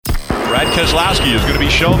Keselowski is going to be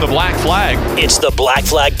shown the black flag. It's the Black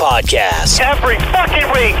Flag Podcast. Every fucking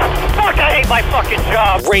week. Fuck, I hate my fucking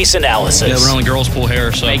job. Race analysis. Yeah, but only girls pull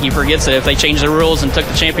hair, so. He forgets that if they changed the rules and took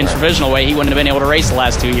the champion's provisional away, he wouldn't have been able to race the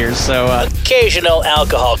last 2 years. So occasional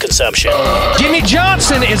alcohol consumption. Jimmy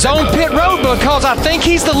Johnson is on pit road because I think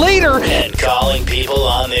he's the leader. And calling people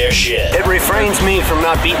on their shit. It refrains me from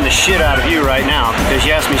not beating the shit out of you right now because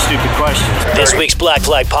you asked me stupid questions. This week's Black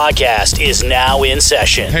Flag Podcast is now in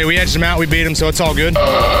session. Hey, we edged him out, we beat him, so it's all good.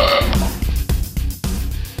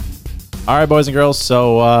 All right, boys and girls,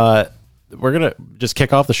 so we're going to just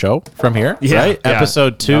kick off the show from here, right? Yeah.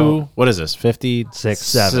 Episode 2, no. What is this, 56?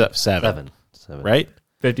 7. Right?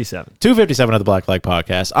 57. 257 of the Black Flag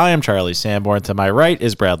Podcast. I am Charlie Sanborn. To my right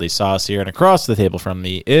is Bradley Saucier, and across the table from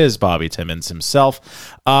me is Bobby Timmons himself.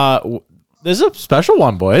 This is a special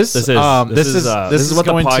one, boys. This is what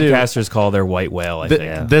the podcasters call their white whale, I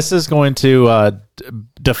think. This is going to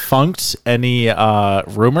defunct any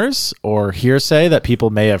rumors or hearsay that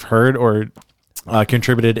people may have heard or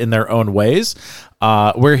contributed in their own ways.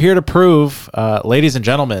 We're here to prove, ladies and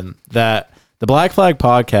gentlemen, that the Black Flag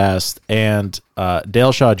Podcast and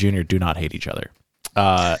Dale Shaw Jr. do not hate each other.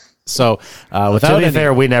 To be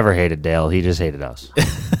fair, we never hated Dale. He just hated us.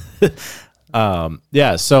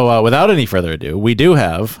 So without any further ado, we do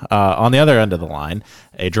have on the other end of the line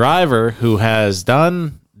a driver who has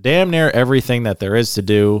done damn near everything that there is to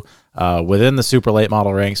do within the super late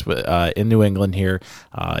model ranks in New England here.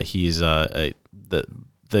 He's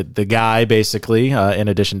the guy, basically, in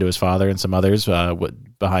addition to his father and some others,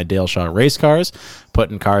 behind Dale Shaw Race Cars,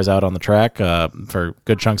 putting cars out on the track for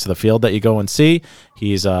good chunks of the field that you go and see.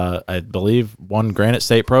 He's, I believe, won Granite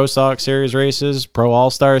State Pro Stock Series races, Pro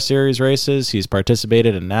All-Star Series races. He's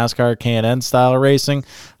participated in NASCAR K&N style racing.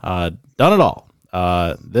 Done it all.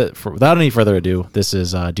 Without any further ado, this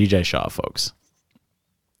is DJ Shaw, folks.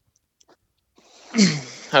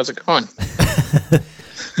 how's it going?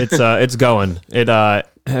 It's going.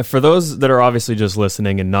 For those that are obviously just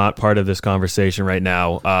listening and not part of this conversation right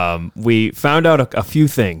now, we found out a few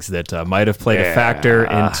things that might have played a factor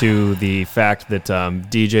into the fact that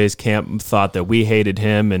DJ's camp thought that we hated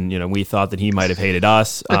him, and we thought that he might have hated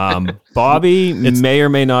us. Bobby may or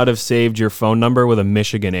may not have saved your phone number with a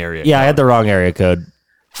Michigan area code. I had the wrong area code.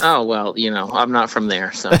 Oh, well, I'm not from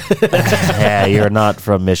there, so. Yeah, you're not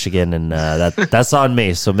from Michigan, and that's on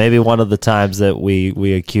me. So maybe one of the times that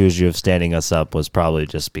we accused you of standing us up was probably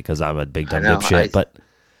just because I'm a big dumb dipshit. But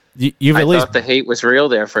you've at least thought the hate was real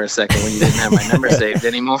there for a second when you didn't have my number saved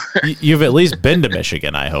anymore. You've at least been to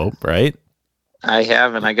Michigan, I hope, right? I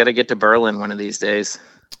have, and I got to get to Berlin one of these days.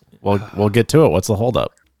 Well, we'll get to it. What's the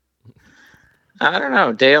holdup? I don't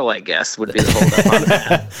know. Dale, I guess, would be the holdup on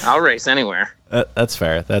that. I'll race anywhere. That's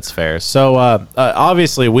fair. That's fair. So,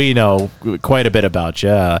 obviously, we know quite a bit about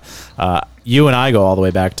you. You and I go all the way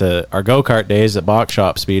back to our go-kart days at Box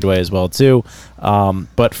Shop Speedway as well, too.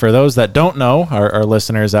 But for those that don't know, our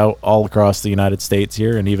listeners out all across the United States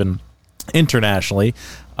here and even internationally,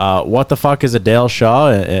 what the fuck is a Dale Shaw,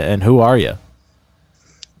 and who are you?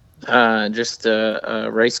 Just a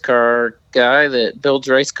race car guy that builds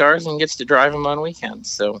race cars and gets to drive them on weekends.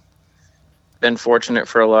 So, been fortunate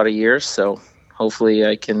for a lot of years. So, hopefully,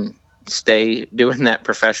 I can stay doing that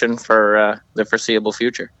profession for the foreseeable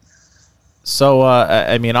future. So,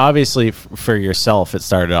 obviously, for yourself, it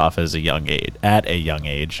started off as at a young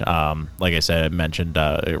age. Like I said, I mentioned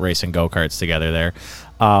racing go-karts together there.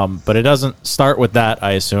 But it doesn't start with that,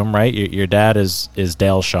 I assume, right? Your dad is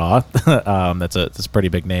Dale Shaw. That's a pretty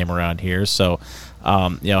big name around here. So,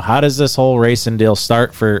 how does this whole racing deal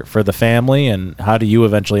start for the family, and how do you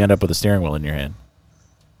eventually end up with a steering wheel in your hand?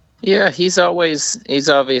 Yeah, he's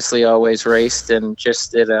obviously always raced, and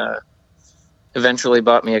just eventually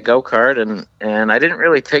bought me a go-kart, and I didn't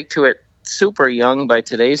really take to it super young by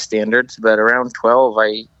today's standards, but around 12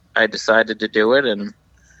 I decided to do it, and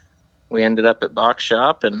we ended up at Box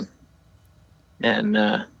Shop and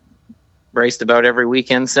raced about every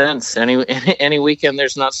weekend since. Any weekend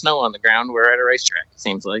there's not snow on the ground, we're at a racetrack, it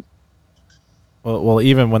seems like. Well,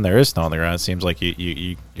 even when there is snow on the ground, it seems like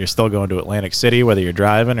you're still going to Atlantic City, whether you're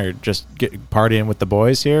driving or just partying with the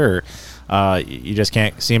boys here, or you just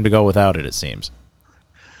can't seem to go without it, it seems.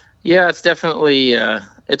 Yeah, it's definitely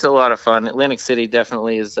it's a lot of fun. Atlantic City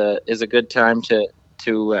definitely is a good time to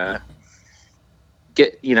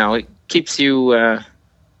get, it keeps you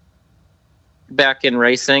back in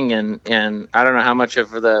racing, and I don't know how much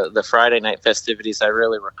of the Friday night festivities I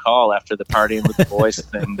really recall after the partying with the boys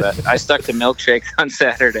thing, but I stuck to milkshake on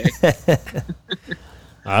Saturday.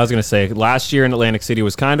 I was going to say, last year in Atlantic City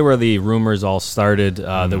was kind of where the rumors all started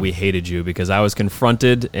that we hated you, because I was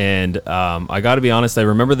confronted, and I got to be honest, I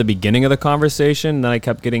remember the beginning of the conversation, and then I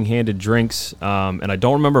kept getting handed drinks, and I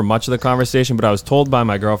don't remember much of the conversation, but I was told by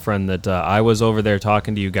my girlfriend that I was over there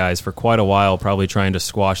talking to you guys for quite a while, probably trying to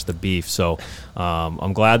squash the beef, so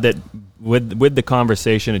I'm glad that with the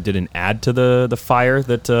conversation, it didn't add to the fire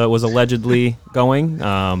that was allegedly going.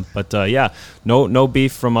 But no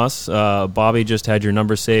beef from us. Bobby just had your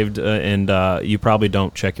number saved, and you probably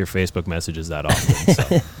don't check your Facebook messages that often.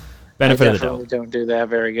 So. Benefit of the doubt. Don't do that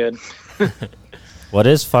very good. What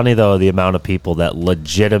is funny, though, the amount of people that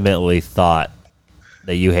legitimately thought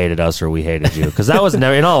that you hated us or we hated you. Because that was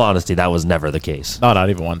never, in all honesty, that was never the case. No,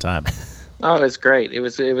 not even one time. Oh, it was great. It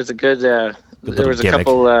was a good. There was a gimmick.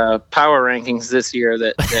 couple power rankings this year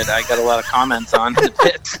that I got a lot of comments on.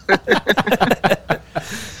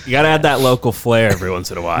 You got to add that local flair every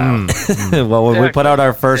once in a while. Well, when we put out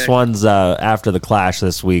our first ones after the Clash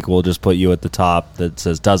this week, we'll just put you at the top that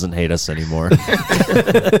says doesn't hate us anymore.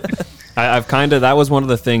 I've that was one of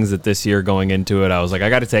the things that this year going into it, I was like, I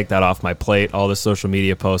got to take that off my plate. All the social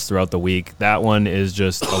media posts throughout the week. That one is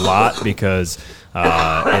just a lot because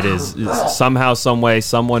it is somehow, some way,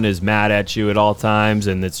 someone is mad at you at all times,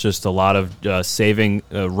 and it's just a lot of saving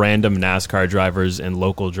random NASCAR drivers and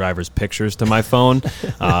local drivers' pictures to my phone,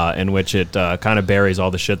 in which it kind of buries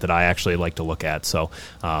all the shit that I actually like to look at. So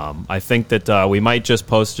I think that we might just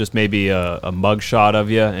post just maybe a mug shot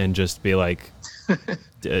of you and just be like,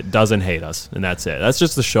 doesn't hate us, and that's it. That's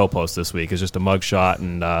just the show post this week. It's just a mug shot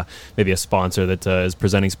and maybe a sponsor that is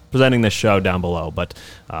presenting this show down below. But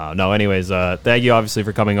no, anyways, thank you obviously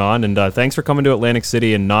for coming on, and thanks for coming to Atlantic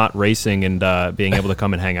City and not racing and being able to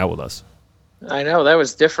come and hang out with us. I know that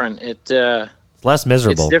was different. It's less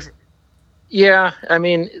miserable. It's different. Yeah, I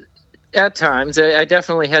mean, at times I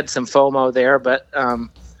definitely had some FOMO there, but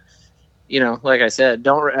like I said,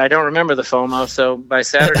 I don't remember the FOMO. So by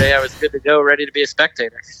Saturday, I was good to go, ready to be a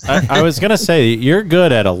spectator. I was gonna say you're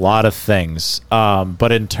good at a lot of things,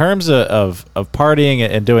 but in terms of partying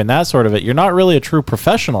and doing that sort of it, you're not really a true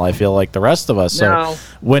professional. I feel like the rest of us. No. So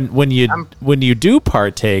when you do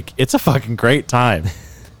partake, it's a fucking great time.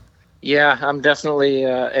 Yeah, I'm definitely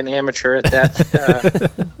an amateur at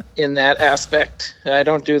that in that aspect. I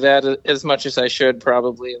don't do that as much as I should.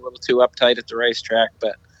 Probably a little too uptight at the racetrack,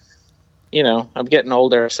 but. I'm getting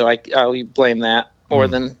older, so I'll blame that more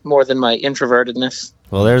than my introvertedness.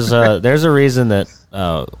 Well, there's a reason that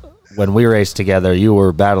when we raced together, you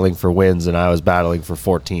were battling for wins and I was battling for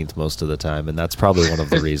 14th most of the time, and that's probably one of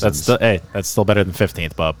the reasons. That's still better than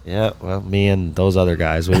 15th, Bub. Yeah, well, me and those other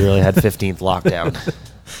guys, we really had 15th lockdown.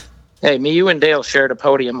 Hey, you and Dale shared a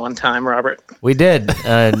podium one time, Robert. We did,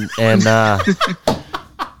 and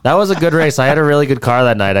that was a good race. I had a really good car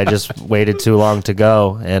that night. I just waited too long to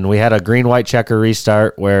go. And we had a green-white checker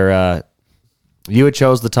restart where you had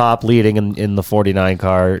chose the top leading in the 49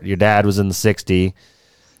 car. Your dad was in the 60.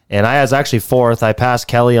 And I was actually fourth. I passed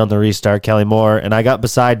Kelly on the restart, Kelly Moore, and I got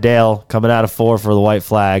beside Dale coming out of 4 for the white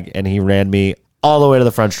flag, and he ran me all the way to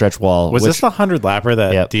the front stretch wall. Was this the 100-lapper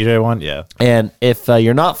that DJ won? Yeah. And if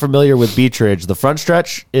you're not familiar with Beechridge, the front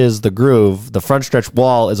stretch is the groove. The front stretch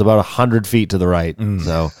wall is about 100 feet to the right.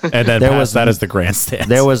 So, and then that is the grandstand.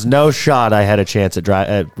 There was no shot I had a chance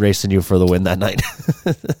at racing you for the win that night.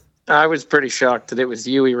 I was pretty shocked that it was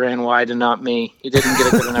you he ran wide and not me. He didn't get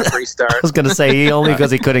a good enough restart. I was going to say he only because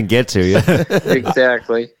he couldn't get to you.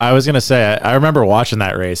 Exactly. I was going to say, I remember watching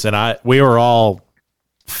that race, and we were all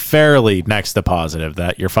fairly next to positive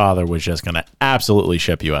that your father was just going to absolutely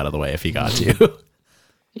ship you out of the way if he got you.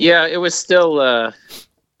 Yeah, it was still,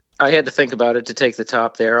 I had to think about it to take the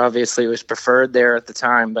top there. Obviously, it was preferred there at the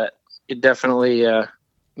time, but it definitely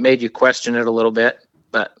made you question it a little bit.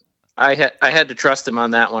 But I had to trust him on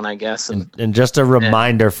that one, I guess. And just a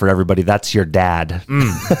reminder for everybody, that's your dad.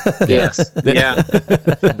 Yes. Yeah.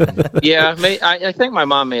 Yeah. I think my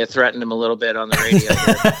mom may have threatened him a little bit on the radio.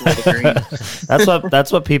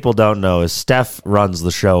 That's what people don't know is Steph runs the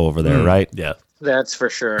show over there, right? Yeah. That's for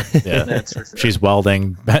sure. Yeah. That's for sure. She's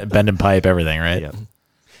welding, bending pipe, everything, right?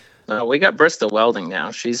 Yeah. We got Bristol welding now.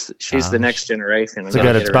 She's the next generation.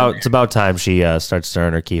 It's about time she starts to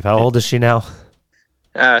earn her keep. How old is she now?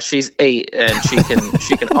 She's 8, and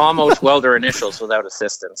she can almost weld her initials without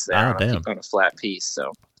assistance there on a flat piece.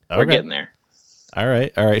 So we're getting there. All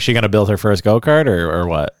right. Is she gonna build her first go-kart or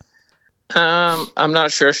what? I'm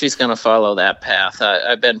not sure she's gonna follow that path.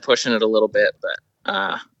 I've been pushing it a little bit, but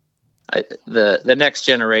the next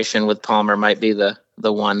generation with Palmer might be the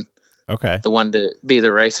one. Okay. The one to be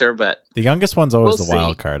the racer, but the youngest one's always the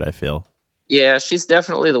wild card, I feel. Yeah, she's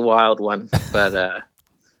definitely the wild one, but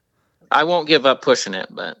I won't give up pushing it,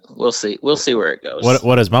 but we'll see. We'll see where it goes.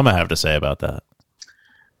 What does Mama have to say about that?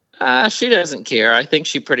 She doesn't care. I think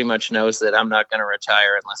she pretty much knows that I'm not going to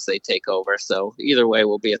retire unless they take over. So either way,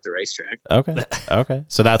 we'll be at the racetrack. Okay.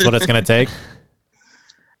 So that's what it's going to take?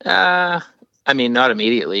 I mean, not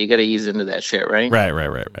immediately. You got to ease into that shit, right?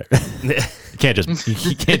 Right.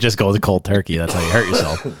 you can't just go the cold turkey. That's how you hurt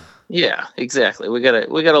yourself. Yeah, exactly. We got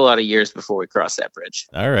a lot of years before we cross that bridge.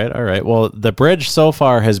 All right. Well, the bridge so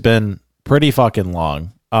far has been pretty fucking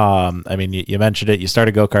long. I mean, you mentioned it. You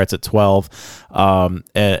started go-karts at 12,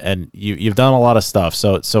 and you've done a lot of stuff.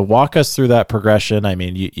 So walk us through that progression. I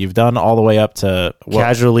mean, you've done all the way up to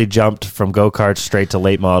casually jumped from go-karts straight to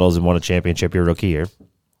late models and won a championship your rookie year.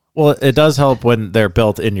 Well, it does help when they're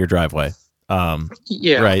built in your driveway.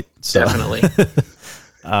 Yeah, right. So. Definitely.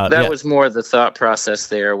 That was more the thought process.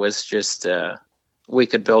 There was just we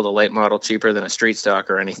could build a late model cheaper than a street stock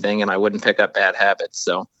or anything, and I wouldn't pick up bad habits.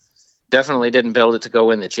 So. Definitely didn't build it to go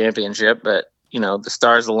win the championship, but the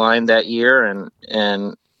stars aligned that year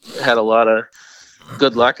and had a lot of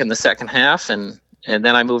good luck in the second half. And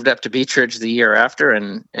then I moved up to Beechridge the year after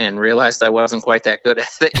and realized I wasn't quite that good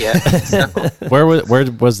at it yet. So. Where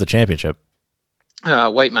was the championship?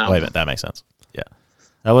 White Mountain. That makes sense. Yeah.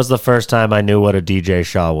 That was the first time I knew what a DJ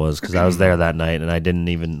Shaw was because I was there that night and I didn't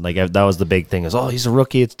even that was the big thing is, he's a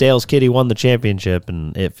rookie. It's Dale's kid. He won the championship.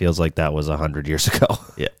 And it feels like that was 100 years ago.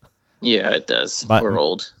 Yeah. Yeah, it does. We're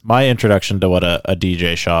old. My introduction to what a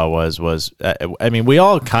DJ Shaw was I mean, we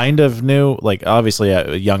all kind of knew, like,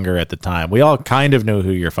 obviously younger at the time, we all kind of knew who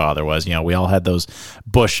your father was. We all had those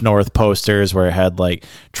Bush North posters where it had, like,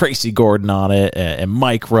 Tracy Gordon on it and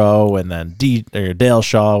Mike Rowe and then Dale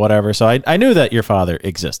Shaw, whatever. So I knew that your father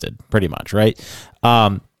existed, pretty much, right?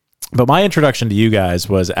 But my introduction to you guys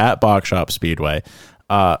was at Box Shop Speedway.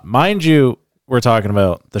 Mind you, we're talking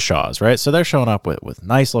about the Shaws, right? So they're showing up with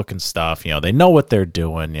nice looking stuff. They know what they're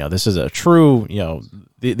doing. This is a true,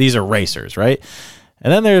 these are racers, right?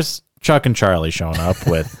 And then there's Chuck and Charlie showing up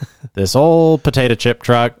with this old potato chip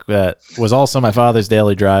truck that was also my father's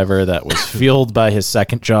daily driver that was fueled by his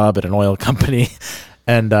second job at an oil company.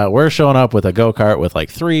 And we're showing up with a go-kart with like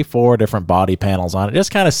 3-4 different body panels on it,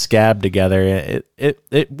 just kind of scabbed together.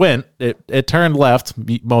 It turned left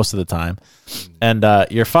most of the time. And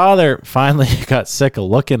your father finally got sick of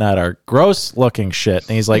looking at our gross-looking shit,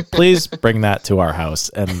 and he's like, please bring that to our house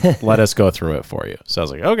and let us go through it for you. So I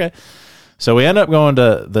was like, okay. So we end up going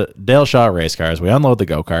to the Dale Shaw race cars. We unload the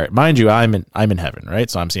go-kart. Mind you, I'm in heaven, right?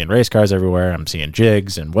 So I'm seeing race cars everywhere. I'm seeing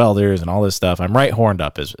jigs and welders and all this stuff. I'm right horned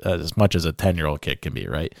up as much as a 10-year-old kid can be,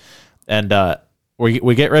 right? And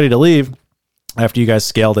we get ready to leave after you guys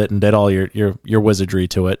scaled it and did all your wizardry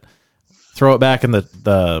to it. Throw it back in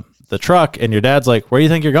the truck, and your dad's like, where do you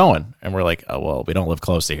think you're going? And we're like, oh, well, we don't live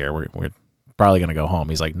close to here. We're probably going to go home.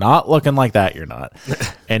 He's like, not looking like that, you're not.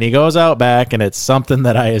 And he goes out back, and it's something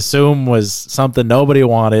that I assume was something nobody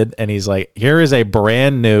wanted, and he's like, here is a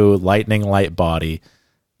brand new lightning light body.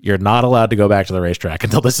 You're not allowed to go back to the racetrack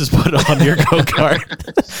until this is put on your go-kart.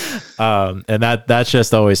 And that's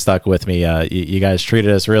just always stuck with me. You guys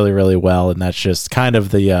treated us really, really well, and that's just kind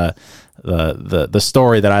of the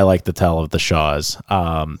story that I like to tell of the Shaws.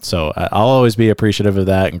 So I'll always be appreciative of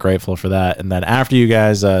that and grateful for that. And then after you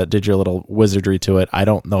guys did your little wizardry to it, I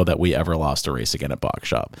don't know that we ever lost a race again at Box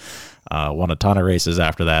Shop. Won a ton of races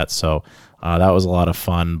after that. So that was a lot of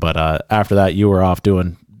fun. But after that, you were off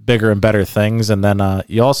doing bigger and better things. And then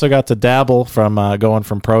you also got to dabble from going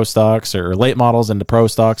from pro stocks or late models into pro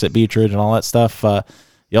stocks at Beechridge and all that stuff.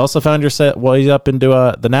 You also found yourself up into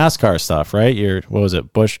the NASCAR stuff, right? What was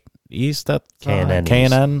it? Bush East at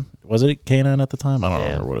K&N. Was it K&N at the time? I don't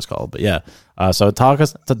remember what it's called, but yeah. So tell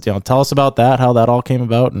us about that, how that all came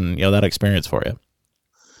about, and that experience for you.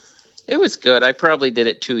 It was good. I probably did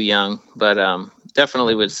it too young, but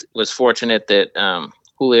definitely was fortunate that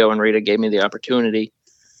Julio and Rita gave me the opportunity.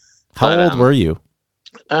 How old were you?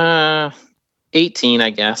 18, I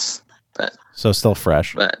guess. But so still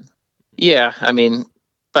fresh. But yeah, I mean,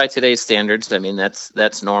 by today's standards, I mean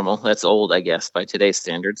that's normal. That's old, I guess, by today's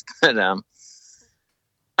standards. But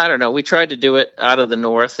I don't know. We tried to do it out of the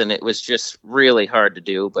north, and it was just really hard to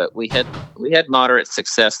do. But we had moderate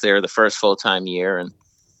success there the first full-time year,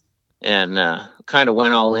 and kind of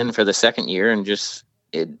went all in for the second year, and just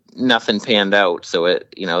nothing panned out. So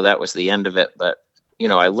that was the end of it. But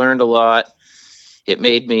I learned a lot. It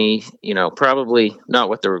made me, probably not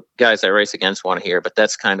what the guys I race against want to hear, but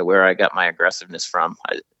that's kind of where I got my aggressiveness from.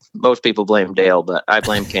 Most people blame Dale, but I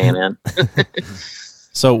blame K&N.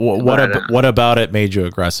 So what about it made you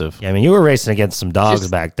aggressive? Yeah, I mean, you were racing against some dogs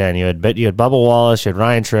back then. You had Bubba Wallace, you had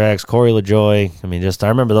Ryan Truex, Corey LaJoie. I mean, I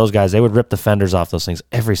remember those guys. They would rip the fenders off those things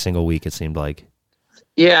every single week. It seemed like.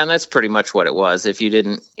 Yeah, and that's pretty much what it was. If you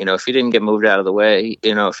didn't get moved out of the way,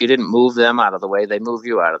 if you didn't move them out of the way, they moved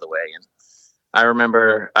you out of the way. And I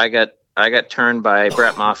remember I got turned by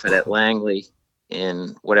Brett Moffitt at Langley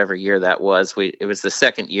in whatever year that was. It was the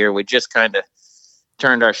second year. We just kind of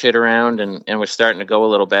turned our shit around and was starting to go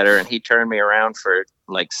a little better. And he turned me around for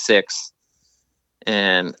like 6.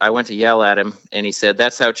 And I went to yell at him, and he said,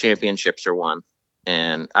 "That's how championships are won."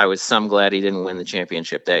 And I was some glad he didn't win the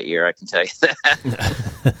championship that year. I can tell you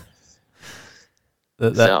that.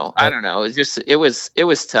 So I don't know. It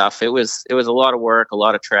was tough. It was a lot of work, a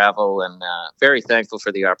lot of travel, and very thankful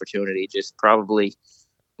for the opportunity. Just probably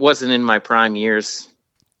wasn't in my prime years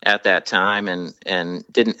at that time, and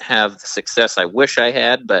didn't have the success I wish I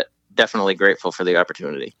had, but definitely grateful for the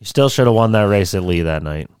opportunity. You still should have won that race at Lee that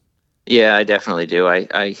night. Yeah, I definitely do.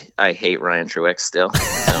 I hate Ryan Truex still.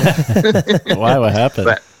 So. Why? What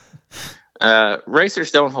happened? But racers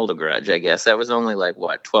don't hold a grudge, I guess. That was only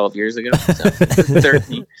 12 years ago? So,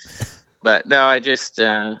 13. But no, I just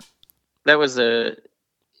it was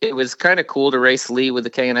kind of cool to race Lee with the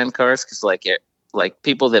K&N cars, because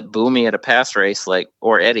people that boo me at a pass race,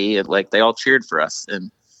 or Eddie, they all cheered for us,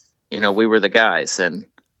 and we were the guys, and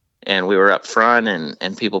we were up front,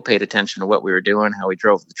 and people paid attention to what we were doing, how we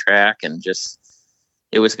drove the track, and just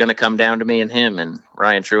it was going to come down to me and him. And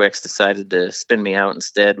Ryan Truex decided to spin me out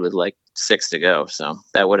instead with 6 to go. So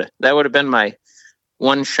that would have been my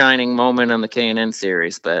one shining moment on the K&N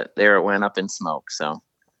series, but there it went up in smoke. So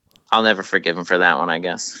I'll never forgive him for that one, I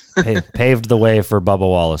guess. Paved the way for Bubba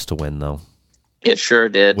Wallace to win, though. It sure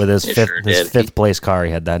did. With his fifth place car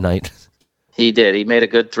he had that night. He did. He made a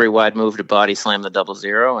good 3-wide move to body slam the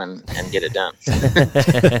 00 and get it done.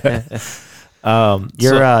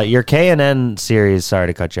 Your K&N series, sorry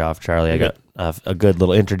to cut you off, Charlie. I got a good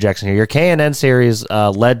little interjection here. Your K&N series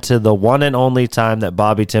led to the one and only time that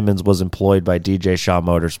Bobby Timmons was employed by DJ Shaw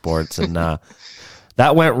Motorsports, and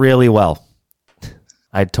that went really well.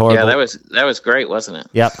 That was great, wasn't it?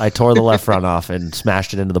 Yep, I tore the left front off and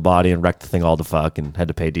smashed it into the body and wrecked the thing all to fuck, and had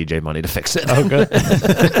to pay DJ money to fix it. Oh, good.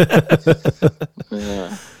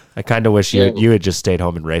 Yeah. I kind of wish you had just stayed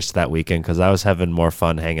home and raced that weekend, because I was having more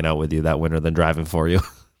fun hanging out with you that winter than driving for you.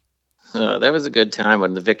 That was a good time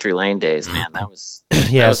when the Victory Lane days, man. That was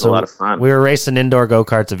a lot of fun. We were racing indoor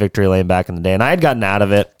go-karts at Victory Lane back in the day, and I had gotten out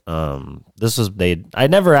of it. I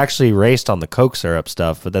never actually raced on the Coke syrup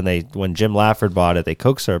stuff, but then when Jim Lafford bought it, they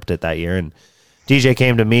Coke syruped it that year, and DJ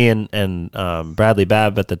came to me and Bradley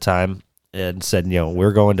Babb at the time and said,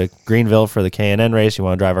 we're going to Greenville for the K&N race. You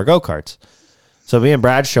want to drive our go-karts? So me and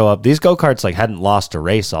Brad show up. These go-karts hadn't lost a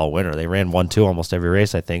race all winter. They ran 1-2 almost every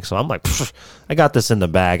race, I think. So I'm like, I got this in the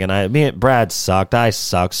bag. And me and Brad sucked. I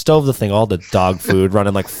sucked. Stove the thing, all the dog food,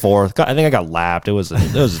 running 4th. I think I got lapped. It was a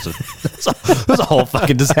whole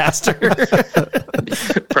fucking disaster.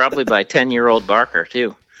 Probably by 10-year-old Barker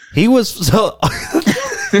too. He was so.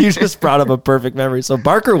 You just brought up a perfect memory. So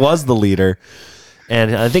Barker was the leader,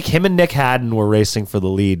 and I think him and Nick Haddon were racing for the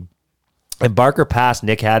lead. And Barker passed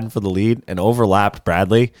Nick Haddon for the lead and overlapped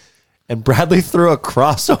Bradley. And Bradley threw a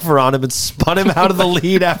crossover on him and spun him out of the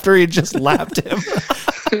lead after he just lapped him.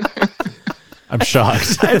 I'm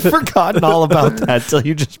shocked. I had forgotten all about that until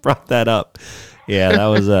you just brought that up. Yeah, that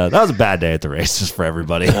was a bad day at the races for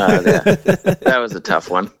everybody. That was a tough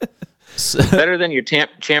one. Better than your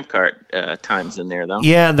champ cart times in there, though.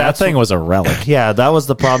 Yeah, that thing was a relic. Yeah, that was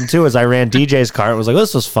the problem too. Is I ran DJ's cart and was like,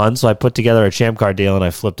 this was fun, so I put together a champ cart deal and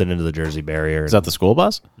I flipped it into the Jersey barrier. Is that the school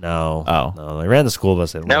bus? No. Oh, no, I ran the school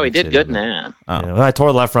bus. No, he did good in that. Oh. I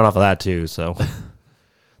tore the left front off of that too. So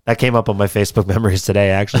that came up on my Facebook memories today.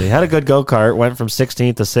 Actually, had a good go kart. Went from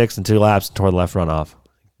 16th to 6th in 2 laps and tore the left front off.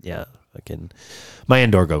 Yeah, my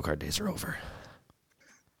indoor go kart days are over.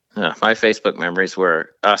 My Facebook memories were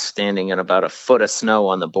us standing in about a foot of snow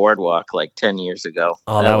on the boardwalk 10 years ago.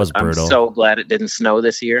 Oh, that was brutal. I'm so glad it didn't snow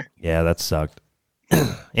this year. Yeah, that sucked.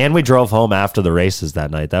 And we drove home after the races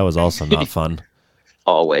that night. That was also not fun.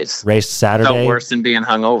 Always. Raced Saturday. Felt worse than being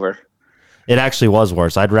hungover. It actually was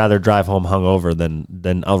worse. I'd rather drive home hungover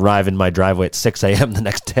than arrive in my driveway at 6 a.m. the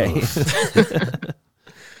next day.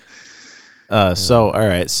 So, all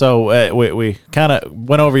right. So we kind of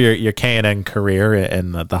went over your K&N career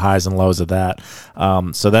and the highs and lows of that.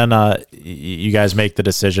 So then you guys make the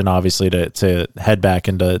decision, obviously, to head back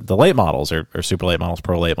into the late models or super late models,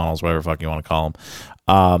 pro late models, whatever the fuck you want to call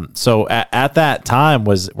them. So at that time,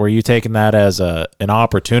 were you taking that as an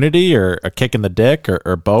opportunity or a kick in the dick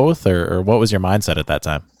or both? Or what was your mindset at that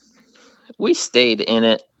time? we stayed in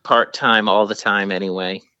it part-time all the time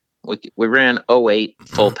anyway. We ran 08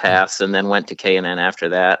 full pass and then went to K&N after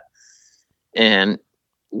that, and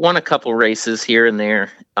won a couple races here and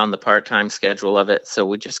there on the part-time schedule of it. So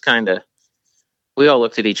we just we all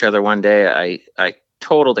looked at each other one day. I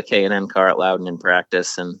totaled a K&N car at Loudon in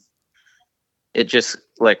practice, and it just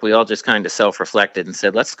we all just kind of self-reflected and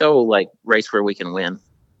said, let's go race where we can win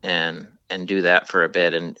and do that for a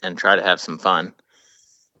bit and try to have some fun.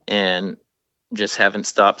 And just haven't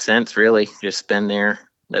stopped since, really. Just been there.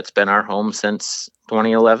 That's been our home since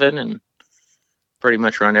 2011 and pretty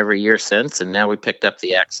much run every year since. And now we picked up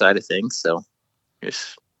the ACT side of things. So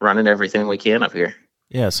just running everything we can up here.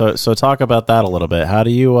 Yeah. So talk about that a little bit. How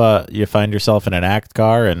do you find yourself in an ACT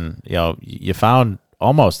car, and, you found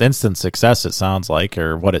almost instant success, it sounds like,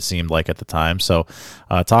 or what it seemed like at the time. So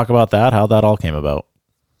talk about that, how that all came about.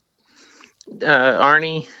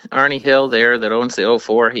 Arnie Hill there that owns the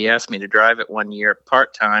 04, he asked me to drive it one year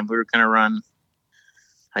part-time. We were going to run,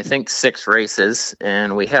 I think, 6 races,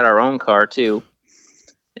 and we had our own car too.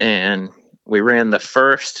 And we ran the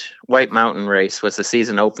first White Mountain race, was the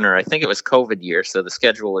season opener. I think it was COVID year, so the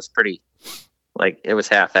schedule was pretty, it was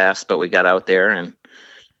half-assed, but we got out there and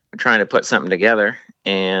we're trying to put something together.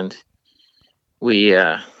 And we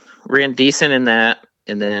ran decent in that,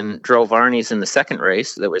 and then drove Arnie's in the second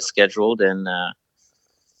race that was scheduled, and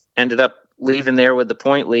ended up leaving there with the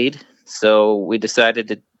point lead. So we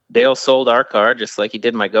decided Dale sold our car just like he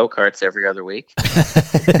did my go-karts every other week.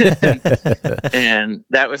 And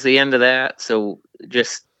that was the end of that. So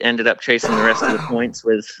just ended up chasing the rest of the points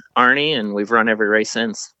with Arnie, and we've run every race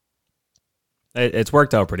since. It's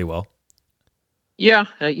worked out pretty well. Yeah,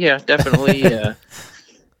 definitely.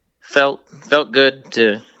 Felt good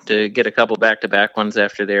to get a couple back-to-back ones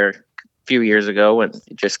after there a few years ago, and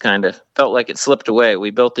it just kind of felt like it slipped away.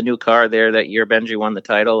 We built the new car there that year. Benji won the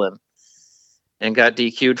title and got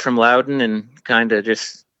DQ'd from Loudon, and kind of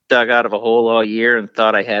just dug out of a hole all year and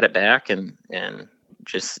thought I had it back, and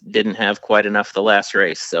just didn't have quite enough the last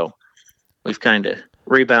race. So we've kind of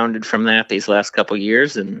rebounded from that these last couple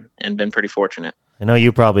years and been pretty fortunate. I know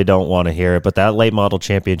you probably don't want to hear it, but that late model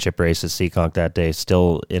championship race at Seekonk that day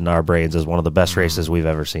still in our brains is one of the best races we've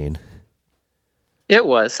ever seen. It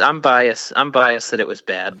was. I'm biased that it was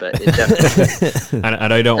bad, but it definitely.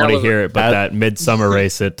 and I don't want to hear it, but that midsummer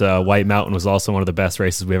race at White Mountain was also one of the best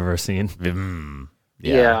races we've ever seen.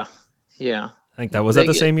 Yeah. I think that was at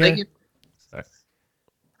the same year. I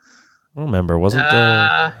don't remember. Wasn't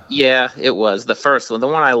the? Yeah, it was the first one, the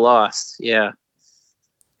one I lost. Yeah.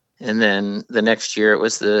 And then the next year it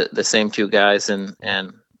was the same two guys, and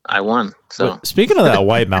I won. So speaking of that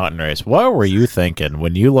White Mountain race, what were you thinking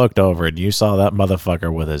when you looked over and you saw that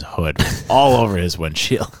motherfucker with his hood all over his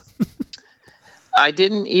windshield? I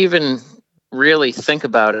didn't even really think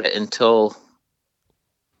about it until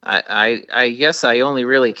I guess I only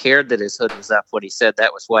really cared that his hood was up when he said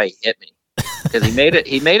that was why he hit me. Because he made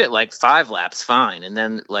it like 5 laps fine, and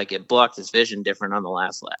then it blocked his vision different on the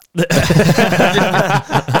last lap.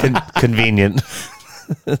 Convenient.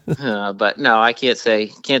 But no, I can't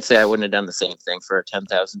say I wouldn't have done the same thing for a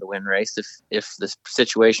 10,000 to win race if the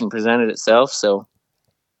situation presented itself. So,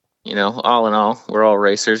 all in all, we're all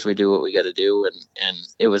racers. We do what we got to do, and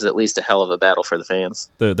it was at least a hell of a battle for the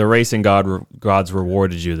fans. The racing gods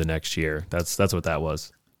rewarded you the next year. That's what that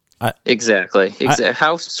was. Exactly.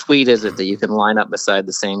 How sweet is it that you can line up beside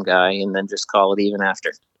the same guy and then just call it even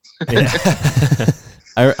after?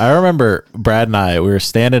 I remember Brad and I, we were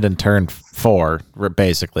standing in turn 4,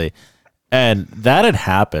 basically, and that had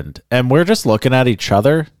happened, and we're just looking at each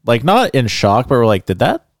other, not in shock, but we're like,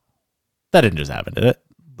 that didn't just happen, did it?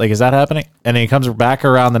 Is that happening? And then he comes back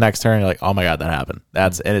around the next turn, and you're like, oh my God, that happened.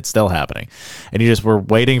 And it's still happening. And you just were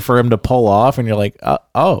waiting for him to pull off, and you're like,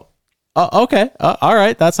 okay. All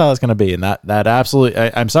right. That's how it's going to be. And that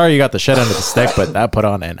absolutely, I'm sorry you got the shit end of the stick, but that put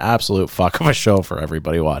on an absolute fuck of a show for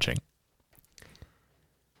everybody watching.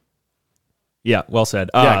 Yeah, well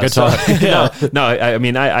said. Good talk. I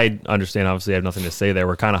mean, I understand. Obviously, I have nothing to say there.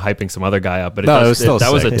 We're kind of hyping some other guy up, but that was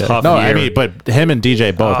a tough year. I mean, but him and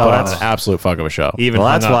DJ both put on an absolute fuck of a show.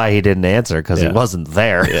 That's why he didn't answer, because he wasn't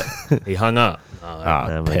there. He hung up.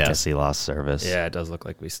 I guess he lost service. Yeah, it does look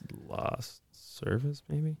like we lost service,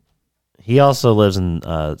 maybe. He also lives in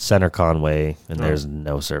Center Conway, and there's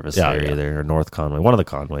no service there either, or North Conway. One of the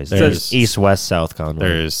Conways. There's East, West, South Conway.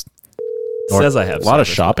 There's says I have a lot of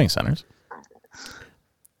shopping centers.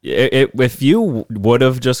 If you would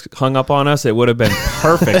have just hung up on us, it would have been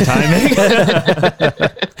perfect timing.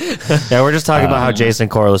 Yeah, we're just talking about how Jason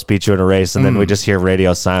Corliss beat you in a race, and then we just hear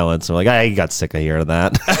radio silence. We're like, he got sick of hearing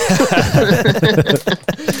that.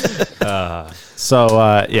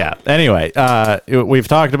 Anyway, we've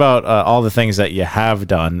talked about all the things that you have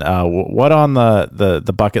done. What on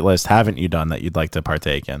the bucket list haven't you done that you'd like to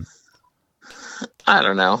partake in? I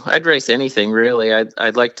don't know. I'd race anything really.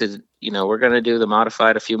 I'd like to. We're going to do the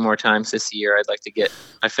modified a few more times this year. I'd like to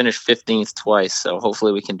I finished 15th twice, so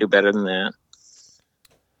hopefully we can do better than that.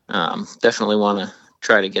 Definitely want to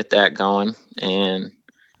try to get that going. And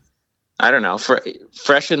I don't know,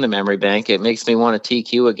 fresh in the memory bank, it makes me want to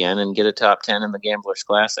TQ again and get a top 10 in the Gamblers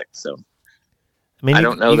Classic. So I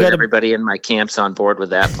don't know that everybody in my camp's on board with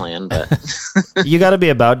that plan, but you got to be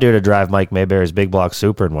about due to drive Mike Mayberry's Big Block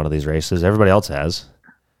Super in one of these races. Everybody else has.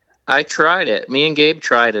 I tried it. Me and Gabe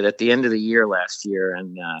tried it at the end of the year last year,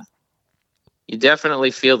 and you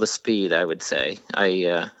definitely feel the speed, I would say.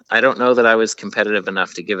 I don't know that I was competitive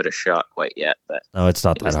enough to give it a shot quite yet, but it's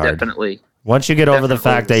not that hard. Definitely. Once you get over the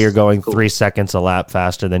fact that you're going 3 seconds a lap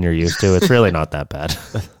faster than you're used to, it's really not that bad.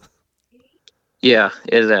 Yeah,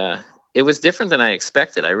 it was different than I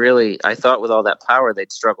expected. I thought with all that power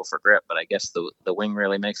they'd struggle for grip, but I guess the wing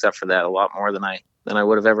really makes up for that a lot more than I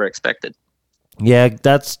would have ever expected. Yeah,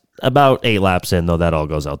 that's about 8 laps in, though. That all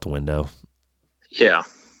goes out the window. Yeah.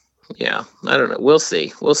 I don't know. We'll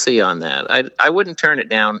see. We'll see on that. I wouldn't turn it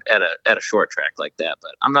down at a short track like that,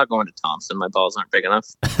 but I'm not going to Thompson. My balls aren't big enough.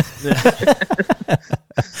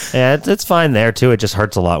 Yeah, it's fine there too. It just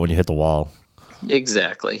hurts a lot when you hit the wall.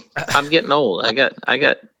 Exactly. I'm getting old.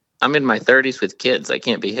 I'm in my 30s with kids. I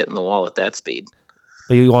can't be hitting the wall at that speed.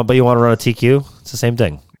 But you want to run a TQ? It's the same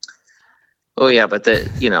thing. Oh yeah, but the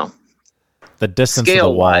distance of the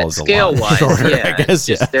wall is a lot shorter, yeah, I guess.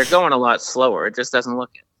 Yeah, they're going a lot slower. It just doesn't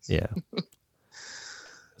look it. Yeah.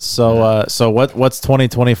 So what's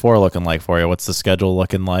 2024 looking like for you? What's the schedule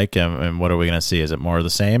looking like, and what are we going to see? Is it more of the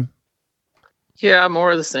same? Yeah,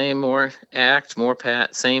 more of the same. More act, more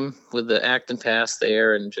pat. Same with the act and pass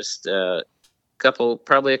there, and just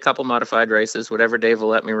probably a couple modified races, whatever Dave will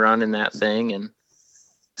let me run in that thing, and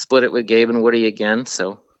split it with Gabe and Woody again.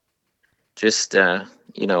 So just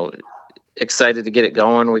excited to get it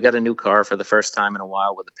going. We got a new car for the first time in a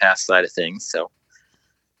while with the pass side of things, so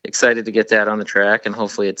excited to get that on the track, and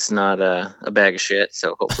hopefully it's not a bag of shit.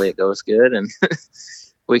 So hopefully it goes good, and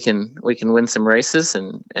we can win some races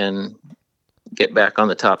and get back on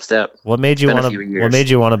the top step. What made you want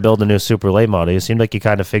to build a new super late model? It seemed like you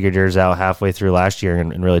kind of figured yours out halfway through last year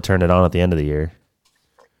and really turned it on at the end of the year.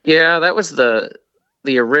 Yeah, that was the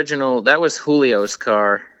original. That was Julio's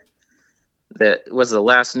car. That was the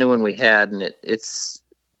last new one we had, and it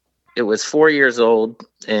was 4 years old,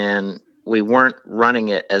 and we weren't running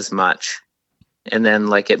it as much. And then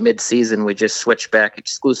like at mid-season, we just switched back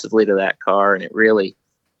exclusively to that car, and it really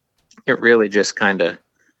just kind of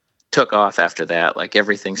took off after that. Like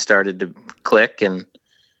everything started to click, and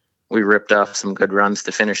we ripped off some good runs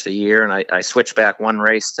to finish the year. And I switched back one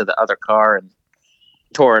race to the other car and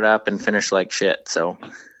tore it up and finished like shit. So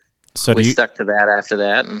we stuck to that after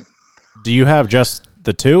that. And do you have just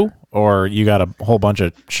the two, or you got a whole bunch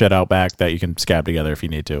of shit out back that you can scab together if you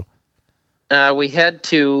need to? We had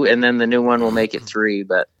two, and then the new one will make it three,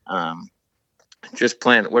 but just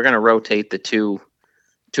we're going to rotate the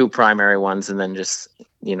two primary ones, and then just,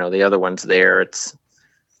 the other one's there.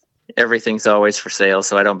 Everything's always for sale,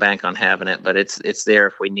 so I don't bank on having it, but it's there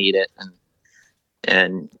if we need it,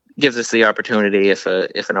 and gives us the opportunity if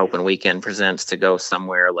an open weekend presents to go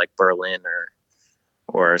somewhere like Berlin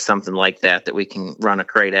or something like that we can run a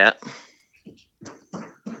crate at.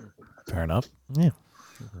 Fair enough. Yeah.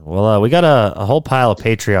 Well, we got a whole pile of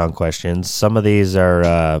Patreon questions. Some of these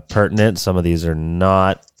are pertinent. Some of these are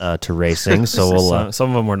not to racing. So we'll some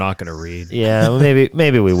of them we're not going to read. Yeah,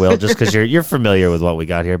 maybe we will, just because you're familiar with what we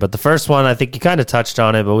got here. But the first one, I think you kind of touched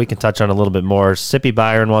on it, but we can touch on it a little bit more. Sippy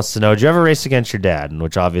Byron wants to know: did you ever race against your dad? And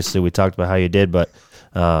which obviously we talked about how you did, but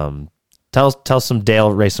tell some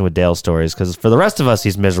Dale racing with Dale stories, because for the rest of us,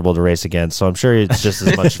 he's miserable to race against. So I'm sure it's just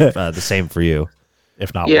as much the same for you,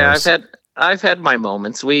 if not worse. I've had my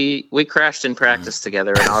moments. We crashed in practice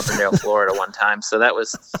together in Auburndale, Florida one time. So that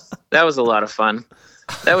was a lot of fun.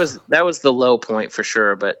 That was the low point for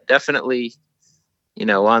sure, but definitely,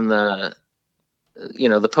 on the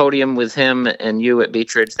podium with him and you at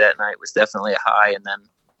Beech Ridge that night was definitely a high. And then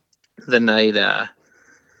the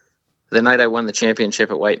night I won the championship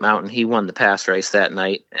at White Mountain, he won the pass race that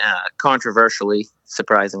night, controversially,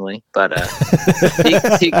 surprisingly, but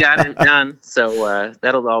he got it done. So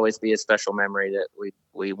that'll always be a special memory that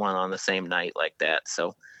we won on the same night like that.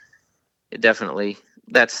 So it definitely,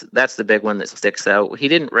 that's the big one that sticks out. He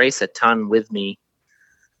didn't race a ton with me,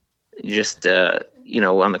 just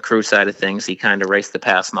on the crew side of things, he kind of raced the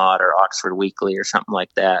Pass Mod or Oxford Weekly or something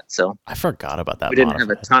like that. So I forgot about that. We didn't have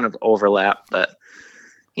a ton of overlap, but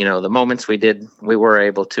the moments we were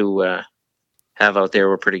able to have out there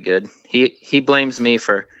were pretty good. He blames me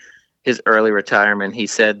for his early retirement. He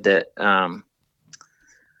said that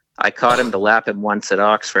I caught him to lap him once at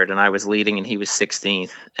Oxford, and I was leading, and he was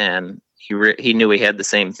 16th, and he knew he had the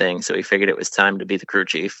same thing, so he figured it was time to be the crew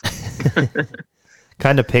chief.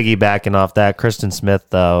 Kind of piggybacking off that, Kristen Smith,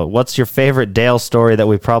 what's your favorite Dale story that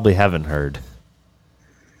we probably haven't heard?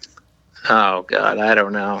 Oh God, I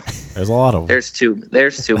don't know. There's a lot of them.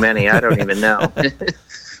 There's too many. I don't even know.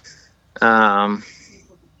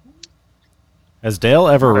 Has Dale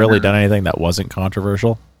ever really done anything that wasn't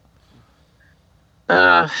controversial?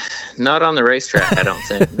 Not on the racetrack, I don't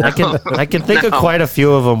think. No. I can think of quite a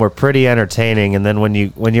few of them were pretty entertaining, and then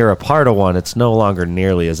when you're a part of one, it's no longer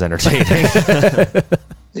nearly as entertaining.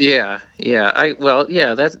 Yeah.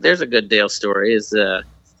 There's a good Dale story. Is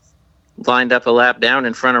lined up a lap down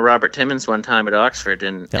in front of Robert Timmons one time at Oxford,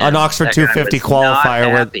 and an Oxford 250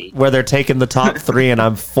 qualifier where they're taking the top three and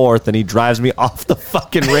I'm fourth, and he drives me off the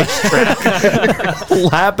fucking racetrack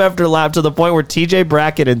lap after lap to the point where TJ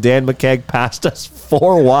Brackett and Dan McKeag passed us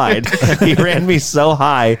 4 wide. He ran me so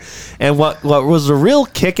high, and what was a real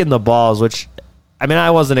kick in the balls, which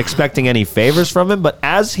I wasn't expecting any favors from him, but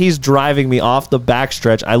as he's driving me off the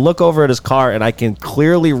backstretch, I look over at his car and I can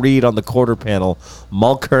clearly read on the quarter panel,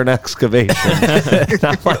 Mulkern Excavation. And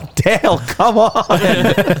I'm like, Dale, come on.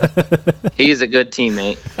 He's a good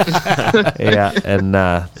teammate. Yeah, and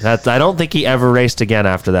I don't think he ever raced again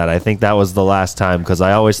after that. I think that was the last time, because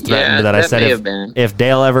I always threatened that I said if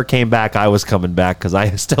Dale ever came back, I was coming back, because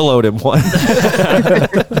I still owed him one.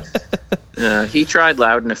 He tried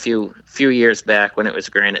Loudon a few years back when it was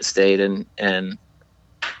Granite State, and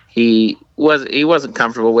he wasn't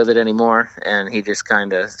comfortable with it anymore, and he just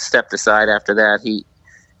kind of stepped aside after that.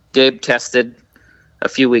 Gabe tested a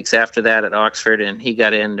few weeks after that at Oxford, and he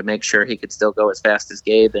got in to make sure he could still go as fast as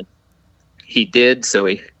Gabe, and he did. So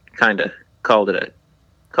he kind of called it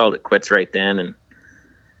quits right then,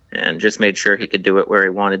 and just made sure he could do it where he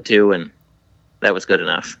wanted to, and that was good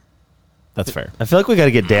enough. That's fair. I feel like we got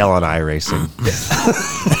to get Dale on iRacing.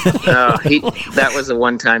 That was a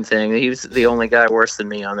one-time thing. He was the only guy worse than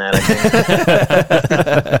me on that, I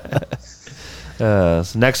think.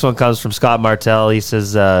 So next one comes from Scott Martell. He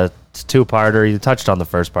says, it's a two-parter. He touched on the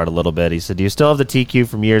first part a little bit. He said, do you still have the TQ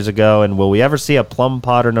from years ago, and will we ever see a Plum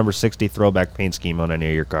Potter number 60 throwback paint scheme on any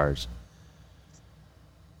of your cars?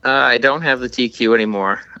 I don't have the TQ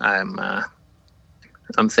anymore. I'm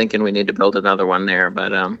thinking we need to build another one there,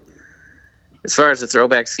 but as far as the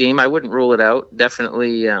throwback scheme, I wouldn't rule it out.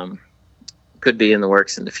 Definitely could be in the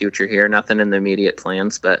works in the future here. Nothing in the immediate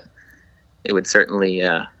plans, but it would certainly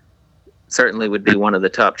would be one of the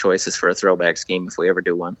top choices for a throwback scheme if we ever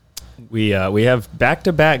do one. We have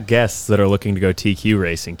back-to-back guests that are looking to go TQ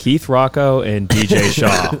racing. Keith Rocco and DJ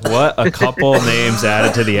Shaw. What a couple names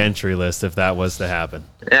added to the entry list if that was to happen.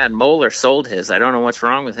 Yeah, and Moeller sold his. I don't know what's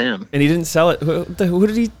wrong with him. And he didn't sell it. Who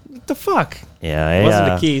did he... What the fuck? Yeah, it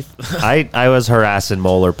wasn't a Keith. I was harassing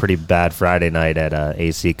Moeller pretty bad Friday night at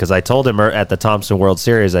AC, because I told him at the Thompson World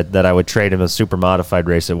Series that I would trade him a super modified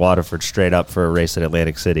race at Waterford straight up for a race at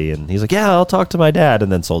Atlantic City, and he's like, yeah, I'll talk to my dad,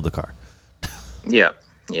 and then sold the car. Yeah.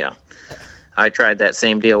 I tried that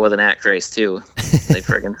same deal with an ACT race too. They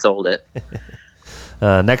friggin' sold it.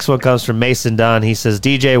 Next one comes from Mason Dunn. He says,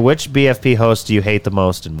 DJ, which BFP host do you hate the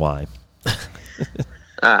most and why?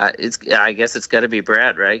 I guess it's got to be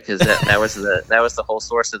Brad, right? Because that was the whole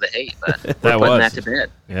source of the hate. But we're putting that to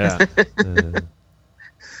bed. Yeah,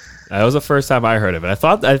 that was the first time I heard of it.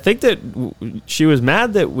 I think that she was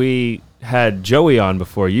mad that we had Joey on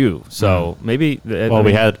before you. So maybe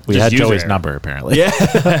we had Joey's number apparently. Yeah,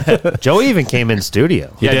 Joey even came in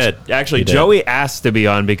studio. He did. Actually, Joey asked to be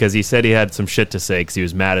on because he said he had some shit to say because he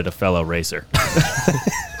was mad at a fellow racer.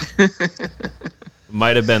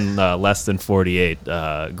 Might have been less than 48,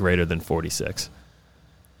 greater than 46.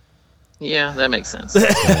 Yeah, that makes sense.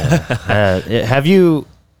 Have you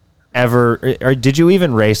ever, or did you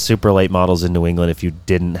even race super late models in New England if you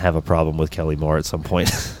didn't have a problem with Kelly Moore at some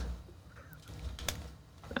point?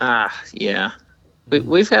 Yeah.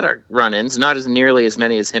 We've had our run-ins, not as nearly as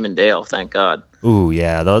many as him and Dale, thank God. Ooh,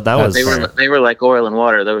 yeah, that was. They were like oil and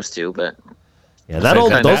water, those two, but. Yeah, that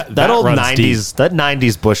old 90s, that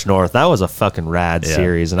 90s Busch North, that was a fucking rad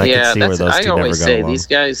series, and I could see where those two never got along. These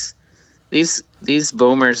guys, these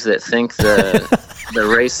boomers that think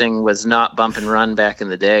the racing was not bump and run back in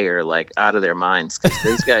the day are like out of their minds, because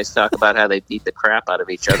these guys talk about how they beat the crap out of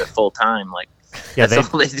each other full time. Like Yeah,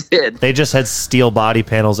 That's all they did. They just had steel body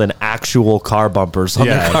panels and actual car bumpers on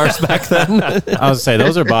their cars back then. I was say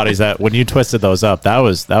those are bodies that when you twisted those up, that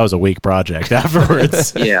was a weak project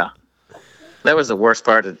afterwards. Yeah. That was the worst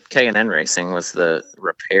part of K&N racing was the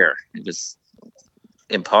repair. It was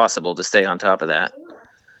impossible to stay on top of that.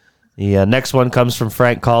 The next one comes from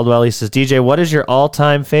Frank Caldwell. He says, DJ, what is your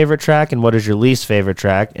all-time favorite track and what is your least favorite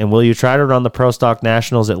track? And will you try to run the Pro Stock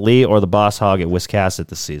Nationals at Lee or the Boss Hog at Wiscasset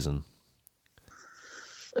this season?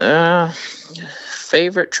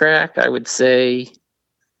 Favorite track, I would say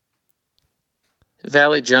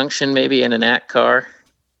Valley Junction, maybe in an ACT car,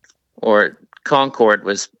 or Concord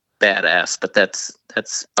was badass, but that's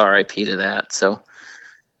RIP to that. So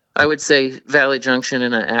I would say Valley Junction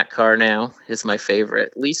in an ACT car now is my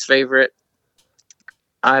favorite. Least favorite,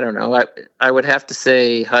 I don't know. I would have to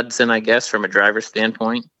say Hudson, I guess, from a driver's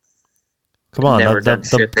standpoint. Come on,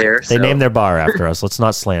 they named their bar after us. Let's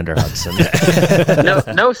not slander Hudson.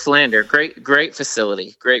 No slander. Great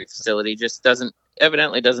facility. Just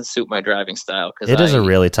evidently doesn't suit my driving style because it is a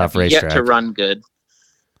really tough racetrack. Yet to run good,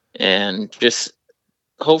 and just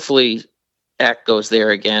hopefully ACT goes there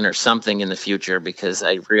again or something in the future because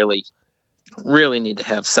I really, really need to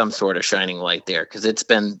have some sort of shining light there because it's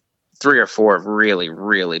been 3 or 4 really,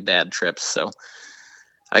 really bad trips. So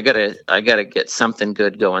I gotta get something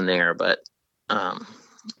good going there, but.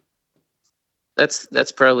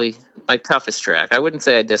 That's probably my toughest track. I wouldn't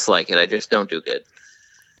say I dislike it. I just don't do good.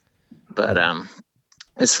 But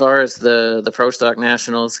as far as the Pro Stock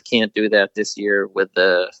Nationals, can't do that this year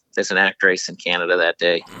there's an ACT race in Canada that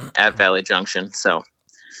day at Valley Junction. So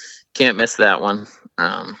can't miss that one.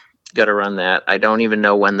 Got to run that. I don't even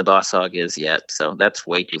know when the Boss Hog is yet. So that's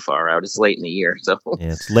way too far out. It's late in the year. So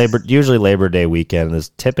yeah, it's usually Labor Day weekend. There's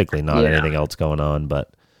typically not anything else going on,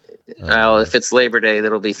 but well, if it's Labor Day,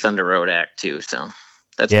 that'll be Thunder Road Act too. So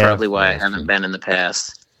that's probably why I haven't been in the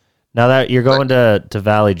past. Now that you're going to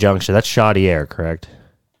Valley Junction, that's Shoddy Air, correct?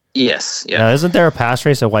 Yes. Yeah. Now, isn't there a pass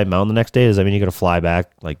race at White Mountain the next day? Does that mean you got to fly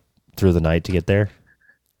back like through the night to get there?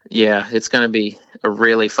 Yeah, it's going to be a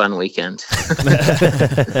really fun weekend.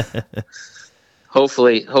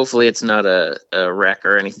 Hopefully it's not a wreck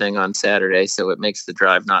or anything on Saturday, so it makes the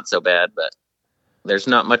drive not so bad. But there's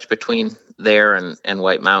not much between there and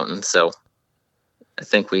White Mountain, so I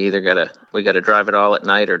think we either gotta drive it all at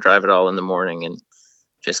night or drive it all in the morning and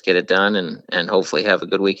just get it done and hopefully have a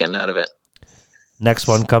good weekend out of it. Next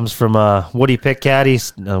one comes from Woody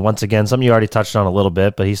Pickcaddy. Once again, something you already touched on a little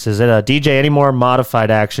bit, but he says, DJ, any more modified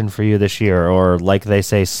action for you this year, or like they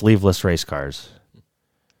say, sleeveless race cars?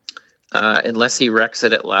 Unless he wrecks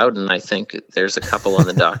it at Loudon, I think there's a couple on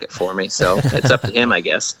the docket for me, so it's up to him, I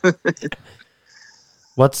guess.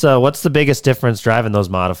 What's the biggest difference driving those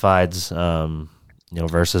modifieds,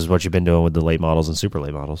 versus what you've been doing with the late models and super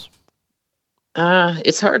late models?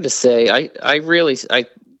 It's hard to say. I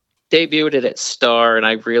debuted it at Star, and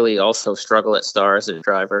I really also struggle at Star as a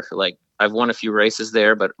driver. Like, I've won a few races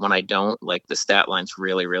there, but when I don't, like, the stat line's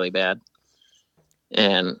really, really bad.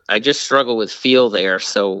 And I just struggle with feel there,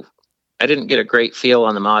 so I didn't get a great feel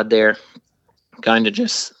on the mod there. Kind of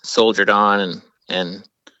just soldiered on and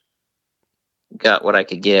got what I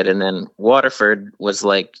could get. And then Waterford was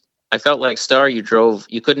like, I felt like Star, you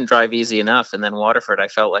couldn't drive easy enough. And then Waterford, I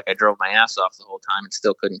felt like I drove my ass off the whole time and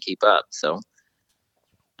still couldn't keep up. So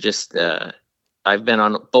just, I've been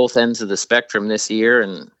on both ends of the spectrum this year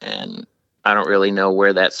and I don't really know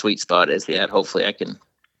where that sweet spot is yet. Hopefully I can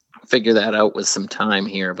figure that out with some time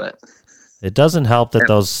here, but it doesn't help that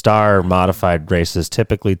those Star modified races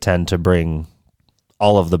typically tend to bring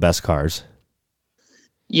all of the best cars.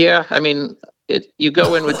 Yeah. I mean, you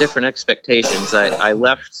go in with different expectations. I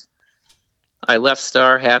left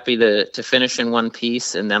Star happy to finish in one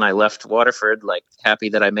piece, and then I left Waterford like happy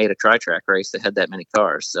that I made a tri-track race that had that many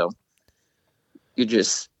cars. So you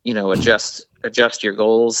just, adjust your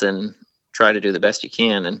goals and try to do the best you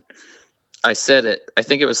can. And I said it, I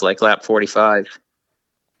think it was like lap 45.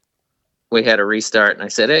 We had a restart, and I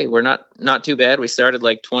said, hey, we're not too bad. We started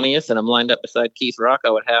like 20th, and I'm lined up beside Keith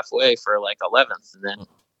Rocco at halfway for like 11th, and then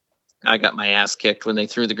I got my ass kicked when they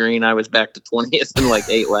threw the green. I was back to 20th in like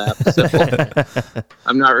 8 laps. So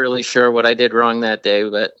I'm not really sure what I did wrong that day,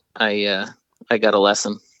 but I got a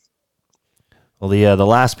lesson. Well, the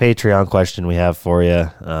last Patreon question we have for you,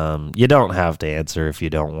 you don't have to answer if you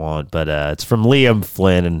don't want, but it's from Liam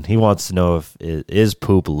Flynn, and he wants to know if it is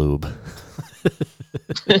poop lube.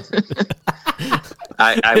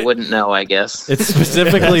 I wouldn't know, I guess. It's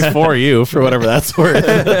specifically for you, for whatever that's worth.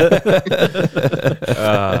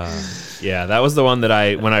 Yeah, that was the one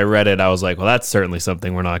that when I read it, I was like, well, that's certainly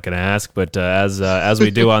something we're not going to ask. But as we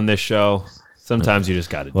do on this show, Sometimes you just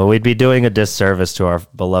got to. Well, we'd be doing a disservice to our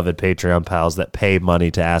beloved Patreon pals that pay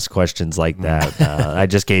money to ask questions like that. I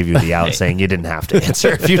just gave you the out saying you didn't have to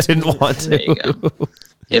answer if you didn't want to. There you go.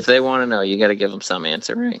 If they want to know, you got to give them some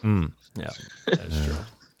answer, right? Yeah, that's true.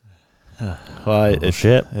 Well,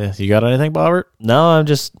 shit. You got anything, Bobbert? No,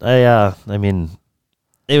 I mean,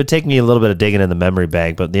 it would take me a little bit of digging in the memory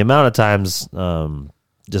bank, but the amount of times,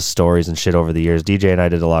 just stories and shit over the years. DJ and I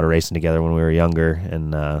did a lot of racing together when we were younger,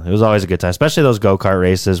 and it was always a good time, especially those go-kart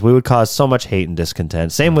races. We would cause so much hate and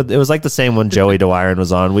discontent. It was like the same when Joey DeWiron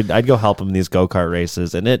was on. I'd go help him in these go-kart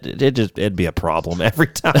races, and it'd be a problem every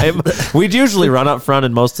time. We'd usually run up front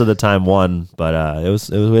and most of the time won, but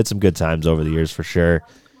we had some good times over the years for sure.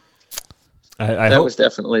 That was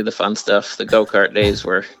definitely the fun stuff. The go-kart days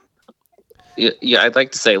were, yeah, I'd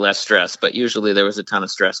like to say less stress, but usually there was a ton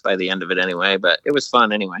of stress by the end of it anyway, but it was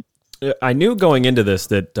fun anyway. I knew going into this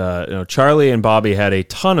that Charlie and Bobby had a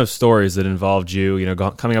ton of stories that involved you,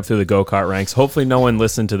 coming up through the go-kart ranks. Hopefully no one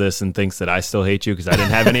listened to this and thinks that I still hate you because I didn't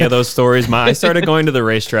have any of those stories. I started going to the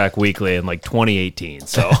racetrack weekly in like 2018.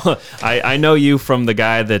 So I know you from the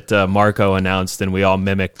guy that Marco announced and we all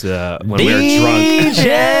mimicked when we were drunk.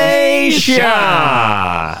 DJ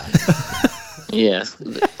Shaw! Yeah,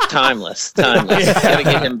 timeless. Gotta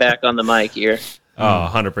get him back on the mic here.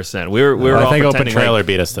 Oh, 100%. We were I all think Open pretending Trailer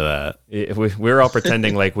beat us to that. We were all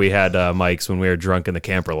pretending like we had mics when we were drunk in the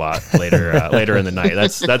camper lot later in the night.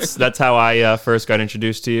 That's how I first got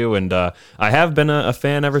introduced to you, and I have been a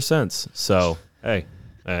fan ever since. So hey,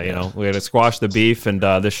 we got to squash the beef, and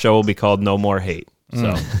this show will be called No More Hate.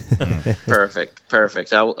 So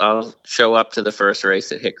Perfect. I'll show up to the first race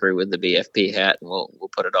at Hickory with the BFP hat, and we'll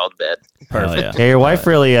put it all to bed. Perfect. Yeah, your wife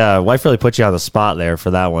really put you on the spot there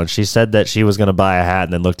for that one. She said that she was going to buy a hat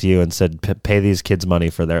and then looked to you and said, "Pay these kids money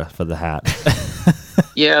for the hat."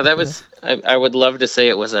 Yeah, that was. I would love to say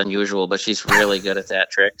it was unusual, but she's really good at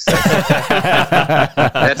that trick. So.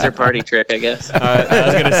 That's her party trick, I guess. I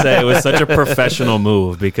was going to say it was such a professional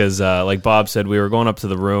move because, like Bob said, we were going up to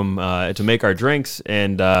the room to make our drinks,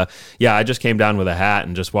 and I just came down with a hat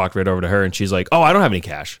and just walked right over to her, and she's like, "Oh, I don't have any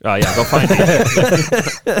cash. Yeah, go find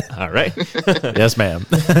it." All right. Yes, ma'am.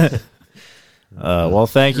 Well,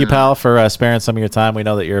 thank you, pal, for sparing some of your time. We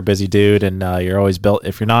know that you're a busy dude, and you're always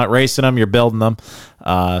if you're not racing them, you're building them.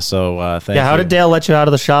 Thank you. Yeah, how did Dale let you out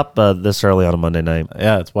of the shop this early on a Monday night?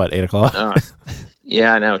 Yeah, it's 8:00.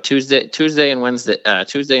 Yeah, I know. Tuesday and Wednesday,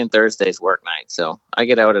 Tuesday and Thursday's work night, so I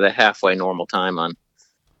get out at a halfway normal time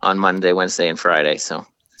on Monday, Wednesday, and Friday. So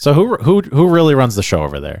who really runs the show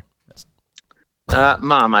over there?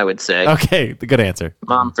 Mom, I would say. Okay, good answer.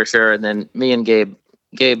 Mom for sure, and then me and Gabe.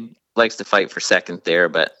 Gabe likes to fight for second there,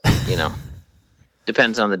 but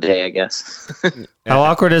depends on the day, I guess. How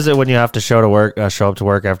awkward is it when you have to show up to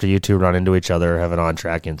work after you two run into each other or have an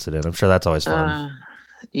on-track incident? I'm sure that's always fun.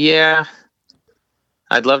 Yeah,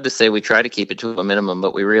 I'd love to say we try to keep it to a minimum,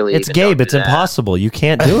 but we really it's Gabe. It's impossible. You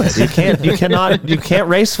can't do it. You can't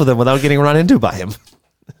race with him without getting run into by him.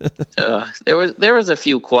 There was a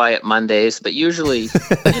few quiet Mondays, but usually,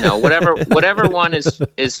 whatever one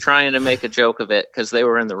is trying to make a joke of it because they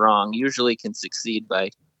were in the wrong, usually can succeed by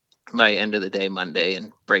end of the day Monday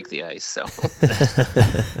and break the ice. So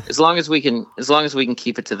as long as we can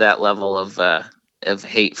keep it to that level of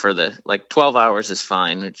hate for 12 hours is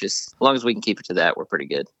fine. Just as long as we can keep it to that, we're pretty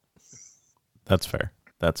good. That's fair.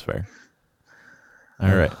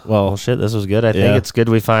 All right. Well, shit, this was good. I think it's good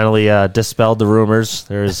we finally dispelled the rumors.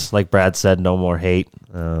 There's, like Brad said, no more hate.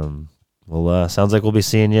 Sounds like we'll be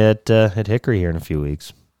seeing you at Hickory here in a few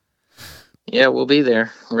weeks. Yeah, we'll be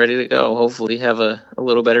there, ready to go. Hopefully have a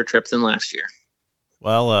little better trip than last year.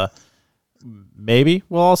 Well, maybe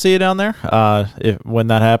we'll all see you down there. When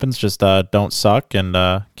that happens, just don't suck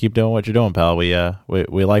and keep doing what you're doing, pal. We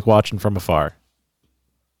like watching from afar.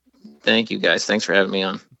 Thank you, guys. Thanks for having me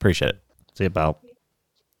on. Appreciate it. See you, pal.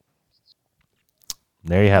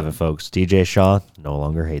 There you have it, folks. DJ Shaw no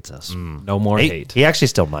longer hates us. No more hate. He actually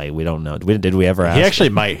still might. We don't know. Did we ever ask? He actually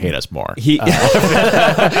might hate us more. He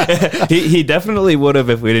definitely would have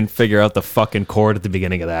if we didn't figure out the fucking chord at the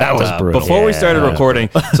beginning of that. That was brutal. Before we started recording.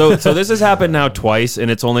 So this has happened now twice, and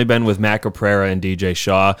it's only been with Matt Caprera and DJ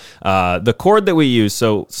Shaw. The chord that we use,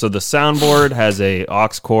 so the soundboard has a aux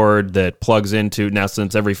cord that plugs into, now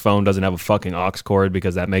since every phone doesn't have a fucking aux cord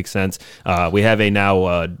because that makes sense, we have a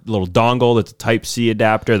little dongle that's a Type-C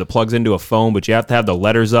adapter that plugs into a phone, but you have to have the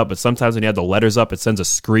letters up. But sometimes when you have the letters up, it sends a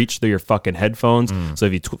screech through your fucking headphones. So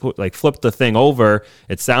if you flip the thing over,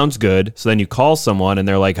 it sounds good. So then you call someone and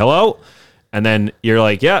they're like, "Hello," and then you're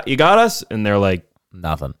like, "Yeah, you got us," and they're like,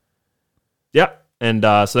 "Nothing." Yeah, And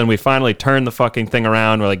so then we finally turned the fucking thing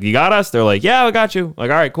around. We're like, you got us? They're like, yeah, we got you.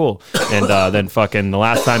 Like, all right, cool. And then fucking the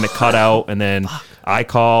last time it cut out, and then I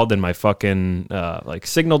called, and my fucking like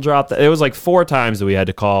signal dropped. It was like 4 times that we had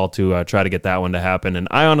to call to try to get that one to happen. And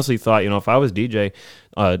I honestly thought, if I was DJ,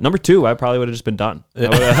 number 2, I probably would have just been done. I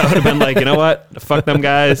would have been like, you know what? Fuck them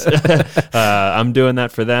guys. I'm doing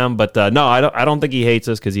that for them. But no, I don't think he hates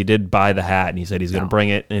us, because he did buy the hat, and he said he's going to bring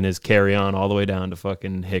it in his carry-on all the way down to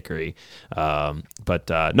fucking Hickory.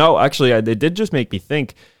 But no, actually, it did just make me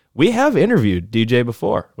think. We have interviewed DJ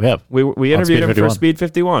before. We have. We interviewed him for Speed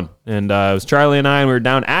 51. And it was Charlie and I, and we were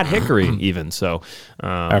down at Hickory even. So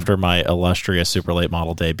after my illustrious super late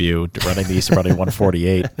model debut, running the Eastern Running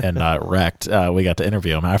 148 and wrecked, we got to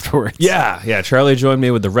interview him afterwards. Yeah. Charlie joined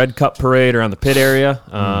me with the Red Cup parade around the pit area.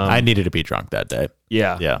 I needed to be drunk that day.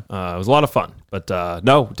 Yeah. It was a lot of fun. But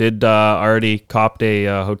no, did already copped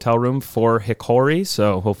a hotel room for Hickory.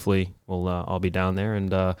 So hopefully I'll be down there,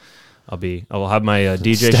 and I will have my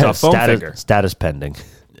DJ shop foam figure. Status pending.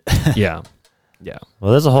 Yeah.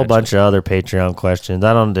 Well, there's a whole bunch of other Patreon questions.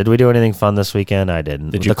 Did we do anything fun this weekend? I didn't.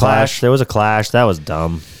 Did you clash? There was a clash. That was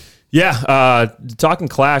dumb. Yeah. Talking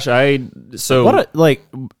clash, I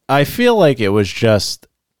feel like it was just,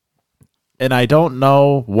 and I don't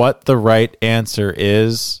know what the right answer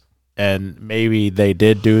is, and maybe they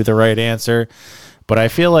did do the right answer, but I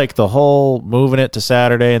feel like the whole moving it to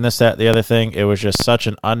Saturday and this, that, the other thing, it was just such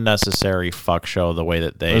an unnecessary fuck show the way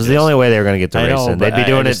that they. It was the only way they were going to get the race in. They'd be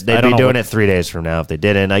doing it. They'd be doing it 3 days from now if they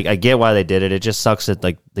didn't. I get why they did it. It just sucks that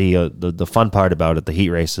like the fun part about it, the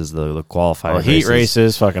heat races, the qualifying heat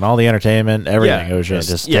races, fucking all the entertainment, everything. Yeah. It was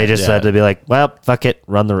just they just had to be like, well, fuck it,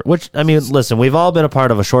 run the. Which I mean, listen, we've all been a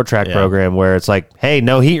part of a short track program where it's like, hey,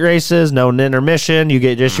 no heat races, no intermission. You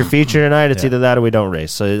get just your feature tonight. It's either that or we don't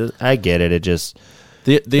race. So I get it. It just.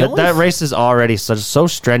 That race is already so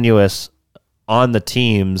strenuous on the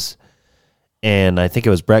teams, and I think it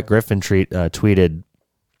was Brett Griffin tweeted,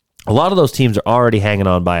 a lot of those teams are already hanging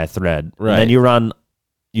on by a thread. Right. And then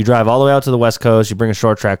you drive all the way out to the West Coast, you bring a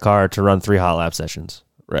short track car to run 3 hot lap sessions.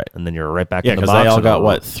 Right. And then you're right back in the box. Yeah, because they all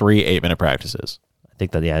got, 3 8-minute practices? I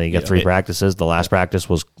think that, you got 3 practices. The last practice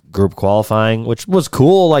was group qualifying, which was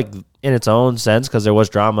cool, like, in its own sense, because there was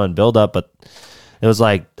drama and build-up, but it was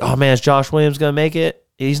like, oh man, is Josh Williams going to make it?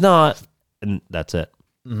 He's not. And that's it.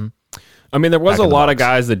 Mm-hmm. I mean, there was a lot of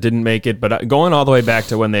guys that didn't make it, but going all the way back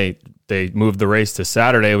to when they moved the race to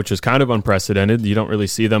Saturday, which is kind of unprecedented. You don't really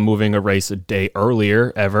see them moving a race a day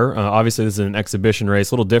earlier ever. Obviously, this is an exhibition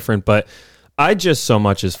race, a little different, but I just so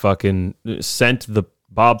much as fucking sent the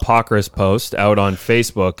Bob Pockrass post out on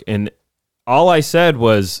Facebook, and all I said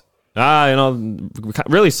was,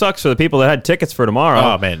 really sucks for the people that had tickets for tomorrow.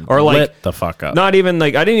 Oh man, or like lit the fuck up. Not even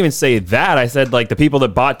like I didn't even say that. I said like the people that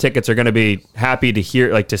bought tickets are going to be happy to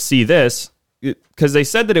hear, like to see this, because they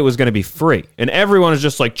said that it was going to be free, and everyone is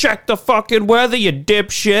just like, check the fucking weather, you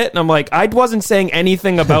dipshit. And I'm like, I wasn't saying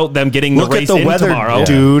anything about them getting the race in tomorrow,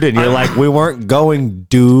 dude. And you're like, we weren't going,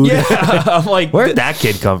 dude. Yeah, I'm like, where'd that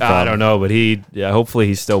kid come from? I don't know, but hopefully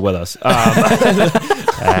he's still with us.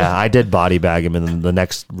 I did body bag him in the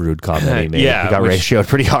next rude comment he made. Yeah, he got ratioed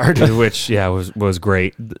pretty hard, which was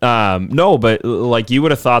great. No, but like you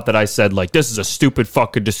would have thought that I said like, this is a stupid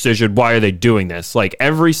fucking decision. Why are they doing this? Like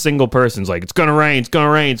every single person's like, it's gonna rain, it's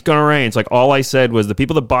gonna rain, it's gonna rain. It's like all I said was the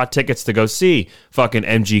people that bought tickets to go see fucking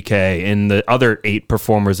MGK and the other 8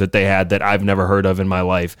 performers that they had that I've never heard of in my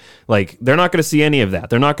life. Like they're not gonna see any of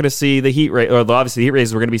that. They're not gonna see the heat race, or obviously the heat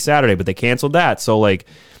races were gonna be Saturday, but they canceled that. So like.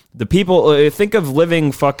 The people think of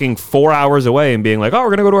living fucking 4 hours away and being like, "Oh, we're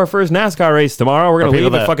gonna go to our first NASCAR race tomorrow. We're gonna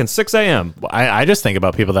leave at fucking 6 a.m." I just think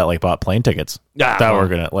about people that like bought plane tickets that were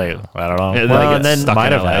gonna like I don't know. Well, and then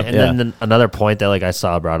might have had. And then another point that like I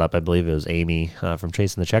saw brought up, I believe it was Amy from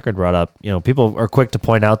Chasing the Checkered brought up. People are quick to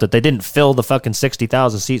point out that they didn't fill the fucking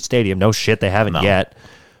 60,000 seat stadium. No shit, they haven't yet.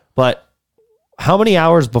 But how many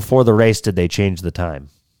hours before the race did they change the time?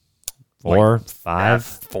 4, 5,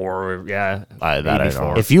 4. Yeah, I don't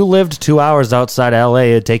know. If you lived 2 hours outside of LA,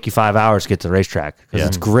 it'd take you 5 hours to get to the racetrack because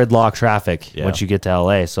it's gridlock traffic once you get to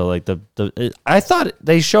LA. So like I thought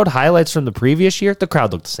they showed highlights from the previous year. The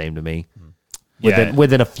crowd looked the same to me.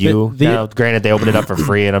 Within a few. Now, granted, they opened it up for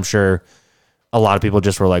free, and I'm sure a lot of people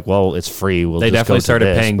just were like, "Well, it's free. They just definitely go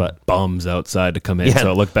started paying bums outside to come in,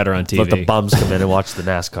 so it looked better on TV. Let the bums come in and watch the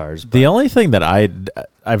NASCARs. The only thing that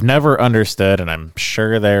I've never understood, and I'm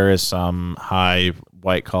sure there is some high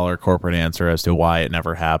white collar corporate answer as to why it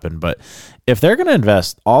never happened, but if they're going to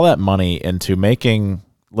invest all that money into making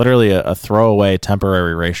literally a throwaway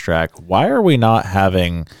temporary racetrack, why are we not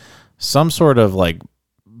having some sort of like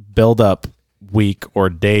build up week or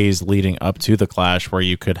days leading up to the Clash where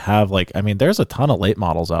you could have like, I mean, there's a ton of late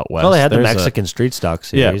models out west. Well, they had the There's Mexican Street Stock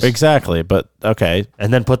series. Yeah, exactly. But okay.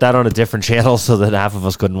 And then put that on a different channel so that half of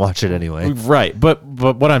us couldn't watch it anyway. Right. But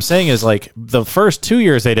what I'm saying is like the first 2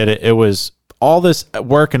 years they did it, it was all this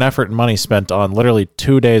work and effort and money spent on literally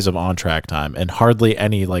 2 days of on-track time and hardly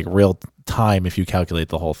any like real time if you calculate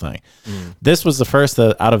the whole thing. This was the first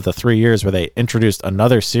out of the 3 years where they introduced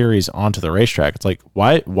another series onto the racetrack. It's like,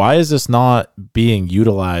 why is this not being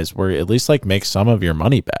utilized where it at least like make some of your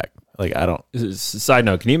money back? Like, I don't. Side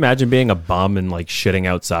note, can you imagine being a bum and like shitting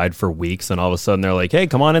outside for weeks and all of a sudden they're like, hey,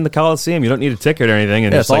 come on in the Coliseum. You don't need a ticket or anything.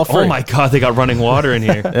 And Yeah, it's it's like, all free. oh my God, they got running water in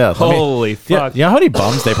here. Yeah, Holy fuck. You know how many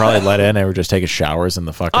bums they probably let in and were just taking showers in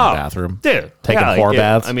the fucking bathroom? Dude. Taking yeah, four like,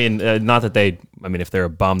 baths? I mean, not that they, I mean, if they're a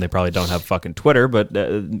bum, they probably don't have fucking Twitter, but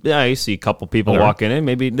yeah, you see a couple people Whatever. walking in.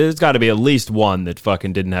 Maybe there's got to be at least one that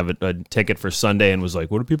fucking didn't have a ticket for Sunday and was like,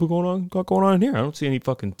 what are people got going on in here? I don't see any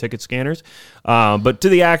fucking ticket scanners. But to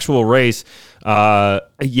the actual race,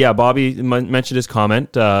 yeah, Bobby mentioned his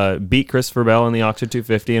comment, beat Christopher Bell in the Oxford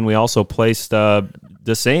 250, and we also placed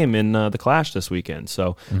the same in the Clash this weekend.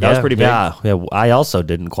 So that was pretty big. Yeah, I also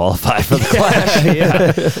didn't qualify for the Clash.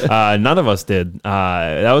 Yeah. None of us did.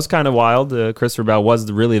 That was kind of wild. Christopher Bell was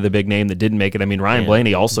really the big name that didn't make it. I mean, Ryan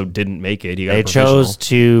Blaney also didn't make it. He got They a provisional. chose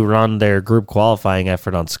to run their group qualifying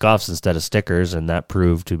effort on scuffs instead of stickers, and that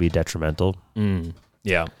proved to be detrimental.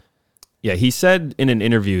 Yeah. Yeah, he said in an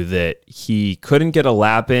interview that he couldn't get a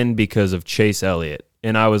lap in because of Chase Elliott.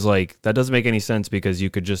 And I was like, that doesn't make any sense because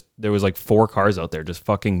you could just, there was like 4 cars out there, just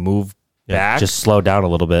fucking move back. Just slow down a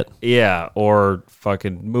little bit. Yeah, or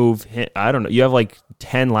fucking move. I don't know. You have like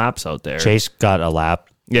 10 laps out there. Chase got a lap.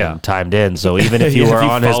 Yeah. And timed in. So even if you Yeah, were if you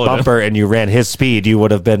on his followed him. bumper and you ran his speed, you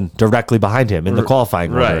would have been directly behind him in the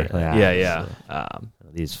qualifying order. Right. Yeah.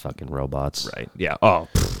 These fucking robots. Right. Yeah. Oh,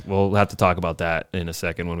 we'll have to talk about that in a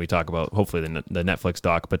second when we talk about hopefully the Netflix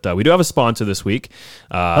doc. But we do have a sponsor this week.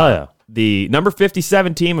 Oh, yeah. The number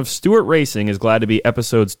 57 team of Stewart Racing is glad to be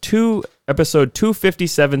episode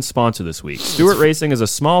 257 sponsor this week. Stewart Racing is a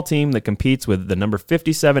small team that competes with the number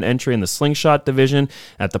 57 entry in the Slingshot division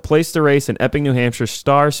at the Place to Race in Epping, New Hampshire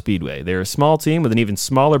Star Speedway. They're a small team with an even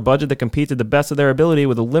smaller budget that competes to the best of their ability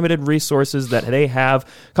with the limited resources that they have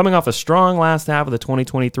coming off a strong last half of the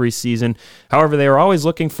 2023 season. However, they are always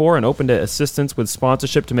looking for and open to assistance with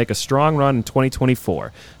sponsorship to make a strong run in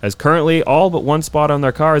 2024. As currently all but one spot on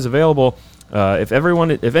their car is available, if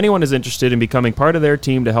anyone is interested in becoming part of their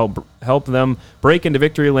team to help them break into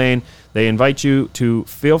victory lane, they invite you to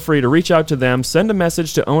feel free to reach out to them. Send a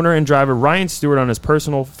message to owner and driver Ryan Stewart on his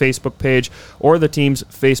personal Facebook page or the team's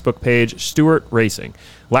Facebook page, Stewart Racing.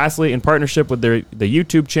 Lastly, in partnership with the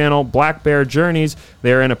YouTube channel Black Bear Journeys,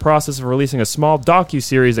 they are in a process of releasing a small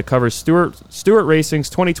docu-series that covers Stewart Racing's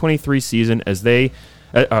 2023 season as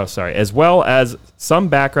well as some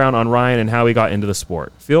background on Ryan and how he got into the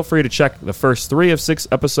sport. Feel free to check the first 3 of 6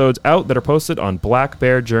 episodes out that are posted on Black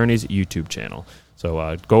Bear Journeys YouTube channel.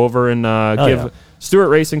 So go over and give Stewart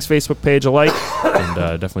Racing's Facebook page a like and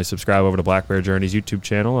definitely subscribe over to Black Bear Journeys YouTube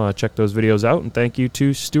channel. Check those videos out, and thank you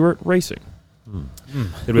to Stewart Racing.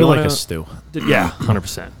 Did we like a stew? Yeah,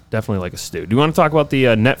 100%. Definitely like a stew. Do you want to talk about the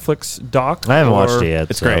Netflix doc? I haven't watched it yet.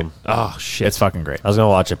 It's great. Oh, shit. It's fucking great. I was going to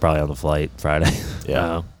watch it probably on the flight Friday.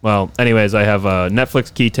 Yeah. Well, anyways, I have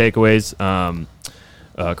Netflix key takeaways.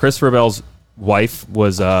 Christopher Bell's wife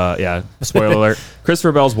was, spoiler alert.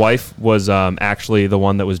 Christopher Bell's wife was actually the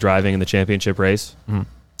one that was driving in the championship race.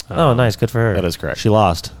 Oh, nice. Good for her. That is correct. She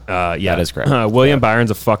lost. Yeah. That is correct. William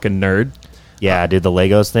Byron's a fucking nerd. Yeah, dude, the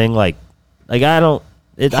Legos thing, I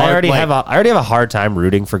already have a hard time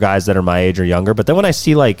rooting for guys that are my age or younger, but then when I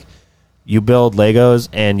see you build Legos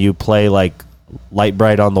and you play Light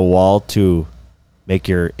Bright on the Wall to make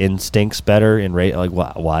your instincts better in rate,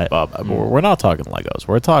 why? We're not talking Legos.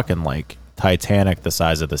 We're talking Titanic the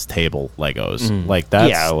size of this table Legos.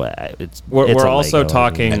 That's We're also Lego.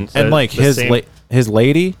 talking his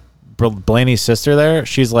lady, Blaney's sister there,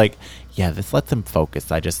 she's like, yeah, just let them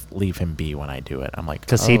focus. I just leave him be when I do it. I'm like,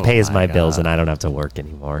 because he pays my bills and I don't have to work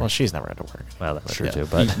anymore. Well, she's never had to work. Well, that's true too.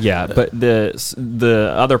 But yeah, but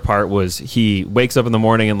the other part was he wakes up in the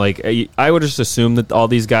morning and I would just assume that all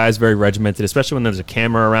these guys very regimented, especially when there's a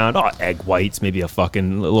camera around. Oh, egg whites, maybe a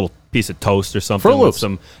little piece of toast or something. Fruit Loops.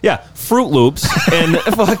 Fruit Loops, and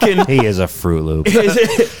fucking he is a Fruit Loop.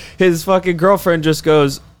 His fucking girlfriend just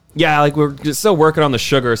goes, Yeah, like we're just still working on the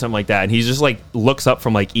sugar or something like that, and he's just like looks up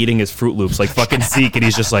from like eating his Fruit Loops, like fucking Zeke, and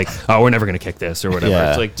he's just like, "Oh, we're never gonna kick this" or whatever. Yeah.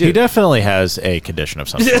 It's like, dude, he definitely has a condition of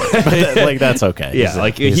some sort. But like that's okay. yeah,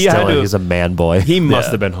 like He's a man boy. He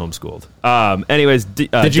must have been homeschooled. Anyways,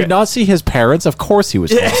 did you not see his parents? Of course, he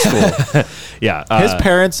was homeschooled. Yeah, His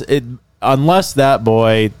parents, unless that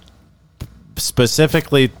boy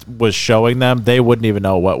specifically was showing them, they wouldn't even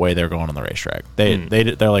know what way they're going on the racetrack.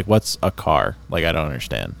 They're like, "What's a car?" Like, I don't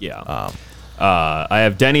understand. Yeah. I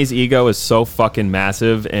have Denny's ego is so fucking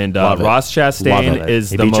massive, and Love it. Ross Chastain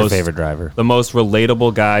is He the beat your most favorite driver. the most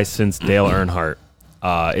relatable guy since Dale Earnhardt.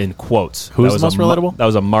 In quotes, Who's That the was most relatable? That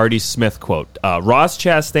was a Marty Smith quote. Ross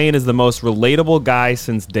Chastain is the most relatable guy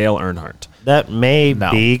since Dale Earnhardt. That may No.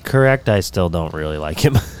 be correct. I still don't really like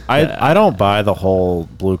him. I don't buy the whole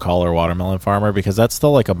blue collar watermelon farmer because that's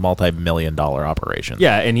still like a multi-million-dollar operation.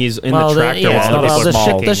 Yeah, and he's in the tractor. it's not while a he's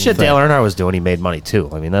small the shit thing. Dale Earnhardt was doing, he made money too.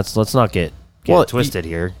 I mean, let's not get Well, twisted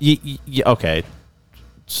here. Okay,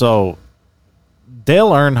 so Dale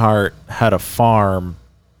Earnhardt had a farm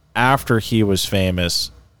after he was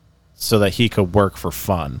famous so that he could work for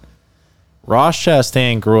fun. Ross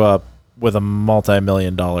Chastain grew up with a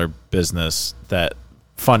multi-million-dollar business that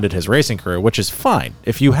funded his racing career, which is fine.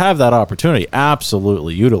 If you have that opportunity,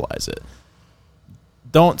 absolutely utilize it.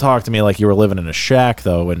 Don't talk to me like you were living in a shack,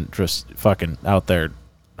 though, and just fucking out there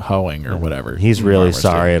hoeing or whatever. He's really Farmers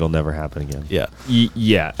sorry. do. It'll never happen again. Yeah.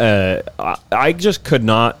 I just could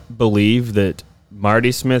not believe that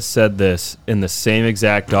Marty Smith said this in the same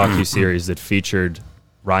exact docuseries that featured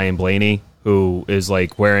Ryan Blaney, who is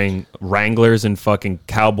like wearing Wranglers and fucking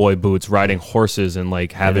cowboy boots, riding horses and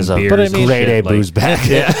like having beers. But I and mean, Great shit, A booze back.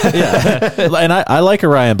 And I like a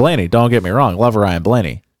Ryan Blaney. Don't get me wrong. Love a Ryan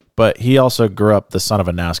Blaney. But he also grew up the son of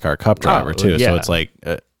a NASCAR Cup driver, too. So yeah. it's like...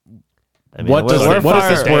 I mean, what does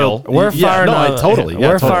this world? We're far enough. Totally.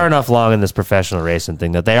 We're far enough along in this professional racing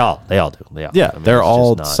thing that they all do. Yeah, I mean, they're it's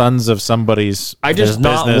all just not- sons of somebody's. There's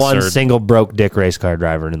not business one or- single broke dick race car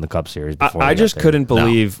driver in the Cup Series. Before I they just got there. couldn't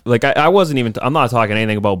believe, like, I wasn't even, I'm not talking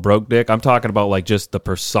anything about broke dick. I'm talking about, like, just the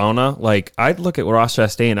persona. Like, I'd look at Ross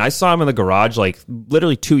Chastain. I saw him in the garage, like,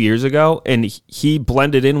 literally 2 years ago, and he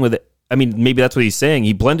blended in with it. I mean, maybe that's what he's saying.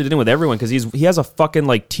 He blended in with everyone because he has a fucking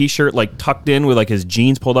like t-shirt like tucked in with like his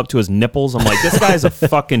jeans pulled up to his nipples. I'm like, this guy's a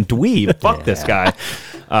fucking dweeb. Fuck this guy.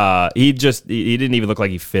 He didn't even look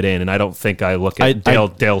like he fit in, and I don't think I look at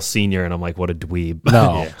Dale Senior and I'm like, what a dweeb.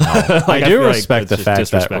 No, Like, I do feel like respect the it's just fact that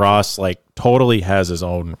disrespectful. Ross like totally has his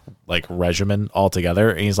own like regimen altogether,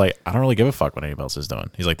 and he's like, I don't really give a fuck what anybody else is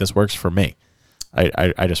doing. He's like, this works for me.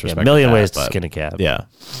 I just respect a million that, ways to but- skin a cat. Yeah.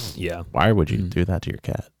 Yeah. Why would you do that to your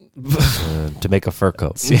cat? To make a fur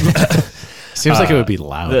coat. Seems like it would be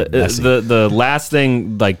loud. and messy. The last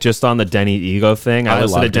thing, like just on the Denny ego thing, I listened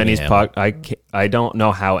to love Denny Denny's Hamlin. pod. I don't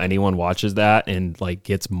know how anyone watches that and like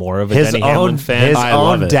gets more of a His Denny Hamlin own fan. his I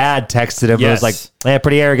love own it. dad texted him and was Yes. like, "Hey,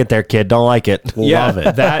 pretty arrogant there, kid. Don't like it." Yeah, Love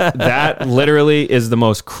it. that literally is the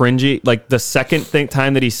most cringy. Like the second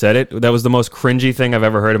time that he said it, that was the most cringy thing I've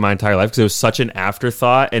ever heard in my entire life because it was such an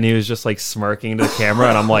afterthought, and he was just like smirking to the camera,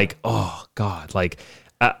 and I'm like, oh god, like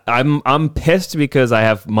I'm pissed because I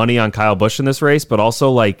have money on Kyle Busch in this race, but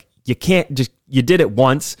also like you can't just you did it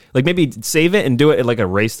once, like maybe save it and do it at like a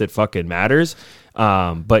race that fucking matters.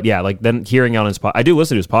 But yeah, like then hearing out his I do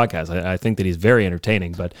listen to his podcast. I think that he's very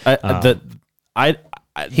entertaining, but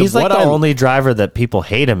He's like the only driver that people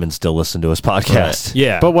hate him and still listen to his podcast.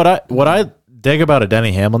 yeah, But what I dig about a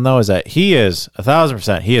Denny Hamlin though is that he is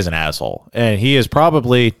 1,000% he is an asshole, and he is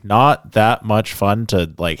probably not that much fun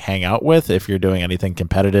to like hang out with if you're doing anything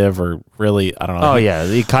competitive or really I don't know. Oh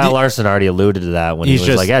yeah, Kyle Larson already alluded to that when he He's was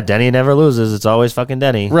just- like, "Yeah, Denny never loses. It's always fucking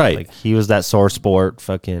Denny." Right. Like he was that sore sport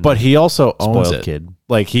fucking. But he also owns spoiled it. kid.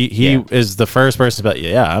 Like he is the first person to be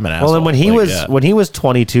like, yeah, I'm an asshole. Well, and when he Like, was yeah.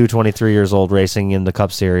 22, 23 years old racing in the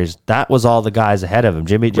Cup Series, that was all the guys ahead of him.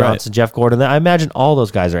 Jimmy Johnson, Jeff Gordon. I imagine all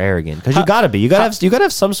those guys are arrogant because you got to be. You got to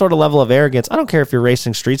have some sort of level of arrogance. I don't care if you're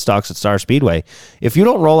racing street stocks at Star Speedway. If you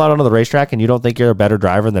don't roll out onto the racetrack and you don't think you're a better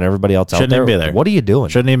driver than everybody else Shouldn't out there, even be there. what are you doing?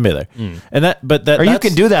 Shouldn't even be there. And that Or you that's-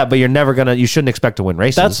 can do that, but you're never gonna. You shouldn't expect to win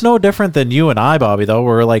races. That's no different than you and I, Bobby, though.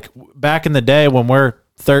 We're like back in the day when we're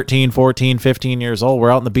 13, 14, 15 years old,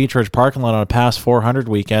 we're out in the Beach Ridge parking lot on a past 400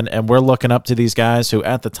 weekend, and we're looking up to these guys who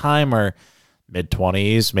at the time are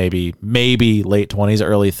mid-20s, maybe late 20s,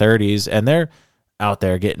 early 30s, and they're out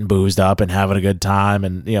there getting boozed up and having a good time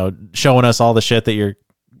and, you know, showing us all the shit that you're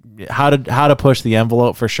how to push the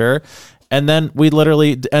envelope for sure. And then we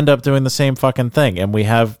literally end up doing the same fucking thing, and we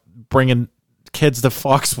have bringing kids to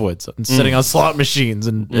Foxwoods and sitting on slot machines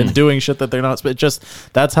and doing shit that they're not. But just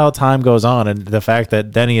that's how time goes on, and the fact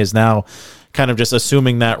that Denny is now kind of just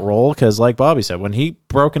assuming that role. Because, like Bobby said, when he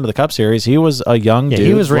broke into the Cup Series, he was a young dude.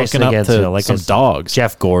 He was racing looking up against to like some dogs.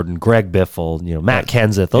 Jeff Gordon, Greg Biffle, Matt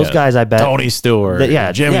Kenseth. Those guys, I bet. Tony Stewart,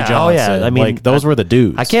 Jimmy Johnson. Oh, yeah. I mean, like, those were the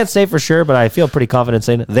dudes. I can't say for sure, but I feel pretty confident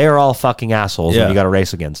saying they're all fucking assholes when you got to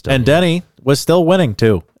race against them. And Denny was still winning,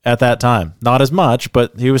 too, at that time. Not as much,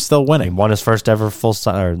 but he was still winning. He won his first ever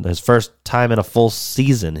his first time in a full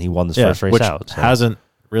season. He won this first race which out. So. Hasn't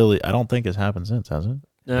really, I don't think it's happened since, has it?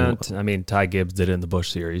 I mean, Ty Gibbs did it in the Busch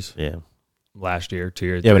Series. Yeah. Last year, 2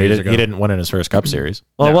 years. Yeah, but he ago. didn't win in his first Cup Series.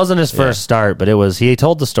 Well, it wasn't his first start, but it was. He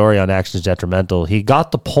told the story on Actions Detrimental. He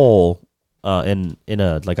got the pole in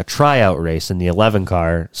a tryout race in the 11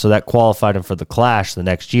 car, so that qualified him for the Clash the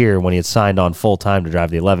next year when he had signed on full time to drive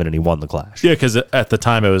the 11, and he won the Clash. Yeah, because at the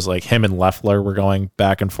time it was like him and Leffler were going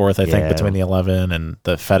back and forth. I think between the 11 and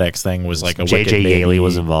the FedEx thing was like a JJ Yaley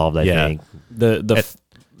was involved. I think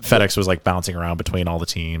FedEx was like bouncing around between all the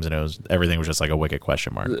teams, and everything was just like a wicked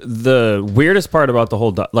question mark. The weirdest part about the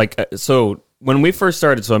whole so when we first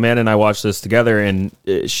started, so Amanda and I watched this together, and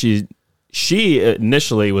she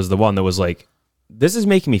initially was the one that was like, this is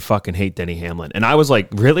making me fucking hate Denny Hamlin. And I was like,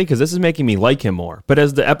 really? Because this is making me like him more. But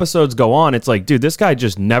as the episodes go on, it's like, dude, this guy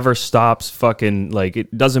just never stops fucking, like,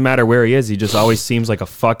 it doesn't matter where he is. He just always seems like a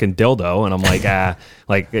fucking dildo. And I'm like,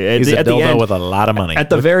 he's a dildo with a lot of money. At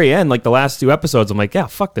the very end, like the last 2 episodes, I'm like, yeah,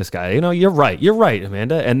 fuck this guy. You're right,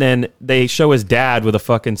 Amanda. And then they show his dad with a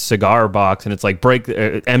fucking cigar box, and it's like,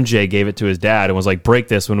 MJ gave it to his dad and was like, break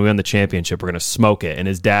this when we win the championship. We're going to smoke it. And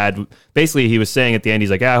his dad, basically, he was saying at the end,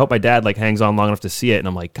 he's like, yeah, I hope my dad like hangs on long enough to see it. And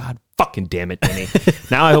I'm like, God fucking damn it, Denny.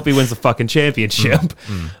 Now I hope he wins the fucking championship.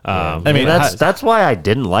 I mean, that's why I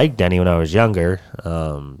didn't like Denny when I was younger,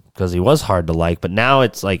 because he was hard to like. But now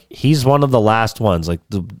it's like he's one of the last ones. Like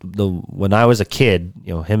the when I was a kid,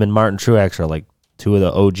 him and Martin Truex are like 2 of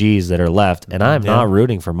the OGs that are left, and I'm not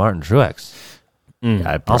rooting for Martin Truex.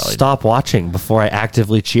 I'll stop watching before I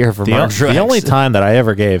actively cheer for Martin Truex. The only time that I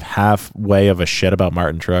ever gave halfway of a shit about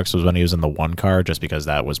Martin Truex was when he was in the 1 car, just because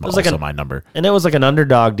that was also my number. And it was like an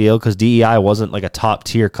underdog deal because DEI wasn't like a top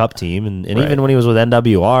tier Cup team, and even when he was with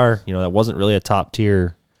NWR, that wasn't really a top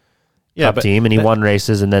tier Cup team, and he won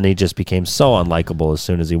races, and then he just became so unlikable as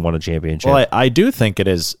soon as he won a championship. Well, I do think it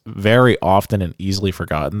is very often and easily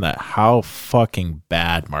forgotten that how fucking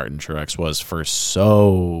bad Martin Truex was for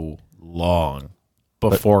so long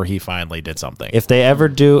before he finally did something. If they ever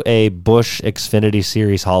do a Busch Xfinity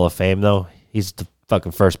Series Hall of Fame, though, he's the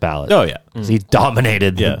fucking first ballot. Oh, yeah. He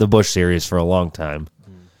dominated the Busch Series for a long time.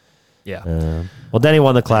 Yeah. Well, Denny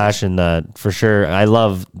won the Clash, and for sure, I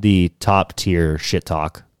love the top tier shit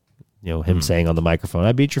talk. Him saying on the microphone,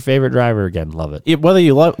 "I beat your favorite driver again." Love it. Whether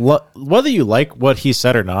you like what he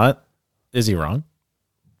said or not, is he wrong?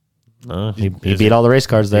 He beat all the race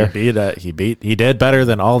cars there. He did better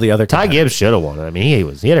than all the other. Ty Gibbs should have won. I mean,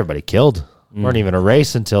 he had everybody killed. Weren't even a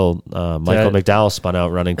race until Michael McDowell spun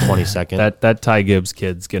out running 22nd. That Ty Gibbs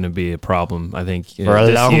kid's going to be a problem, I think, for a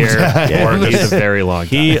long time. Or he's a very long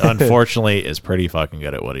time. He unfortunately is pretty fucking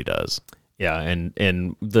good at what he does. Yeah,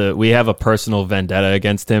 and we have a personal vendetta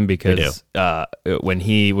against him because when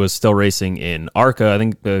he was still racing in ARCA, I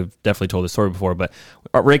think I've definitely told this story before, but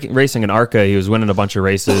racing in ARCA, he was winning a bunch of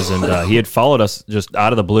races, and he had followed us just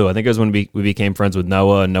out of the blue. I think it was when we became friends with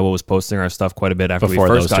Noah, and Noah was posting our stuff quite a bit after before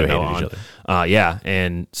we first got Noah on.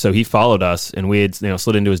 And so he followed us, and we had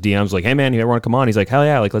slid into his DMs like, "Hey man, you ever want to come on?" He's like, "Hell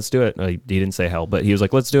yeah, like let's do it." He didn't say hell, but he was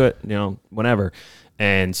like, "Let's do it," whenever.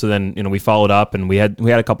 And so then, we followed up, and we had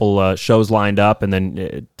a couple shows lined up, and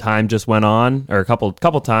then time just went on, or a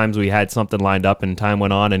couple times we had something lined up, and time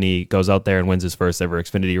went on, and he goes out there and wins his first ever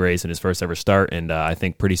Xfinity race and his first ever start. And I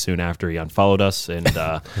think pretty soon after he unfollowed us, and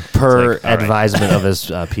per advisement of his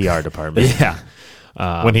PR department. Yeah.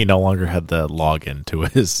 When he no longer had the login to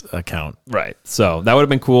his account. Right. So that would have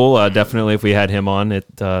been cool, definitely, if we had him on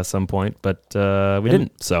at some point, but we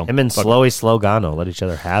didn't. So him and Slogano let each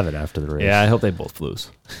other have it after the race. Yeah, I hope they both lose.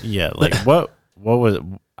 Yeah, like what was...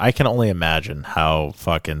 I can only imagine how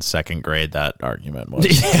fucking second grade that argument was.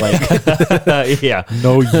 Yeah.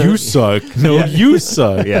 No, you suck. No, you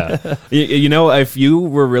suck. Yeah. If you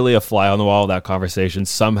were really a fly on the wall of that conversation,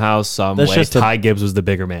 somehow, some way, Ty Gibbs was the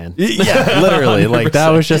bigger man. Yeah, literally. Like, that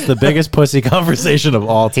was just the biggest pussy conversation of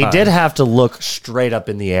all time. He did have to look straight up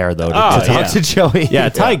in the air, though, to talk to Joey. Yeah,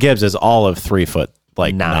 Ty Gibbs is all of 3 foot,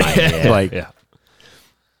 like 9.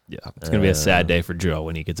 Yeah, it's going to be a sad day for Joe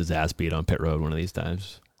when he gets his ass beat on pit road one of these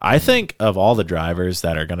times. I think of all the drivers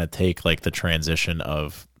that are going to take like the transition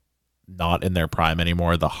of not in their prime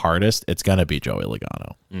anymore, the hardest, it's going to be Joey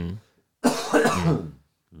Logano.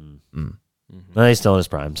 No, he's still in his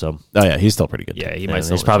prime, so Oh yeah, he's still pretty good. Yeah, too. he might.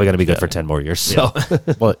 he's probably going to be good for 10 more years. So,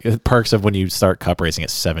 Well, perks of when you start cup racing at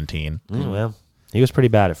 17. well, he was pretty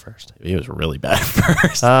bad at first. He was really bad at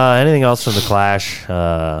first. Anything else from the Clash?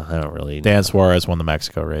 I don't really. Dan Suarez won the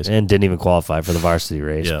Mexico race. And didn't even qualify for the varsity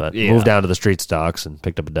race, Yeah. but Yeah. moved down to the street stocks and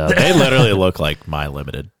picked up a dub. They literally look like My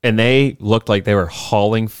Limited. And they looked like they were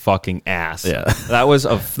hauling fucking ass. Yeah. that was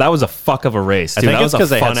a fuck of a race. Dude. I think that it's was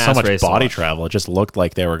because a they had so fun-ass much race to body watch. travel. It just looked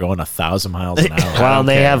like they were going 1,000 miles an hour. Well, and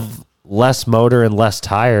they care. have less motor and less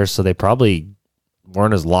tires, so they probably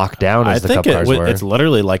weren't as locked down I as the think cup cars were. it's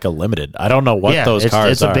literally like a limited. I don't know what those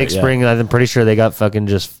cars it's a are. big Yeah. spring. I'm pretty sure they got fucking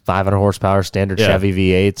just 500 horsepower standard Yeah. Chevy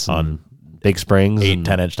V8s on big springs. 8, and,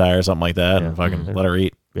 10-inch tires, something like that, and fucking let her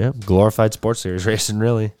eat. Yeah, glorified sports series racing,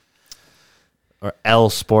 really. Or L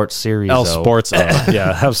Sports Series. L though. Sports,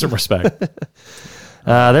 yeah, have some respect.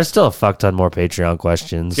 There's still a fuck ton more Patreon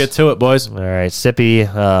questions. Get to it, boys. All right, Sippy.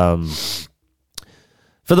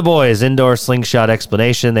 For the boys, indoor slingshot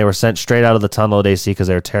explanation. They were sent straight out of the tunnel at AC because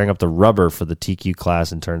they were tearing up the rubber for the TQ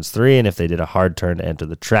class in turns 3, and if they did a hard turn to enter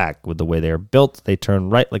the track, with the way they are built, they turn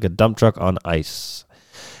right like a dump truck on ice.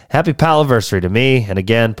 Happy Paliversary to me, and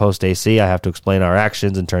again, post AC, I have to explain our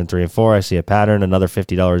actions in turn 3 and 4. I see a pattern, another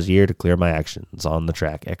 $50 a year to clear my actions on the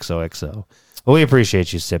track. XOXO. Well, we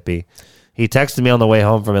appreciate you, Sippy. He texted me on the way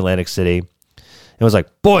home from Atlantic City. It was like,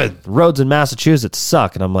 boy, the roads in Massachusetts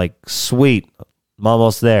suck. And I'm like, sweet, I'm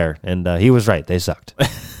almost there. And he was right. They sucked.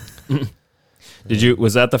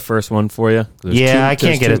 Was that the first one for you? I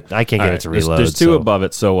can't get it. I can't get it to reload. There's two above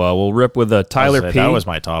it, so we'll rip with Tyler P. That was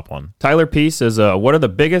my top one. Tyler P says, "What are the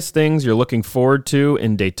biggest things you're looking forward to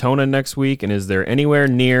in Daytona next week? And is there anywhere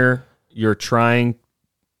near you're trying,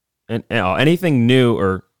 and anything new,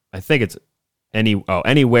 or I think it's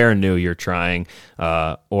anywhere new you're trying,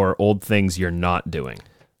 or old things you're not doing?"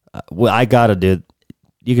 Well, I gotta do.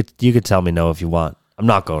 You could tell me no if you want. I'm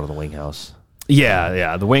not going to the Wing House.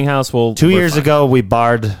 Yeah. The Wing House will. 2 years ago, we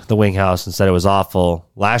barred the Wing House and said it was awful.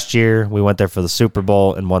 Last year, we went there for the Super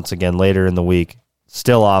Bowl, and once again later in the week,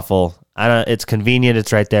 still awful. It's convenient.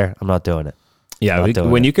 It's right there. I'm not doing it. Yeah,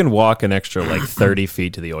 when you can walk an extra like 30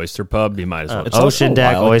 feet to the Oyster Pub, you might as well. It's Ocean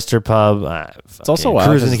Deck, Oyster Pub. It's also wild.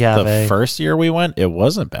 Cruising the The cafe. first year we went, it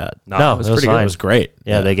wasn't bad. No, it was it was pretty fine. good. It was great.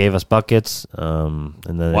 Yeah, they gave us buckets, and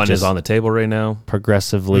then One it just is on the table right now.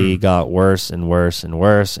 progressively got worse and worse and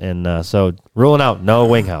worse, and so ruling out no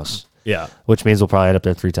Wing House, Yeah. which means we'll probably end up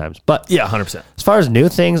there 3 times. But Yeah, 100%. as far as new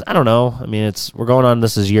things, I don't know. I mean, we're going on.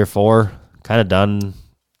 This is year 4, kind of done.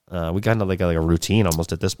 We kind of like a routine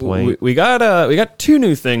almost at this point. We got 2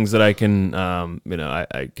 new things that I can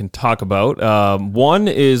I can talk about. One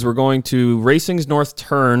is we're going to Racing's North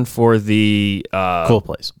Turn for the Cool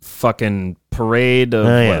place. fucking parade of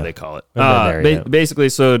what do they call it? There, Basically,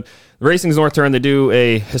 so Racing's North Turn, they do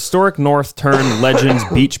a historic North Turn Legends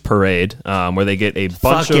Beach Parade, where they get a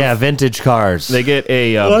bunch Fuck yeah, vintage cars. They get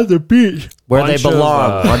a on the beach where they bunch of,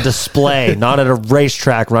 belong, on display, not at a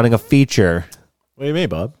racetrack running a feature. What do you mean,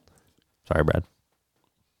 Bob? Sorry, Brad.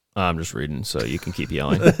 I'm just reading, so you can keep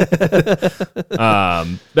yelling.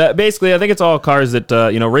 But basically, I think it's all cars that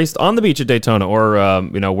raced on the beach at Daytona, or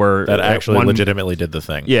were That actually legitimately did the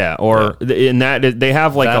thing. Yeah, or in that they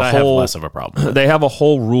have like That a I whole have less of a problem. They have a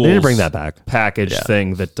whole rules. They need to bring that back. Package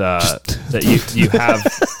thing that that you have.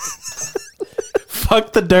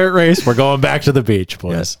 Fuck the dirt race. We're going back to the beach,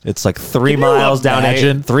 boys. Yes. It's like 3 Can you miles down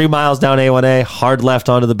imagine? 3 miles down A1A, hard left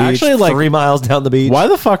onto the beach. Actually, like, 3 miles down the beach. Why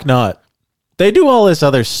the fuck not? They do all this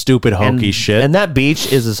other stupid hokey shit. And that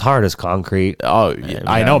beach is as hard as concrete. Oh, yeah,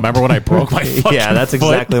 I know. Remember when I broke my fucking Yeah, that's foot?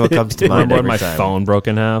 exactly what comes to mind. Remember when every my time. phone broke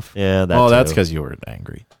in half? Yeah, Oh, that's because you were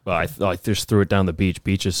angry. Well, I just threw it down the beach.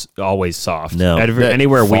 Beach is always soft. No.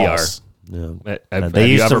 Anywhere we are. False. No. Have They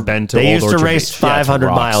you used ever to, been to they Old used to Orchard race Beach? 500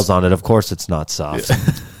 rocks. miles on it. Of course, it's not soft.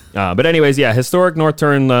 But anyways, yeah, historic North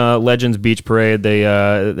Turn Legends Beach Parade. They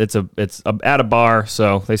it's at a bar,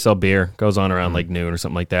 so they sell beer. Goes on around like noon or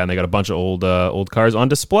something like that, and they got a bunch of old cars on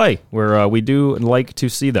display where we do like to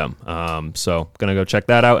see them. So gonna go check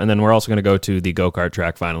that out, and then we're also gonna go to the go-kart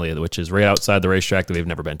track finally, which is right outside the racetrack that we've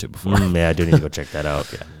never been to before. Yeah, I do need to go check that out.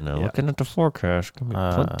 Looking at the forecast, give me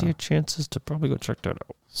plenty of chances to probably go check that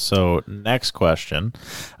out. So next question,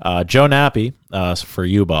 Joe Nappy, for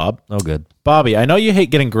you, Bob. Oh, good. Bobby, I know you hate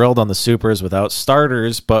getting grilled on the supers without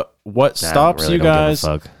starters, but what stops really you don't give a guys?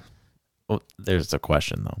 fuck. Well, there's a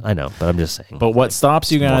question though. I know, but I'm just saying. But what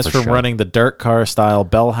stops you More guys for from show. running the dirt car style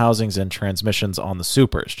bell housings and transmissions on the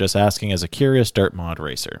supers? Just asking as a curious dirt mod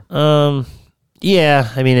racer. Yeah,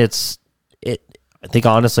 I mean, I think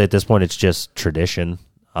honestly at this point it's just tradition.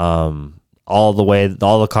 all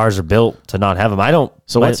the cars are built to not have them. I don't.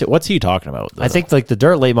 So what's he talking about? I think like the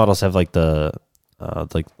dirt late models have like the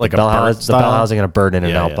like a bell housing and a bird in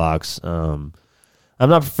and out yeah. box. I'm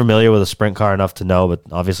not familiar with a sprint car enough to know, but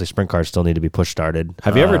obviously sprint cars still need to be push started.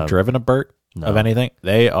 Have you ever driven a Burt of anything?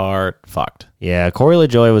 They are fucked. Yeah, Corey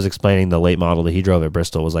LaJoy was explaining the late model that he drove at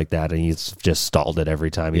Bristol was like that, and he's just stalled it every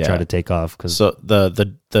time he tried to take off. So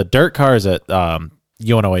the dirt cars at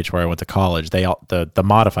UNOH where I went to college, the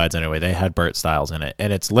modifieds anyway, they had Burt styles in it,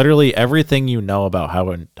 and it's literally everything you know about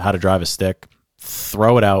how to drive a stick.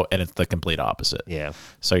 Throw it out, and it's the complete opposite. Yeah.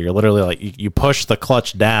 So you're literally like you push the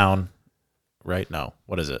clutch down. Right? No.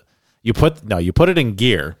 What is it? You put it in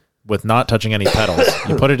gear with not touching any pedals.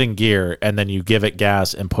 You put it in gear and then you give it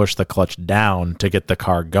gas and push the clutch down to get the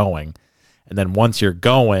car going. And then once you're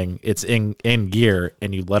going, it's in gear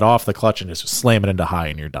and you let off the clutch and just slam it into high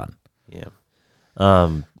and you're done. Yeah.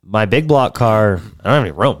 My big block car, I don't have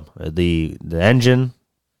any room. The engine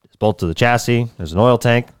is bolted to the chassis. There's an oil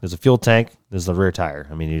tank. There's a fuel tank. There's the rear tire.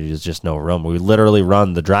 I mean, there's just no room. We literally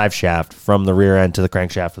run the drive shaft from the rear end to the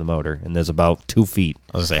crankshaft of the motor, and there's about 2 feet.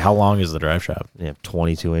 I was going to say, how long is the drive shaft? Yeah,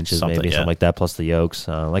 22 inches, something like that, plus the yokes.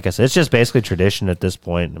 Like I said, it's just basically tradition at this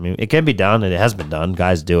point. I mean, it can be done, and it has been done.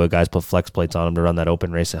 Guys do it. Guys put flex plates on them to run that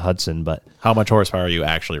open race at Hudson. But how much horsepower are you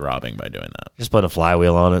actually robbing by doing that? Just putting a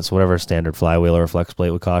flywheel on it. So whatever a standard flywheel or a flex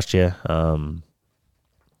plate would cost you.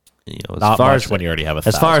 Not much when you already have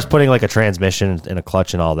 1,000. As far as putting like a transmission and a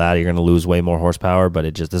clutch and all that, you're going to lose way more horsepower, but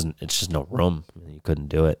it just doesn't. It's just no room. You couldn't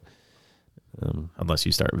do it unless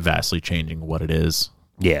you start vastly changing what it is.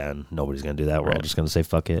 Yeah, and nobody's going to do that. We're all just going to say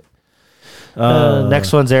fuck it.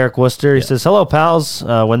 Next one's Eric Worcester. He says, "Hello, pals.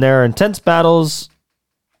 When there are intense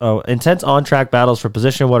on-track battles for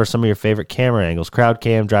position, what are some of your favorite camera angles? Crowd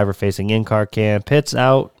cam, driver facing in-car cam, pits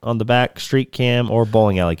out on the back, street cam, or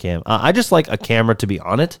bowling alley cam? I just like a camera to be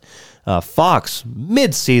on it. Fox,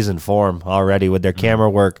 mid-season form already with their camera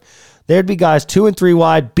work. There'd be guys 2 and 3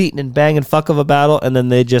 wide, beating and banging fuck of a battle, and then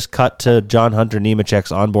they just cut to John Hunter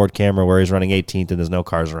Nemechek's onboard camera where he's running 18th and there's no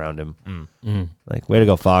cars around him. Like, way to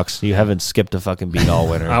go, Fox. You haven't skipped a fucking beat all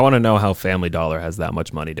winter. I want to know how Family Dollar has that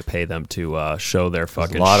much money to pay them to show their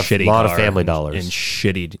fucking shitty lot car of Family Dollars. and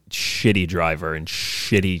shitty driver and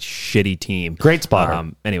shitty team. Great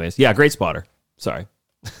spotter. Anyways, yeah, great spotter. Sorry.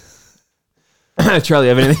 Charlie,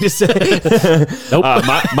 have anything to say? Nope.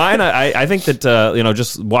 Mine, I think that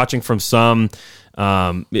just watching from some,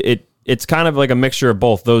 it's kind of like a mixture of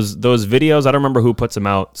both. Those videos, I don't remember who puts them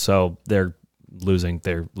out, so they're losing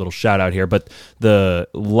their little shout out here. But the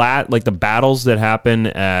battles that happen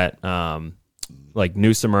at like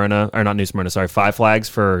New Smyrna, or not New Smyrna, sorry, Five Flags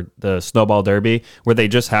for the Snowball Derby, where they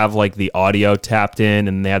just have like the audio tapped in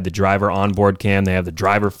and they have the driver onboard cam, they have the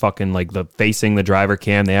driver fucking like the facing the driver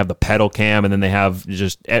cam, they have the pedal cam, and then they have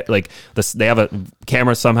just like they have a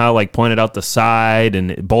camera somehow like pointed out the side,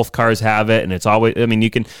 and both cars have it, and it's always, I mean, I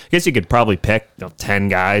guess you could probably pick 10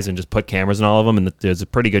 guys and just put cameras in all of them, and there's a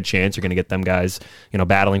pretty good chance you're going to get them guys,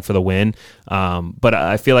 battling for the win. But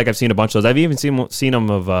I feel like I've seen a bunch of those. I've even seen them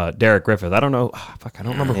of Derek Griffith. I don't know. I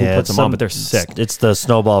don't remember who puts them on, but they're sick. It's the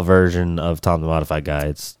Snowball version of Tom the Modified Guy.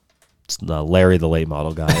 It's Larry the late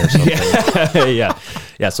model guy or something.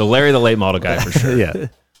 yeah. So Larry the late model guy for sure.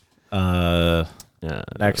 Yeah.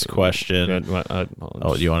 Next question. You want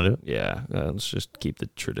to do it? Yeah. Let's just keep the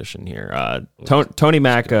tradition here. Tony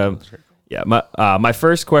Mack. My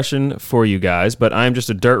first question for you guys, but I'm just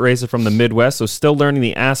a dirt racer from the Midwest, so still learning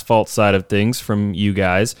the asphalt side of things from you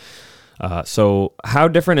guys. So how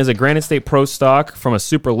different is a Granite State Pro Stock from a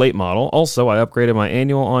super late model? Also, I upgraded my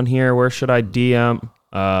annual on here. Where should I DM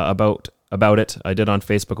about it? I did on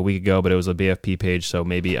Facebook a week ago, but it was a BFP page, so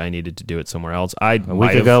maybe I needed to do it somewhere else. A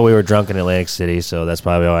week ago, we were drunk in Atlantic City, so that's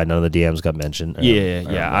probably why I know the DMs got mentioned.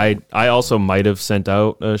 I also might have sent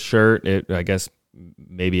out a shirt. I guess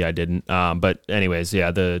maybe I didn't. But anyways,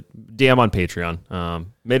 the DM on Patreon.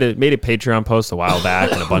 Made a Patreon post a while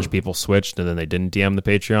back, and a bunch of people switched, and then they didn't DM the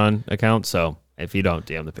Patreon account. So if you don't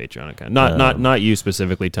DM the Patreon account, not you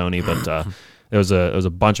specifically, Tony, but there was a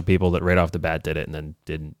bunch of people that right off the bat did it and then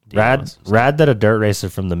didn't. Rad that a dirt racer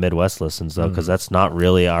from the Midwest listens though, because that's not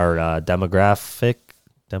really our demographic.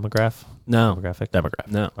 No.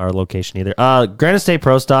 Our location either. Granite State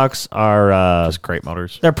Pro Stocks are just crate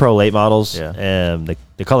motors. They're pro late models. Yeah. And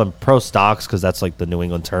they call them Pro Stocks because that's like the New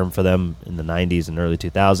England term for them in the 90s and early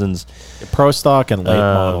 2000s. Pro Stock and late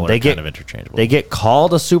model are kind of interchangeable. They get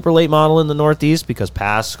called a super late model in the Northeast because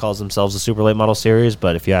Pass calls themselves a super late model series.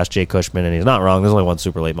 But if you ask Jay Cushman, and he's not wrong, there's only one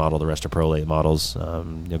super late model. The rest are pro late models.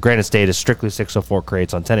 Granite State is strictly 604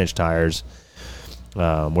 crates on 10-inch tires.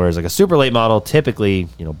 Whereas like a super late model, typically,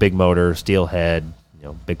 big motor, steel head,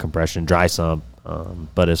 big compression, dry sump.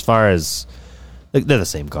 But as far as they're the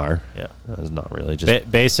same car. Yeah, it's not really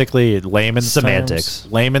just basically layman's semantics.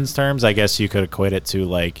 Layman's terms, I guess you could equate it to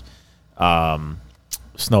like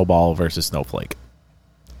Snowball versus Snowflake.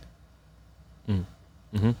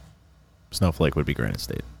 Mm-hmm. Snowflake would be Granite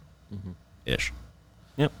State, ish.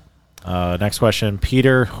 Yep. Next question,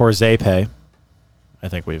 Peter Horzepe. I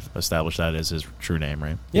think we've established that is his true name,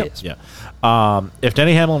 right? Yep. Yeah. If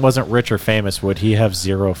Denny Hamlin wasn't rich or famous, would he have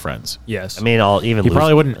zero friends? Yes. I mean, he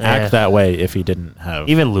probably wouldn't act that way if he didn't have.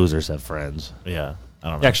 Even losers have friends. Yeah. I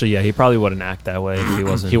don't know. Actually, yeah, he probably wouldn't act that way if he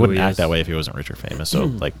wasn't. He wouldn't who act is. that way if he wasn't rich or famous. So,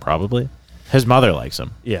 like, probably his mother likes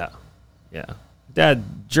him. Yeah. Dad,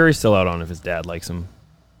 jury's still out on if his dad likes him.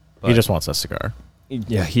 He just wants a cigar.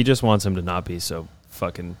 Yeah, he just wants him to not be so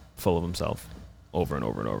fucking full of himself over and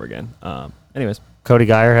over and over again. Anyways. Cody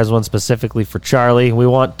Geyer has one specifically for Charlie. We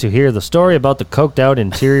want to hear the story about the coked out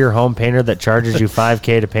interior home painter that charges you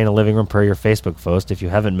 $5,000 to paint a living room per your Facebook post if you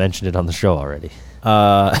haven't mentioned it on the show already.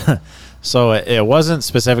 So it wasn't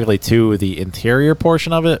specifically to the interior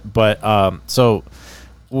portion of it, but so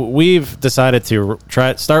we've decided to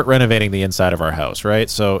start renovating the inside of our house,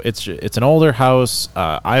 right? So it's an older house.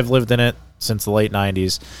 I've lived in it since the late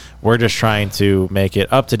 90s. We're just trying to make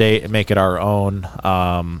it up to date and make it our own,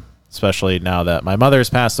 especially now that my mother's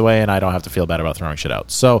passed away and I don't have to feel bad about throwing shit out.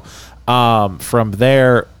 So from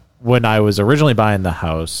there, when I was originally buying the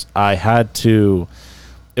house, it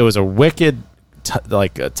was a wicked,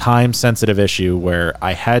 a time-sensitive issue where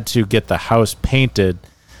I had to get the house painted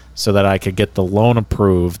so that I could get the loan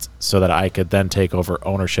approved so that I could then take over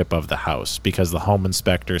ownership of the house, because the home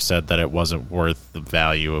inspector said that it wasn't worth the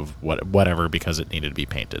value of whatever because it needed to be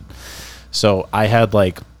painted. So I had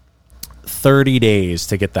 30 days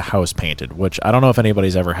to get the house painted, which I don't know if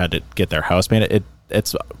anybody's ever had to get their house painted.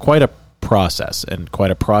 It's quite a process and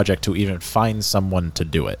quite a project to even find someone to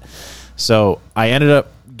do it. So I ended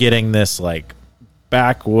up getting this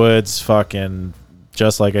backwoods fucking,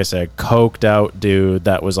 just like I said, coked out dude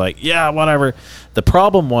that was like, yeah, whatever. The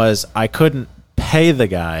problem was I couldn't pay the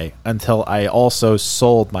guy until I also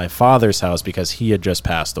sold my father's house because he had just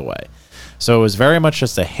passed away. So it was very much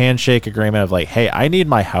just a handshake agreement of hey, I need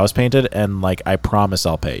my house painted, and I promise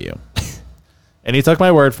I'll pay you. And he took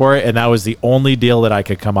my word for it, and that was the only deal that I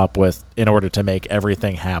could come up with in order to make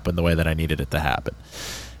everything happen the way that I needed it to happen.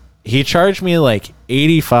 He charged me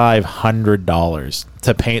 $8,500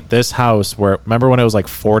 to paint this house remember when it was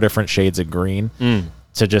 4 different shades of green?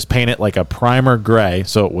 To just paint it like a primer gray,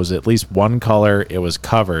 so it was at least one color, it was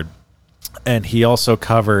covered. And he also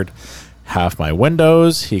covered half my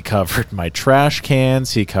windows, he covered my trash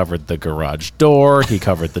cans, he covered the garage door, he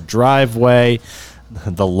covered the driveway.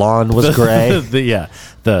 The lawn was gray. There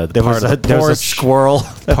was a squirrel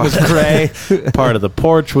that was gray. Part of the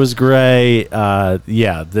porch was gray.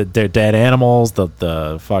 They're dead animals.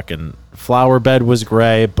 The fucking flower bed was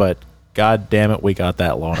gray, but god damn it, we got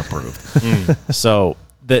that loan approved. So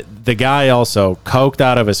the guy also coked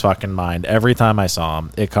out of his fucking mind every time I saw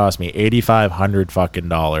him. It cost me $8,500 fucking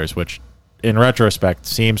dollars, which in retrospect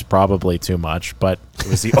seems probably too much, but it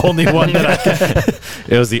was the only one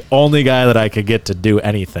it was the only guy that I could get to do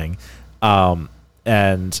anything.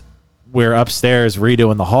 And we're upstairs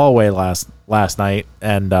redoing the hallway last night,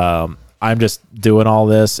 and I'm just doing all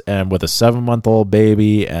this, and with a 7-month-old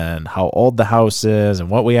baby and how old the house is and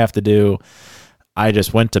what we have to do, I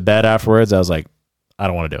just went to bed afterwards. I was like, I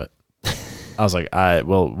don't want to do it. I was like,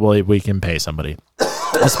 we can pay somebody,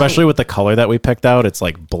 especially with the color that we picked out. It's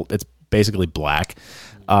it's basically black,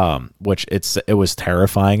 which it was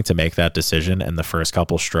terrifying to make that decision. And the first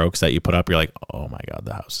couple strokes that you put up, you're like, oh my god,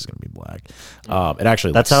 the house is gonna be black. It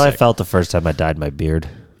actually that's how sick. I felt the first time I dyed my beard.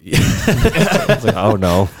 I was like, oh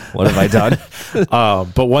no, what have I done?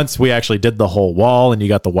 But once we actually did the whole wall and you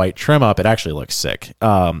got the white trim up, it actually looks sick.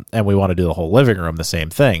 And we want to do the whole living room the same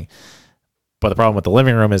thing. But the problem with the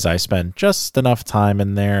living room is I spend just enough time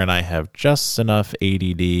in there, and I have just enough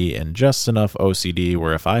ADD and just enough OCD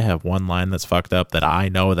where if I have one line that's fucked up that I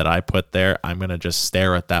know that I put there, I'm going to just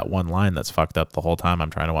stare at that one line that's fucked up the whole time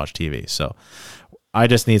I'm trying to watch TV. So I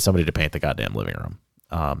just need somebody to paint the goddamn living room.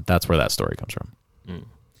 That's where that story comes from.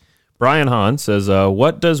 Brian Hahn says,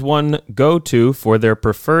 what does one go to for their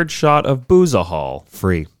preferred shot of Boozahol?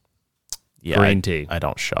 Free. Yeah, green tea. I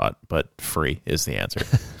don't shot, but free is the answer.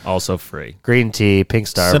 Also free. Green tea, pink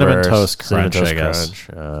Starburst, cinnamon toast crunch, I guess.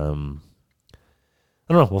 I don't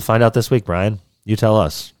know. We'll find out this week, Brian. You tell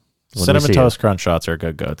us. Cinnamon toast crunch shots are a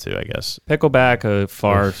good go-to, I guess. Pickleback, a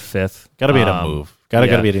far fifth. Got to be in a move.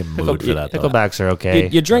 Gotta be in the mood for that. Though. Picklebacks are okay.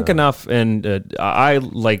 You drink enough, and I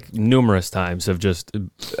like numerous times have just,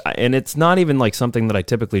 and it's not even like something that I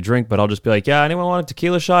typically drink, but I'll just be like, yeah, anyone want a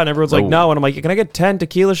tequila shot? And everyone's like, no, and I'm like, can I get 10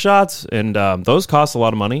 tequila shots? And those cost a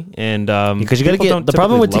lot of money, and because you gotta get the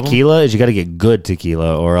problem with tequila is you gotta get good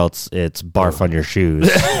tequila, or else it's barf on your shoes.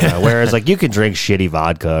 Whereas like you can drink shitty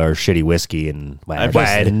vodka or shitty whiskey and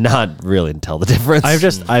not really tell the difference.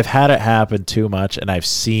 I've had it happen too much, and I've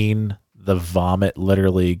seen the vomit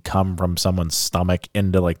literally come from someone's stomach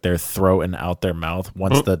into like their throat and out their mouth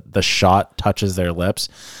once the shot touches their lips,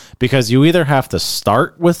 because you either have to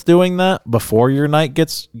start with doing that before your night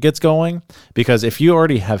gets going, because if you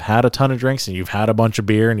already have had a ton of drinks and you've had a bunch of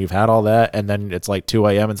beer and you've had all that, and then it's like 2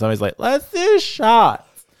 a.m. and somebody's like, let's do a shot,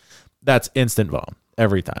 that's instant vom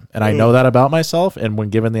every time. And I know that about myself, and when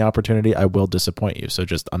given the opportunity, I will disappoint you. So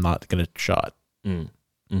just, I'm not gonna shot.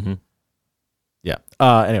 Yeah.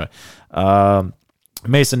 Anyway,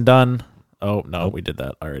 Mason Dunn. Oh no, we did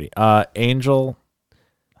that already. Angel,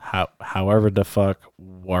 however the fuck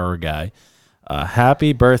war guy.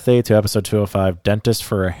 Happy birthday to episode 205. Dentist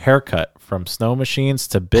for a haircut, from snow machines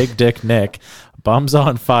to Big Dick Nick, bums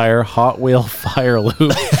on fire, Hot Wheel fire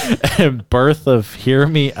loop, and birth of Hear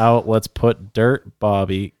Me Out. Let's put dirt,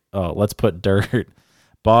 Bobby. Oh, let's put dirt.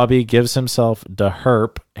 Bobby gives himself the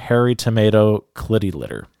herp. Harry Tomato clitty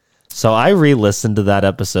litter. So I re-listened to that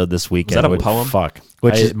episode this weekend. Is that a poem? Fuck.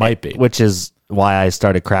 It might be. Which is why I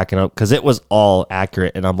started cracking up, because it was all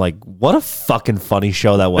accurate. And I'm like, what a fucking funny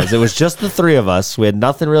show that was. It was just the three of us. We had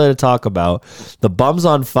nothing really to talk about. The bums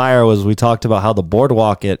on fire was, we talked about how the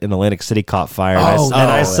boardwalk in Atlantic City caught fire.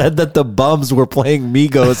 I said that the bums were playing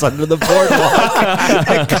Migos under the boardwalk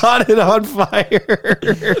and caught it on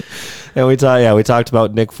fire. And we talked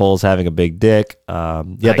about Nick Foles having a big dick.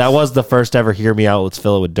 Nice. That was the first ever Hear Me Out. Let's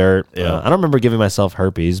fill it with dirt. I don't remember giving myself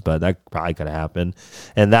herpes, but that probably could have happened.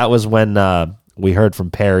 And that was when we heard from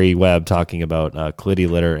Perry Webb talking about clitty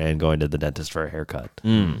litter and going to the dentist for a haircut.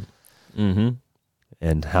 And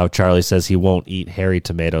how Charlie says he won't eat hairy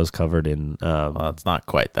tomatoes covered in well, it's not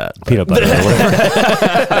quite that peanut butter.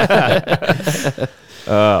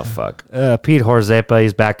 Oh fuck. Pete Horzepa,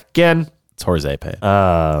 he's back again. It's Horzepa.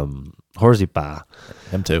 Horzepa.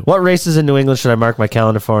 Him too. What races in New England should I mark my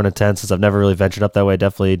calendar for and attend, since I've never really ventured up that way?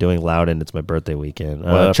 Definitely doing Loudon. It's my birthday weekend.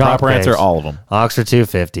 Proper answer, all of them. Oxford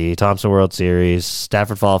 250, Thompson World Series,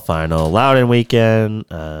 Stafford Fall Final, Loudon weekend.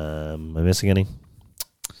 Am I missing any?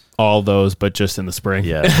 All those, but just in the spring.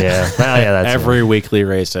 Yeah. Well, that's every weekly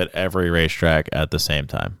race at every racetrack at the same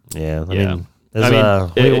time. Yeah.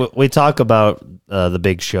 We talk about the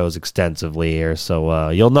big shows extensively here, so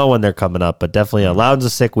you'll know when they're coming up. But definitely, Loudon's a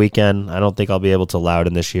sick weekend. I don't think I'll be able to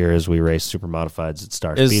Loudon this year as we race super modifieds at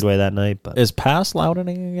Star Speedway that night. But is Pass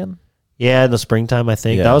Loudoning again? Yeah, in the springtime, I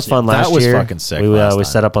think. That was fun last year. That was fucking sick. We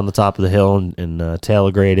set up on the top of the hill and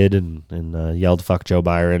tailgated and yelled "fuck Joe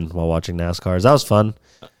Byron" while watching NASCARs. That was fun.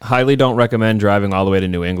 Highly don't recommend driving all the way to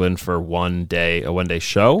New England for a one day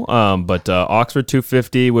show. But Oxford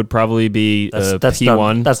 250 would probably be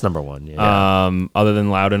P1. That's number one. Yeah. Other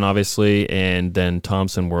than Loudon, obviously, and then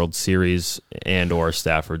Thompson World Series and or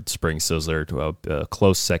Stafford Spring Sizzler to a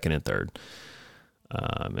close second and third.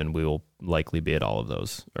 And we will likely be at all of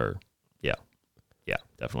those. Yeah,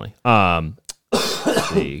 definitely.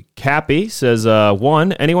 The Cappy says,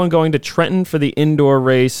 one, anyone going to Trenton for the indoor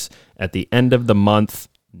race at the end of the month?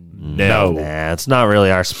 No. Nah, it's not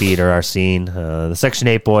really our speed or our scene. The Section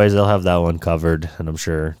 8 boys, they'll have that one covered, and I'm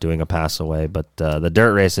sure doing a pass away. But the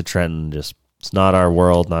dirt race at Trenton, it's not our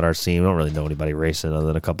world, not our scene. We don't really know anybody racing other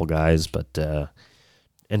than a couple guys. But and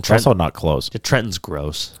Trenton, also not close. Trenton's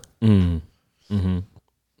gross.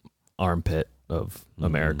 Armpit of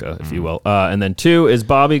America, if you will. And then two, is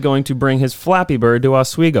Bobby going to bring his Flappy Bird to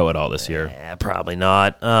Oswego at all this year? Probably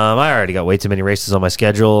not. I already got way too many races on my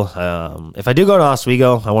schedule. If I do go to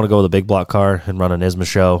Oswego, I want to go with a big block car and run an ISMA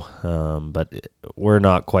show. But we're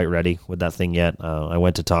not quite ready with that thing yet. I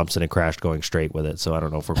went to Thompson and crashed going straight with it, so I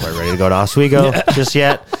don't know if we're quite ready to go to Oswego just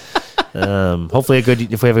yet. Hopefully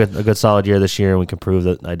if we have a good solid year this year and we can prove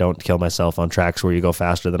that I don't kill myself on tracks where you go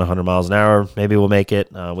faster than 100 miles an hour, maybe we'll make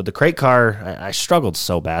it. With the crate car, I struggled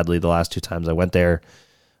so badly the last two times I went there.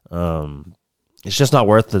 It's just not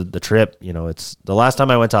worth the trip. You know, it's the last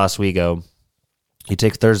time I went to Oswego, you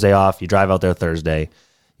take Thursday off, you drive out there Thursday,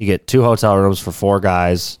 you get 2 hotel rooms for 4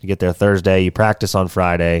 guys, you get there Thursday, you practice on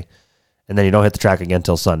Friday, and then you don't hit the track again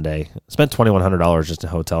until Sunday. I spent $2,100 just in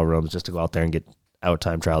hotel rooms just to go out there and get out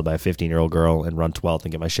time trialed by a 15-year-old girl and run 12th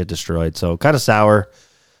and get my shit destroyed. So kind of sour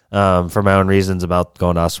for my own reasons about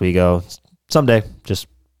going to Oswego. Someday, just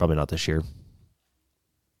probably not this year.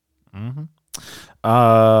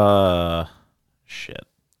 Shit.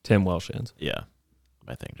 Tim Welshans. Yeah.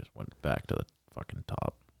 My thing just went back to the fucking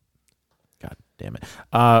top. God damn it.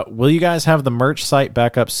 Will you guys have the merch site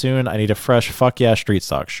back up soon? I need a fresh Fuck Yeah Street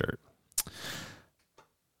Stock shirt.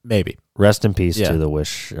 Maybe. Rest in peace to the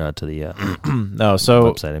Wish, to the no,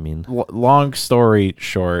 so website, I mean. Long story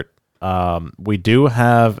short, we do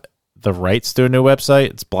have the rights to a new website.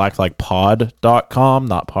 It's blackflagpod.com,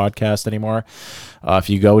 not podcast anymore. If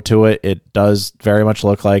you go to it, it does very much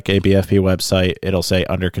look like a BFP website. It'll say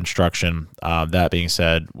under construction. That being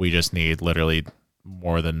said, we just need literally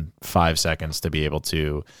more than 5 seconds to be able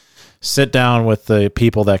to sit down with the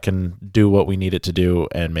people that can do what we need it to do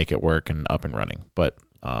and make it work and up and running. But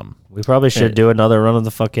we probably should do another run of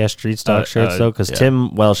the Fuck Yeah Street Stock shirts, though, because Tim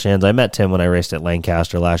Welshans, I met Tim when I raced at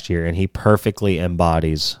Lancaster last year, and he perfectly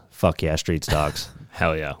embodies Fuck Yeah Street Stocks.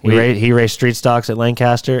 Hell yeah. He raced Street Stocks at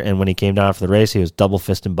Lancaster, and when he came down for the race, he was double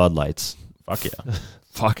fisting Bud Lights. Fuck yeah.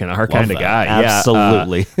 Fucking our kind of guy.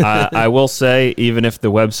 Absolutely. Yeah, I will say, even if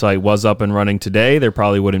the website was up and running today, there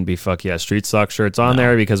probably wouldn't be Fuck Yeah Street Stock shirts on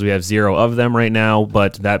there because we have 0 of them right now.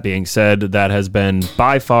 But that being said, that has been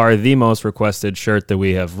by far the most requested shirt that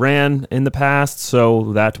we have ran in the past.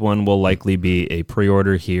 So that one will likely be a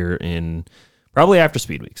pre-order here in probably after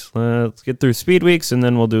Speed Weeks. Let's get through Speed Weeks, and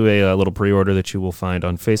then we'll do a little pre-order that you will find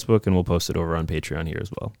on Facebook, and we'll post it over on Patreon here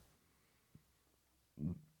as well.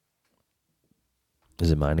 Is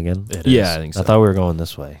it mine again? It is. Yeah, I think so. I thought we were going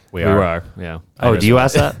this way. We are. Yeah. Oh, do you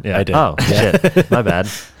ask that? Yeah, I did. Oh, shit. My bad.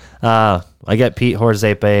 I get Pete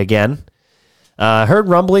Horzepe again. Heard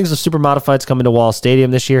rumblings of super modifieds coming to Wall Stadium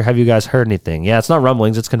this year. Have you guys heard anything? Yeah, it's not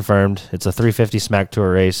rumblings. It's confirmed. It's a 350 Smack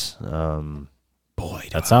Tour race. Boy,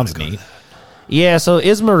 that sounds neat. Yeah, so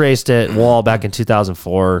Isma raced at Wall back in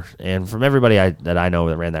 2004, and from everybody that I know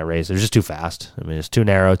that ran that race, it was just too fast. I mean, it's too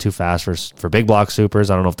narrow, too fast for big block supers.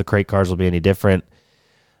 I don't know if the crate cars will be any different.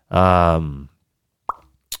 Kind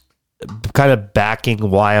of backing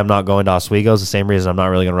why I'm not going to Oswego is the same reason I'm not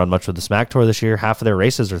really going to run much with the Smack Tour this year. Half of their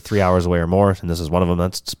races are 3 hours away or more, and this is one of them.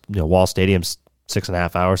 That's Wall Stadium's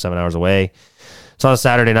 6.5 hours, 7 hours away. It's on a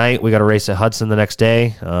Saturday night. We got a race at Hudson the next day,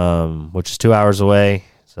 which is 2 hours away.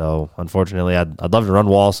 So unfortunately, I'd love to run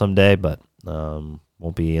Wall someday, but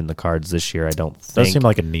won't be in the cards this year, I don't think. Does seem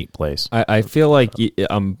like a neat place. I feel like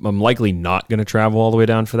I'm likely not going to travel all the way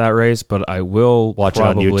down for that race, but I will watch it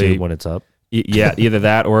on YouTube when it's up. Yeah, either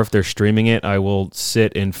that or if they're streaming it, I will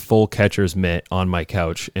sit in full catcher's mitt on my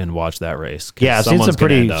couch and watch that race. Yeah, I've seen some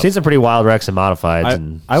pretty wild wrecks and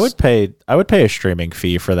modifieds. I would pay a streaming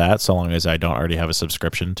fee for that, so long as I don't already have a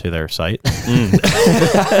subscription to their site.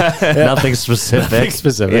 Nothing specific.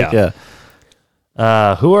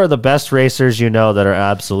 Yeah. Who are the best racers you know that are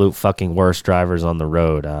absolute fucking worst drivers on the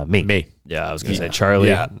road? Me. Yeah, I was going to say Charlie.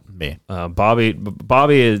 Yeah, me.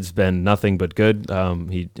 Bobby has been nothing but good.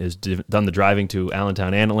 He has done the driving to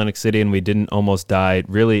Allentown and Atlantic City, and we didn't almost die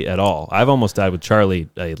really at all. I've almost died with Charlie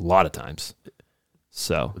a lot of times.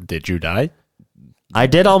 So, did you die? I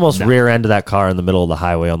did almost rear end that car in the middle of the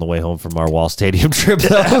highway on the way home from our Wall Stadium trip,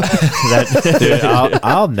 though. Dude,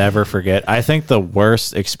 I'll never forget. I think the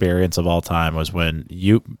worst experience of all time was when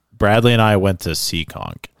Bradley and I went to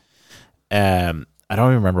Seekonk. I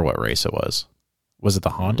don't even remember what race it was. Was it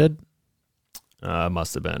the Haunted?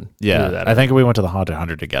 Must have been. Yeah, I think we went to the Haunted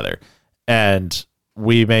 100 together. And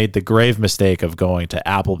we made the grave mistake of going to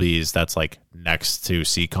Applebee's that's like next to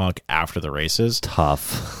Seekonk after the races.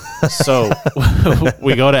 Tough. So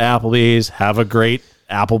we go to Applebee's, have a great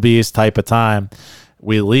Applebee's type of time.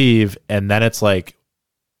 We leave, and then it's like,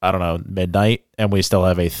 I don't know, midnight, and we still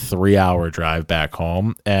have a 3-hour drive back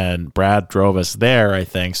home. And Brad drove us there, I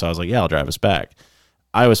think. So I was like, yeah, I'll drive us back.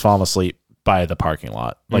 I was falling asleep by the parking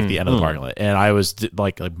lot, like the end of the parking lot. And I was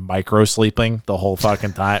like micro sleeping the whole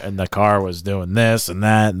fucking time. And the car was doing this and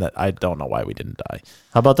that. And I don't know why we didn't die.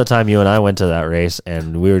 How about the time you and I went to that race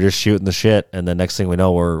and we were just shooting the shit, and the next thing we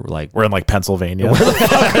know, we're in like Pennsylvania. Where the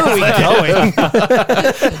fuck are we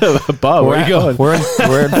going? Bob, where are you going?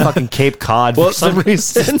 We're in fucking Cape Cod for some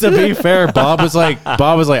reason. To be fair, Bob was like,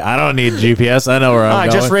 I don't need GPS. I know where I'm going.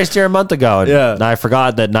 I just raced here a month ago. And I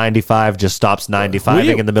forgot that 95 just stops 95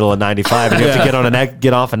 in the middle of 95, and you have to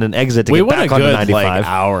get off on an exit to get back onto 95. Like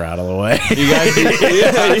hour out of the way. You guys,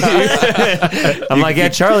 I'm like, yeah,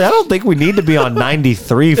 Charlie, I don't think we need to be on 93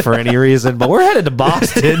 for any reason, but we're headed to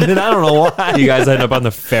Boston, and I don't know why. You guys end up on the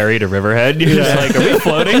ferry to Riverhead. You're just like, are we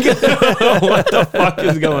floating? What the fuck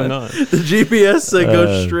is going on? The GPS said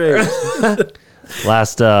go straight.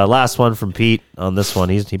 Last one from Pete on this one.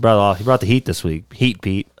 He brought the heat this week. Heat,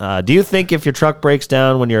 Pete. Do you think if your truck breaks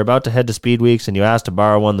down when you're about to head to Speed Weeks and you ask to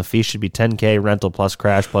borrow one, the fee should be $10K rental plus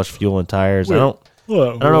crash plus fuel and tires? I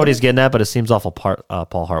don't know what he's getting at, but it seems awful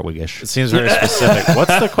Paul Hartwig-ish. It seems very specific.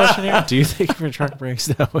 What's the question here? Do you think if your truck breaks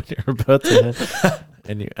down when you're about to hit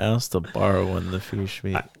and you ask to borrow when the fish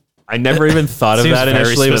meet? I never even thought of Seems that very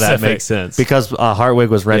initially, but that specific. makes sense. Because Hartwig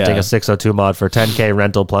was renting Yeah. a 602 mod for $10K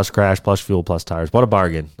rental plus crash plus fuel plus tires. What a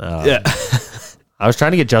bargain. Yeah. I was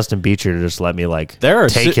trying to get Justin Beecher to just let me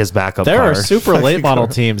take his backup There car. are super late model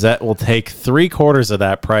teams that will take 3/4 of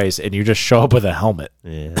that price and you just show up with a helmet.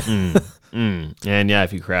 Yeah. And yeah,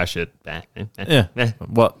 if you crash it, Yeah.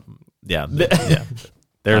 Well, yeah. Yeah.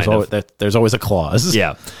 There's always a clause.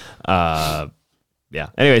 yeah. Yeah.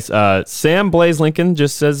 Anyways, Sam Blaze Lincoln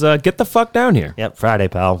just says, "Get the fuck down here." Yep, Friday,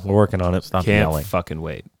 pal. We're working on it. Stop Can't yelling. fucking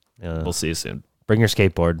wait. We'll see you soon. Bring your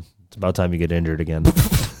skateboard. It's about time you get injured again.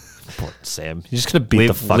 Poor Sam. You're just going to beat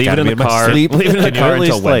the fuck leave out it of in me the in my car. sleep. Leave it in the Can you car at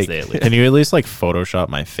least until Wednesday. At least. can you at least Photoshop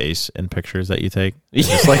my face in pictures that you take?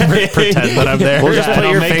 Just pretend that I'm there. We'll just put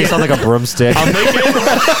your face on like a broomstick.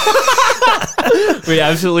 We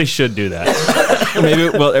absolutely should do that. Maybe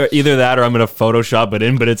either that or I'm going to Photoshop it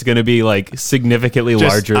in, but it's going to be like significantly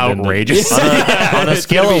larger outrageous. than On a It's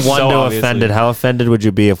scale gonna of be 1 so to obviously. offended, how offended would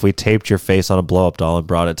you be if we taped your face on a blow-up doll and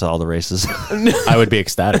brought it to all the races? I would be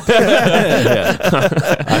ecstatic.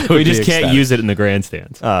 We just can't use it in the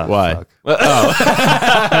grandstands. Why?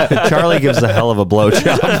 Charlie gives a hell of a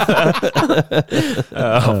blowjob.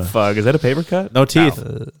 Oh fuck! Is that a paper cut? No teeth.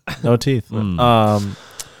 No teeth.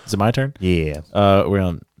 Is it my turn? Yeah. We're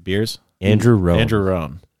on beers. Andrew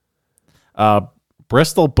Rohn.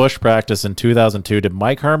 Bristol Bush Practice in 2002. Did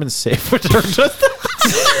Mike Harmon save return just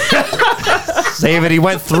Save it. He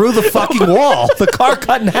went through the fucking wall. The car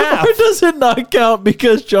cut in half. or does it not count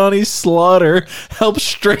because Johnny Slaughter helped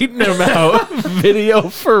straighten him out? Video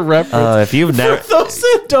for reference. If you've never... For those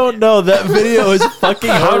that don't know, that video is fucking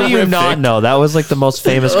How do you horrific. not know? That was like the most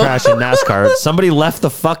famous crash in NASCAR. Somebody left the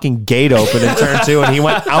fucking gate open in turn 2 and he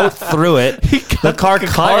went out through it. The car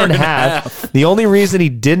cut in half. The only reason he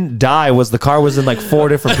didn't die was the car was in like 4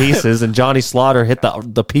 different pieces and Johnny Slaughter hit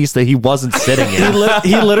the piece that he wasn't sitting in.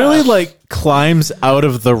 He literally like climbs out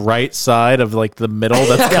of the right side of like the middle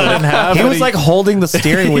that's cut in half. He and was like holding the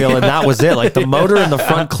steering wheel and that was it. Like the motor in the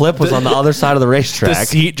front clip was on the other side of the the racetrack.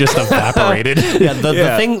 seat just evaporated. Yeah,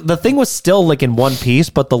 the thing was still like in one piece,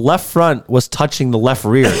 but the left front was touching the left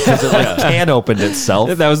rear because it like can opened itself.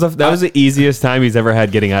 That was the easiest time he's ever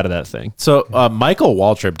had getting out of that thing. So Michael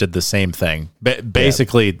Waltrip did the same thing,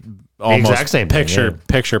 basically almost exact same thing,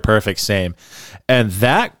 picture perfect same. And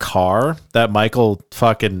that car that Michael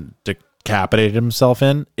fucking decapitated himself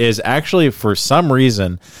in is actually, for some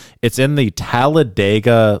reason, it's in the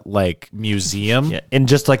Talladega like museum. Yeah, in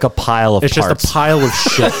just like a pile of It's parts. just a pile of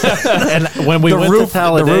shit. And when we went to the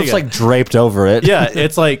Talladega, roof's like draped over it. yeah,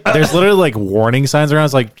 it's like there's literally like warning signs around.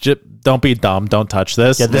 It's like, don't be dumb, don't touch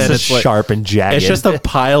this. Yeah, this And is it's like- sharp and jagged. It's just a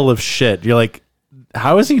pile of shit. You're like,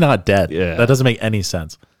 how is he not dead? Yeah. That doesn't make any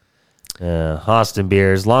sense. Austin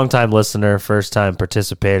Beers, longtime listener, first time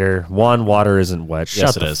participator. 1, water isn't wet. Shut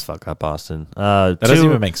Yes, the it is. fuck up, Austin. That doesn't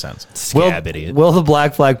even make sense. Scab idiot. Will the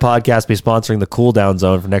Black Flag podcast be sponsoring the Cool Down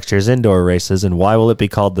Zone for next year's indoor races? And why will it be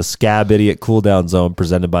called the Scab Idiot Cool Down Zone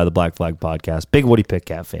presented by the Black Flag podcast? Big Woody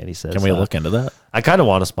Pitcat fan, he says. Can we look into that? I kind of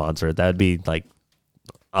want to sponsor it. That'd be like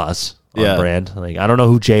us on Yeah. brand. Like I don't know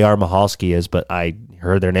who J.R. Mahalski is, but I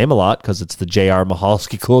heard their name a lot because it's the J.R.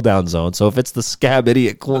 Mahalski Cool Down Zone. So if it's the Scab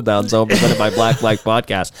Idiot Cool Down Zone presented by Black Flag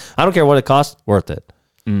podcast, I don't care what it costs, worth it.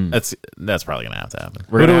 That's probably gonna have to happen.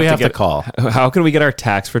 We're Who do gonna we have have to to call? How can we get our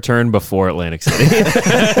tax return before Atlantic City?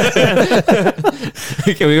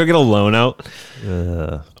 Can we go get a loan out?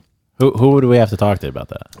 Who would we have to talk to about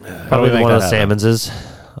that? How do Probably we make one of that the happen? Salmonses.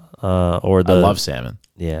 Or the I love salmon.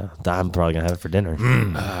 Yeah, I'm probably gonna have it for dinner.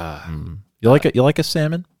 You like a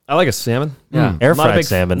salmon? I like a salmon. Yeah, Air I'm not a fried big-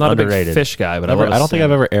 salmon, Not a underrated. big fish guy, but I love don't think I've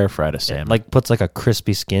salmon. ever air fried a salmon. Like puts like a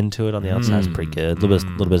crispy skin to it on the outside. It's pretty good.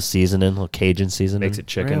 Little bit of seasoning, a little Cajun seasoning. Makes it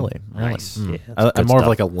chicken. Really? Nice. Yeah, I'm more of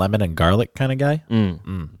like a lemon and garlic kind of guy.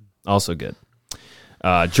 Also good.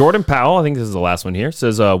 Jordan Powell, I think this is the last one here,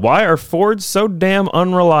 says, why are Fords so damn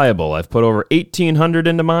unreliable? I've put over 1,800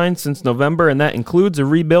 into mine since November, and that includes a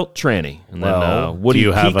rebuilt tranny. And then Well, Woody do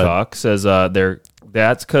you have Peacock says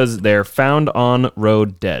that's because they're found on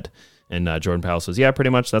road dead. And Jordan Powell says, yeah, pretty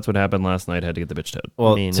much. That's what happened last night. Had to get the bitch towed.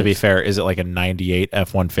 Well, I mean, to be it's- fair, is it like a 98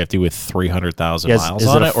 F-150 with 300,000 Yes, miles is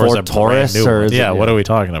on it a it? Or is Ford it a brand Taurus, new or one? is it- Yeah, what are we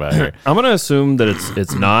talking about here? I'm gonna assume that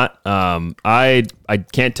it's not. I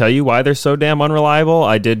can't tell you why they're so damn unreliable.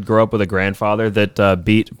 I did grow up with a grandfather that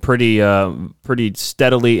beat pretty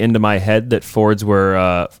steadily into my head that Fords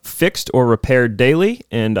were fixed or repaired daily,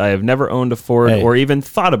 and I have never owned a Ford Hey. or even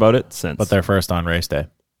thought about it since. But they're first on race day.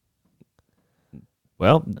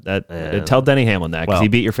 Well, tell Denny Hamlin that because he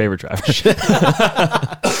beat your favorite driver.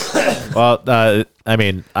 Well, I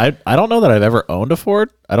mean, I don't know that I've ever owned a Ford.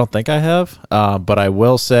 I don't think I have. But I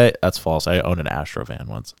will say that's false. I owned an Astro van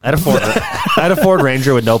once. I had a Ford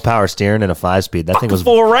Ranger with no power steering and a 5-speed. That thing was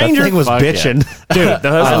Ranger. That thing was bitching, dude.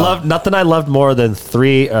 I loved nothing. I loved more than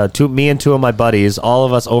me and two of my buddies, all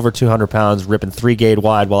of us over 200 pounds, ripping 3-gauge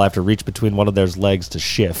wide while I have to reach between one of their legs to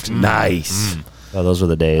shift. Nice. Oh, those were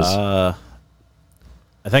the days.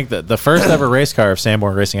 I think that the first ever race car of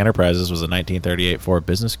Sanborn Racing Enterprises was a 1938 Ford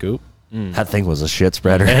Business Coupe. That thing was a shit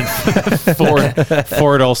spreader. And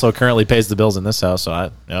Ford also currently pays the bills in this house,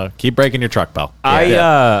 so keep breaking your truck, pal.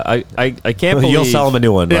 I can't believe you'll sell him a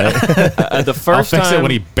new one, right? The first I'll fix time it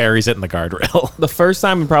when he buries it in the guardrail. The first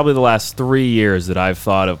time in probably the last 3 years that I've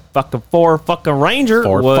thought of fucking Ranger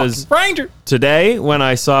was Ranger. Today when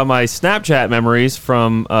I saw my Snapchat memories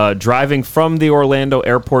from driving from the Orlando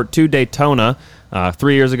airport to Daytona.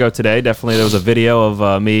 3 years ago today, definitely there was a video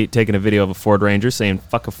of me taking a video of a Ford Ranger saying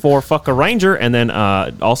fuck a Ranger, and then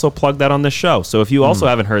also plug that on this show. So if you also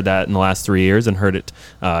haven't heard that in the last 3 years and heard it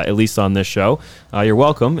at least on this show, you're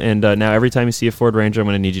welcome. And now every time you see a Ford Ranger, I'm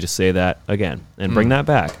going to need you to say that again and bring that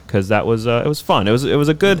back, because that was it was fun. It was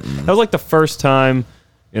a good. That was like the first time.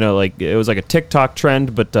 Like it was like a TikTok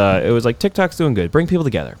trend, but it was like TikTok's doing good. Bring people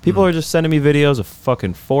together. People are just sending me videos of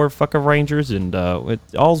fucking Ford Rangers, and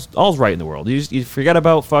all's right in the world. You forget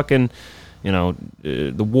about fucking,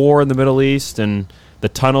 the war in the Middle East and the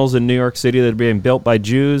tunnels in New York City that are being built by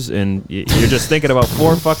Jews, and you're just thinking about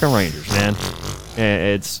Ford Rangers, man.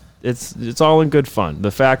 And it's all in good fun.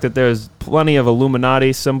 The fact that there's plenty of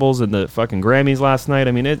Illuminati symbols in the fucking Grammys last night.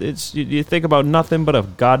 I mean, you think about nothing but a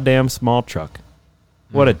goddamn small truck.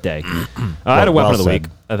 What a day. I had a weapon of the week.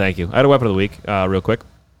 Thank you. I had a weapon of the week real quick.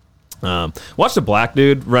 Watched a black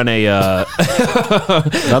dude run a...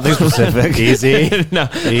 Nothing specific. Easy. No.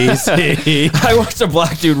 Easy. I watched a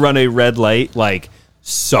black dude run a red light, like,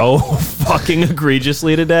 so fucking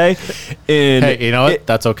egregiously today. And hey, you know what?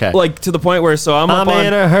 That's okay. Like, to the point where, so I'm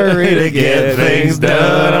in a hurry to get things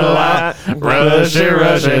done a lot.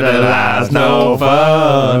 Rushing, the life's no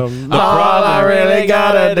fun. All I really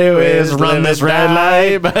gotta do is run this red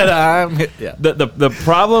light, but The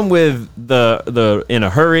problem with the in a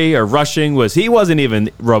hurry or rushing was he wasn't even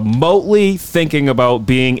remotely thinking about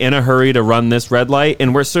being in a hurry to run this red light,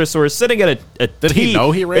 and we're sitting at a Did he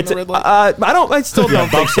know he ran the red light? I still don't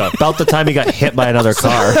think so. About the time he got hit by another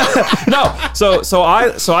car. No, so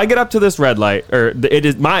I get up to this red light, or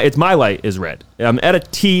it's my light is red. I'm at a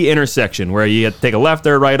T intersection where you have to take a left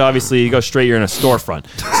or right. Obviously, you go straight, you're in a storefront.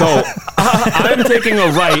 So I'm taking a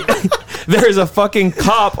right. There's a fucking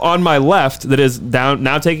cop on my left that is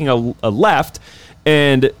now taking a left,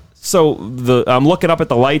 and so I'm looking up at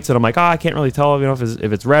the lights, and I'm like, I can't really tell, if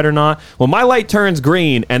it's red or not. Well, my light turns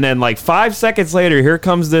green, and then like 5 seconds later, here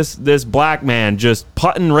comes this black man just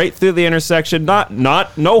putting right through the intersection.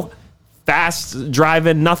 No fast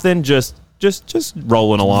driving, nothing, just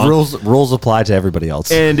rolling along. Rules apply to everybody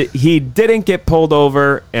else. And he didn't get pulled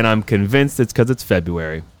over, and I'm convinced it's because it's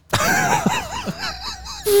February.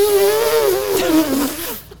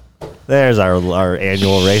 There's our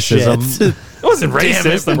annual racism. It wasn't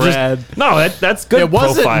racist. Brad. No, that's good. It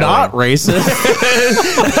wasn't profiling. not racist.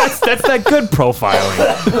 that's that good profiling.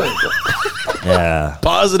 Yeah.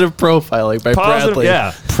 Positive profiling by Bradley.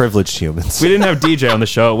 Yeah. Privileged humans. We didn't have DJ on the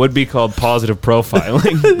show. It would be called positive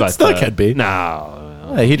profiling. But Still could be.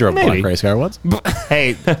 No. Hey, he drove a Maybe. black race car once.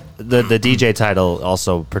 Hey, the DJ title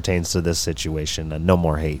also pertains to this situation. No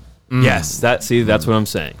more hate. Yes, that's what I'm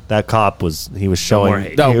saying. That cop was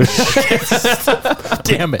showing. No. He was,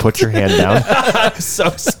 Damn it. put your hand down. I'm so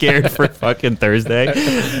scared for fucking Thursday. We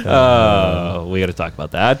got to talk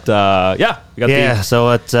about that. We got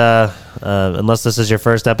So unless this is your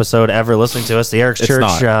first episode ever listening to us, the Eric's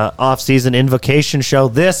Church off-season invocation show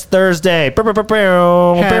this Thursday.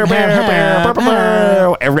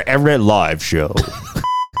 Every live show.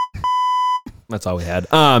 That's all we had.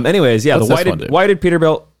 Anyways, What's this one the do? whited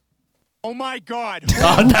Peterbilt. Oh my God.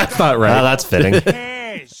 Oh, that's not right. That's fitting. The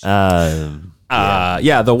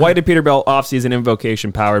Whited Peterbilt off-season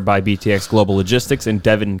invocation powered by BTX Global Logistics and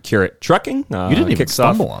Devon Curate Trucking. You didn't even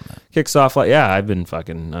stumble on that. Kicks off I've been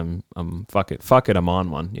fucking. Fuck it. I'm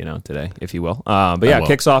on one. Today, if you will.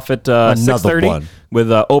 Kicks off at 6:30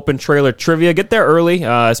 with open trailer trivia. Get there early,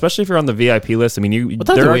 especially if you're on the VIP list. I mean,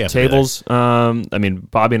 there are tables. Bobby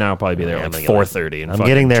and I will probably be there at 4:30. I'm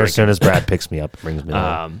getting there as soon as Brad picks me up and brings me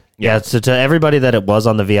there. Yeah, so to everybody that it was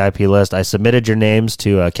on the VIP list, I submitted your names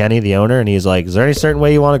to Kenny, the owner, and he's like, is there any certain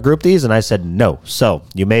way you want to group these? And I said, no. So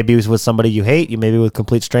you may be with somebody you hate. You may be with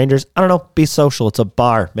complete strangers. I don't know. Be social. It's a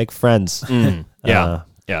bar. Make friends. Yeah.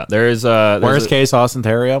 There is Worst case, Austin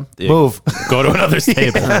Theriault. Move. Go to another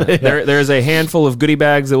table. There's a handful of goodie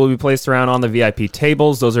bags that will be placed around on the VIP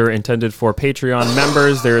tables. Those are intended for Patreon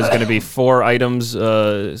members. There is going to be 4 items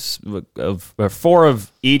of 4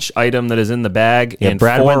 of each item that is in the bag. Yeah, and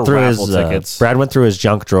Brad 4 went through raffle his tickets. Brad went through his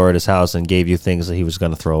junk drawer at his house and gave you things that he was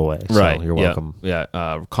going to throw away. So Right. you're welcome.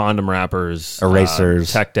 Yeah. Condom wrappers,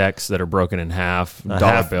 Erasers. tech decks that are broken in half,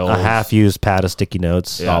 dollar bills, a half-used pad of sticky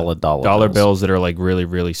notes. Solid dollar bills that are like really,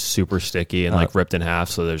 really super sticky and like ripped in half.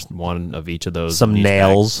 So there's one of each of those. Some in each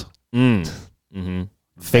nails. bag. Mm-hmm.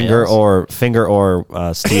 Finger or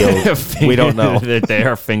steel. We don't know. They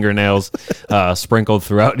are fingernails sprinkled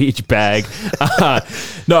throughout each bag.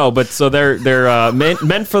 No, but so they're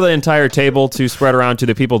meant for the entire table to spread around to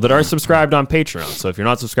the people that are subscribed on Patreon. So if you're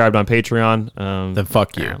not subscribed on Patreon, then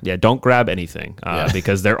fuck you. Yeah, don't grab anything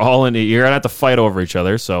because they're all in. You're gonna have to fight over each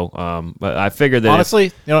other. So, but I figured that honestly,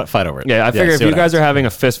 you know what? Fight over it. Yeah, I figure if you guys are having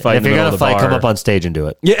a fist fight, If you're gonna fight, come up on stage and do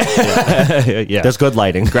it. Yeah. There's good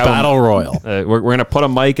lighting. Grab Battle Royal. We're gonna put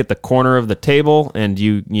a mic at the corner of the table, and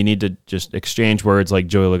you need to just exchange words like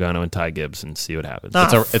Joey Logano and Ty Gibbs and see what happens.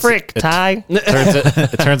 Ty.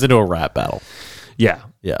 It turns into a rap battle. Yeah.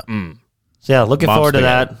 So yeah, looking Mom's forward to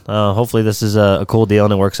spaghetti. that. Hopefully this is a cool deal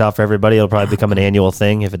and it works out for everybody. It'll probably become an annual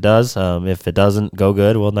thing if it does. If it doesn't go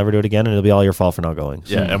good, we'll never do it again, and it'll be all your fault for not going.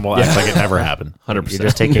 So Yeah, and we'll act like it never happened.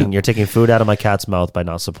 100%. you're taking food out of my cat's mouth by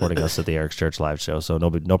not supporting us at the Eric's Church live show. So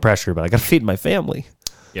no pressure, but I got to feed my family.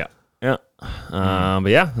 Yeah. But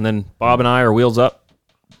yeah, and then Bob and I are wheels up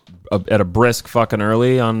at a brisk fucking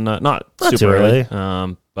early on, not super too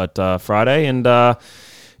early, but Friday, and got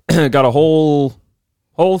a whole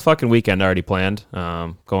fucking weekend already planned.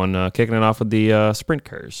 Kicking it off with the sprint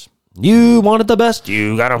cars. You wanted the best.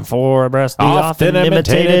 You got them for abreast. The Often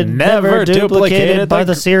imitated, never duplicated by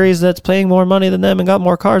the series that's paying more money than them and got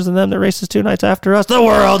more cars than them that races 2 nights after us. The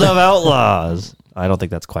World of Outlaws. I don't think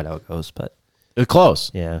that's quite how it goes, but It's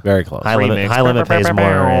close. yeah, Very close. High limit pays more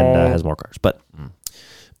and has more cars, but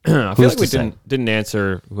I feel Who's like we to say? didn't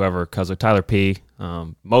answer whoever, because of Tyler P.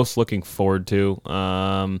 Most looking forward to.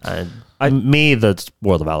 the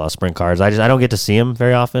World of Outlaws sprint cars. I don't get to see them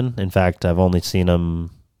very often. In fact, I've only seen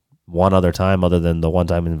them one other time, other than the one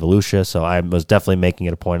time in Volusia. So I was definitely making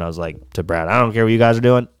it a point. I was like to Brad, I don't care what you guys are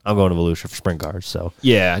doing. I'm going to Volusia for sprint cars. So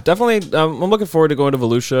Yeah, definitely. I'm looking forward to going to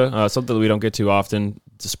Volusia. Something that we don't get to often.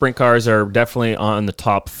 The sprint cars are definitely on the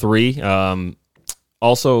top 3.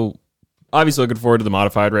 Also, obviously looking forward to the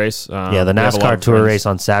modified race. the we have a lot NASCAR of Tour friends. race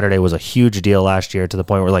on Saturday was a huge deal last year, to the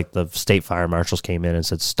point where like the state fire marshals came in and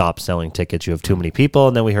said, stop selling tickets. You have too many people.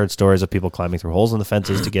 And then we heard stories of people climbing through holes in the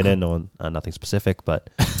fences to get in. Nothing specific, but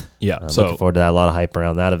Yeah, looking forward to that. A lot of hype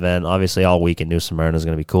around that event. Obviously, all week in New Smyrna is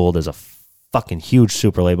going to be cool. There's a fucking huge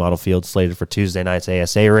super late model field slated for Tuesday night's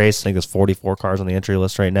ASA race. I think there's 44 cars on the entry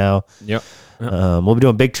list right now. Yep. We'll be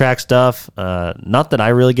doing big track stuff. Not that I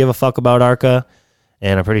really give a fuck about ARCA,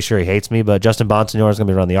 and I'm pretty sure he hates me, but Justin Bonsignor is going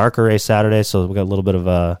to be running the ARCA race Saturday, so we got a little bit of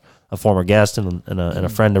a former guest and a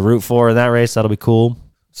friend to root for in that race. That'll be cool.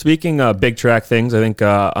 Speaking big track things, I think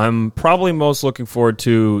I'm probably most looking forward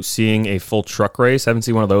to seeing a full truck race. I haven't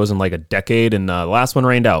seen one of those in like a decade, and the last one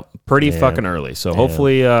rained out pretty fucking early. So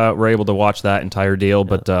hopefully we're able to watch that entire deal.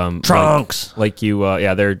 But Trunks!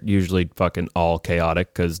 They're usually fucking all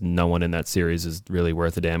chaotic because no one in that series is really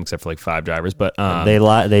worth a damn except for like 5 drivers. But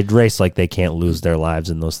They race like they can't lose their lives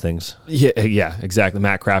in those things. Yeah, exactly.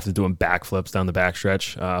 Matt Kraft is doing backflips down the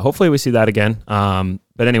backstretch. Hopefully we see that again.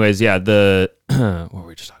 But anyways, yeah, what were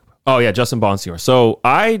we just talking about? Oh yeah, Justin Bonsignor. So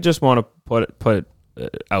I just want to put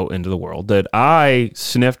it out into the world that I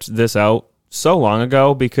sniffed this out so long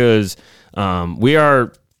ago because we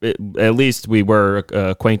are, at least we were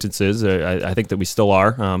acquaintances. I think that we still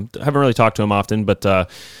are. Haven't really talked to him often, but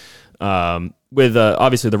with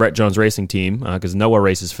obviously the Rhett Jones Racing team, because Noah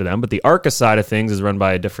races for them, but the ARCA side of things is run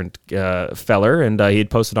by a different feller, and he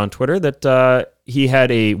had posted on Twitter that he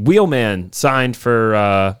had a wheelman signed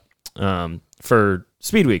for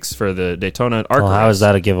Speed Weeks for the Daytona ARCA. Well, how is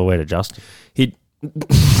that a giveaway to Justin? He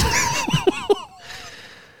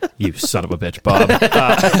You son of a bitch, Bob.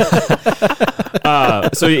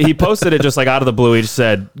 So he posted it just like out of the blue. He just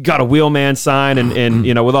said, got a wheelman sign. And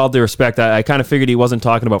you know, with all due respect, I kind of figured he wasn't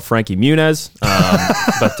talking about Frankie Muniz.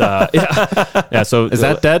 Yeah. So Is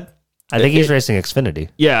that dead? I think he's racing Xfinity.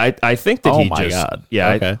 Yeah, I think that Oh he my just. God. Yeah,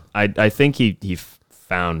 Okay. I think he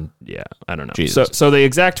found. Yeah, I don't know. Jesus. So the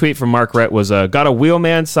exact tweet from Mark Rett was, got a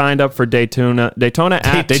wheelman signed up for Daytona at Daytona.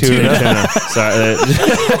 Sorry,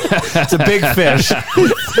 It's a big fish.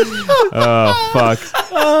 oh fuck.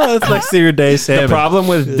 Oh, it's like your day, Sam. The problem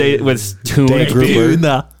with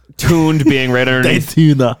tuned being right underneath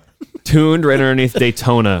tuned right underneath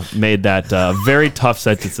Daytona made that very tough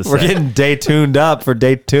sentence to say. We're getting day tuned up for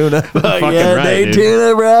Daytona. Fucking right,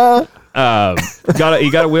 Daytona, bro.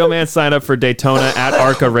 You got a wheelman sign up for Daytona at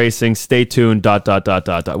Arca Racing. Stay tuned. ...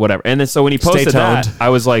 Whatever. And then so when he posted that, I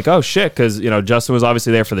was like, oh shit, because Justin was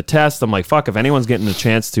obviously there for the test. I'm like, fuck, if anyone's getting a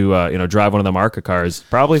chance to drive one of them Arca cars,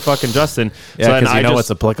 probably fucking Justin. Yeah, because you know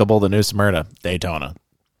what's applicable to New Smyrna, Daytona.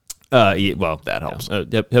 Well, that helps.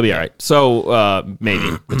 He'll be all right. So maybe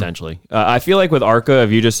potentially. I feel like with Arca,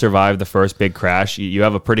 if you just survive the first big crash, you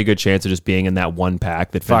have a pretty good chance of just being in that one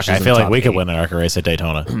pack that finishes. Fuck, I feel like we could win an Arca race at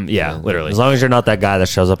Daytona. Yeah, literally. As long as you're not that guy that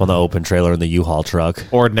shows up on the open trailer in the U-Haul truck,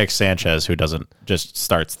 or Nick Sanchez, who doesn't just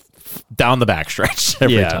starts down the backstretch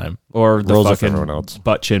every time, or the Rolls up fucking everyone else.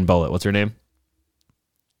 butt chin bullet. What's her name?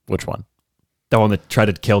 Which one? The one that tried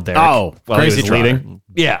to kill Derek. Oh, while he was Crazy leading.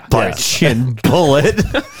 Yeah, butt chin bullet.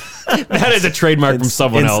 That is a trademark from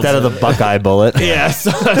someone else instead of the Buckeye bullet. Yeah,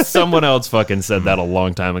 someone else fucking said that a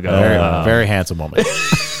long time ago. Very handsome woman.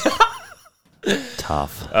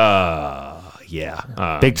 Tough.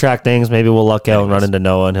 Yeah. Big track things. Maybe we'll luck out and run into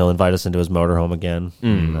Noah, and he'll invite us into his motorhome again.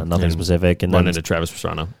 Nothing specific, and run then into Travis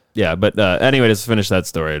Pastrana. Yeah, but anyway, to finish that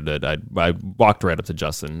story, I walked right up to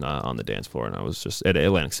Justin on the dance floor, and I was just at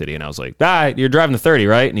Atlantic City, and I was like, you're driving the 30,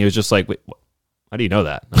 right? And he was just like, wait, how do you know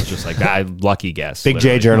that? I was just like, lucky guess. Big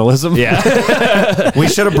literally. J journalism. Yeah. We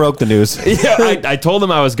should have broke the news. Yeah, I told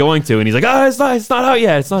him I was going to, and he's like, it's not out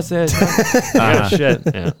yet. It's not said. Oh, shit.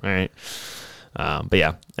 Yeah, all right. But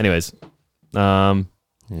yeah, anyways. Yeah.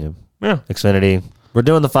 Xfinity. We're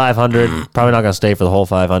doing the 500. Probably not going to stay for the whole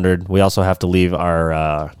 500. We also have to leave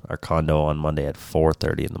our condo on Monday at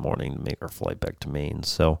 4:30 in the morning to make our flight back to Maine.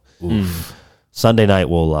 So Sunday night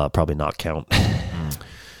will probably not count.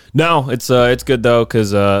 No, it's good though,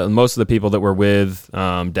 because most of the people that we're with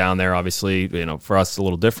down there, obviously, for us it's a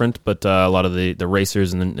little different, but a lot of the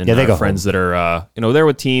racers and our friends that are they're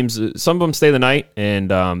with teams. Some of them stay the night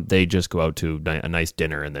and they just go out to a nice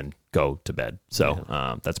dinner and then go to bed.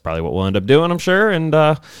 So that's probably what we'll end up doing, I'm sure. And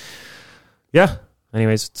yeah,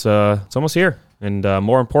 anyways, it's almost here. And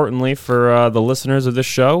more importantly, for the listeners of this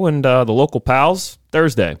show and the local pals,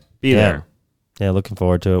 Thursday, be there. Yeah, looking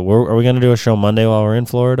forward to it. Are we going to do a show Monday while we're in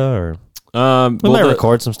Florida, or we might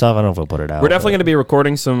record some stuff? I don't know if we'll put it out. We're definitely going to be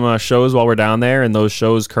recording some shows while we're down there, and those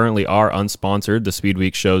shows currently are unsponsored. The Speed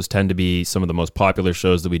Week shows tend to be some of the most popular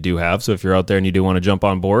shows that we do have. So if you're out there and you do want to jump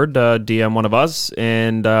on board, DM one of us.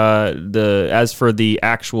 And as for the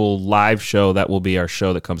actual live show, that will be our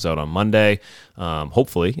show that comes out on Monday.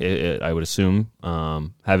 Hopefully, I would assume.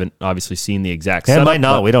 Haven't obviously seen the exact setup. It might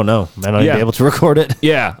not. We don't know. Might not even be able to record it.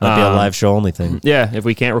 Yeah. Might be a live show only thing. Yeah. If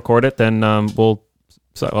we can't record it, then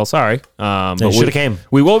sorry. But should have came.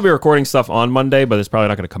 We will be recording stuff on Monday, but it's probably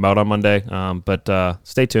not going to come out on Monday. But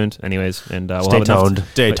stay tuned anyways. And we'll stay tuned.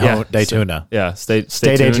 Daytona. Yeah. Stay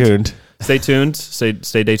tuned. Stay tuned.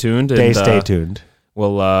 Stay day tuned. And, stay tuned.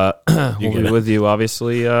 We'll be with you,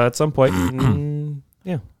 obviously, at some point.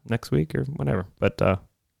 Next week or whatever. But I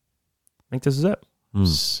think this is it.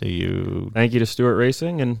 See you. Thank you to Stewart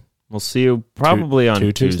Racing, and we'll see you probably on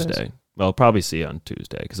Tuesday. Tuesdays? Well, probably see you on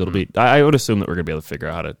Tuesday because it'll be. I would assume that we're gonna be able to figure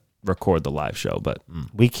out how to record the live show, but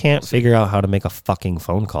we can't figure out how to make a fucking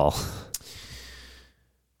phone call.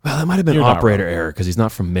 Well, that might have been an operator error because he's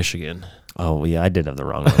not from Michigan. Oh yeah, I did have the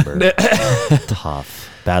wrong number. Tough.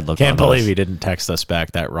 Bad look. Can't believe he didn't text us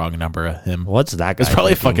back that wrong number of him. What's that guy? It's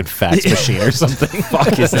probably a fucking fax machine or something.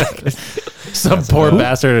 Fuck is that? Some poor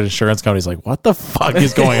bastard at insurance company's like, what the fuck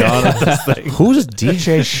is going on with this thing? Who's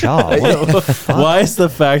DJ Shaw? Why is the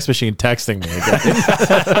fax machine texting me again?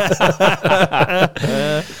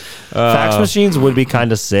 Fax machines would be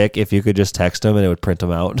kind of sick if you could just text them and it would print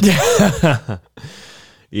them out.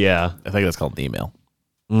 Yeah. I think that's called an email.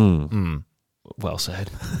 Well said.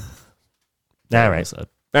 All right. All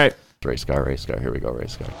right. Race car. Here we go,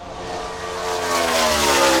 race car.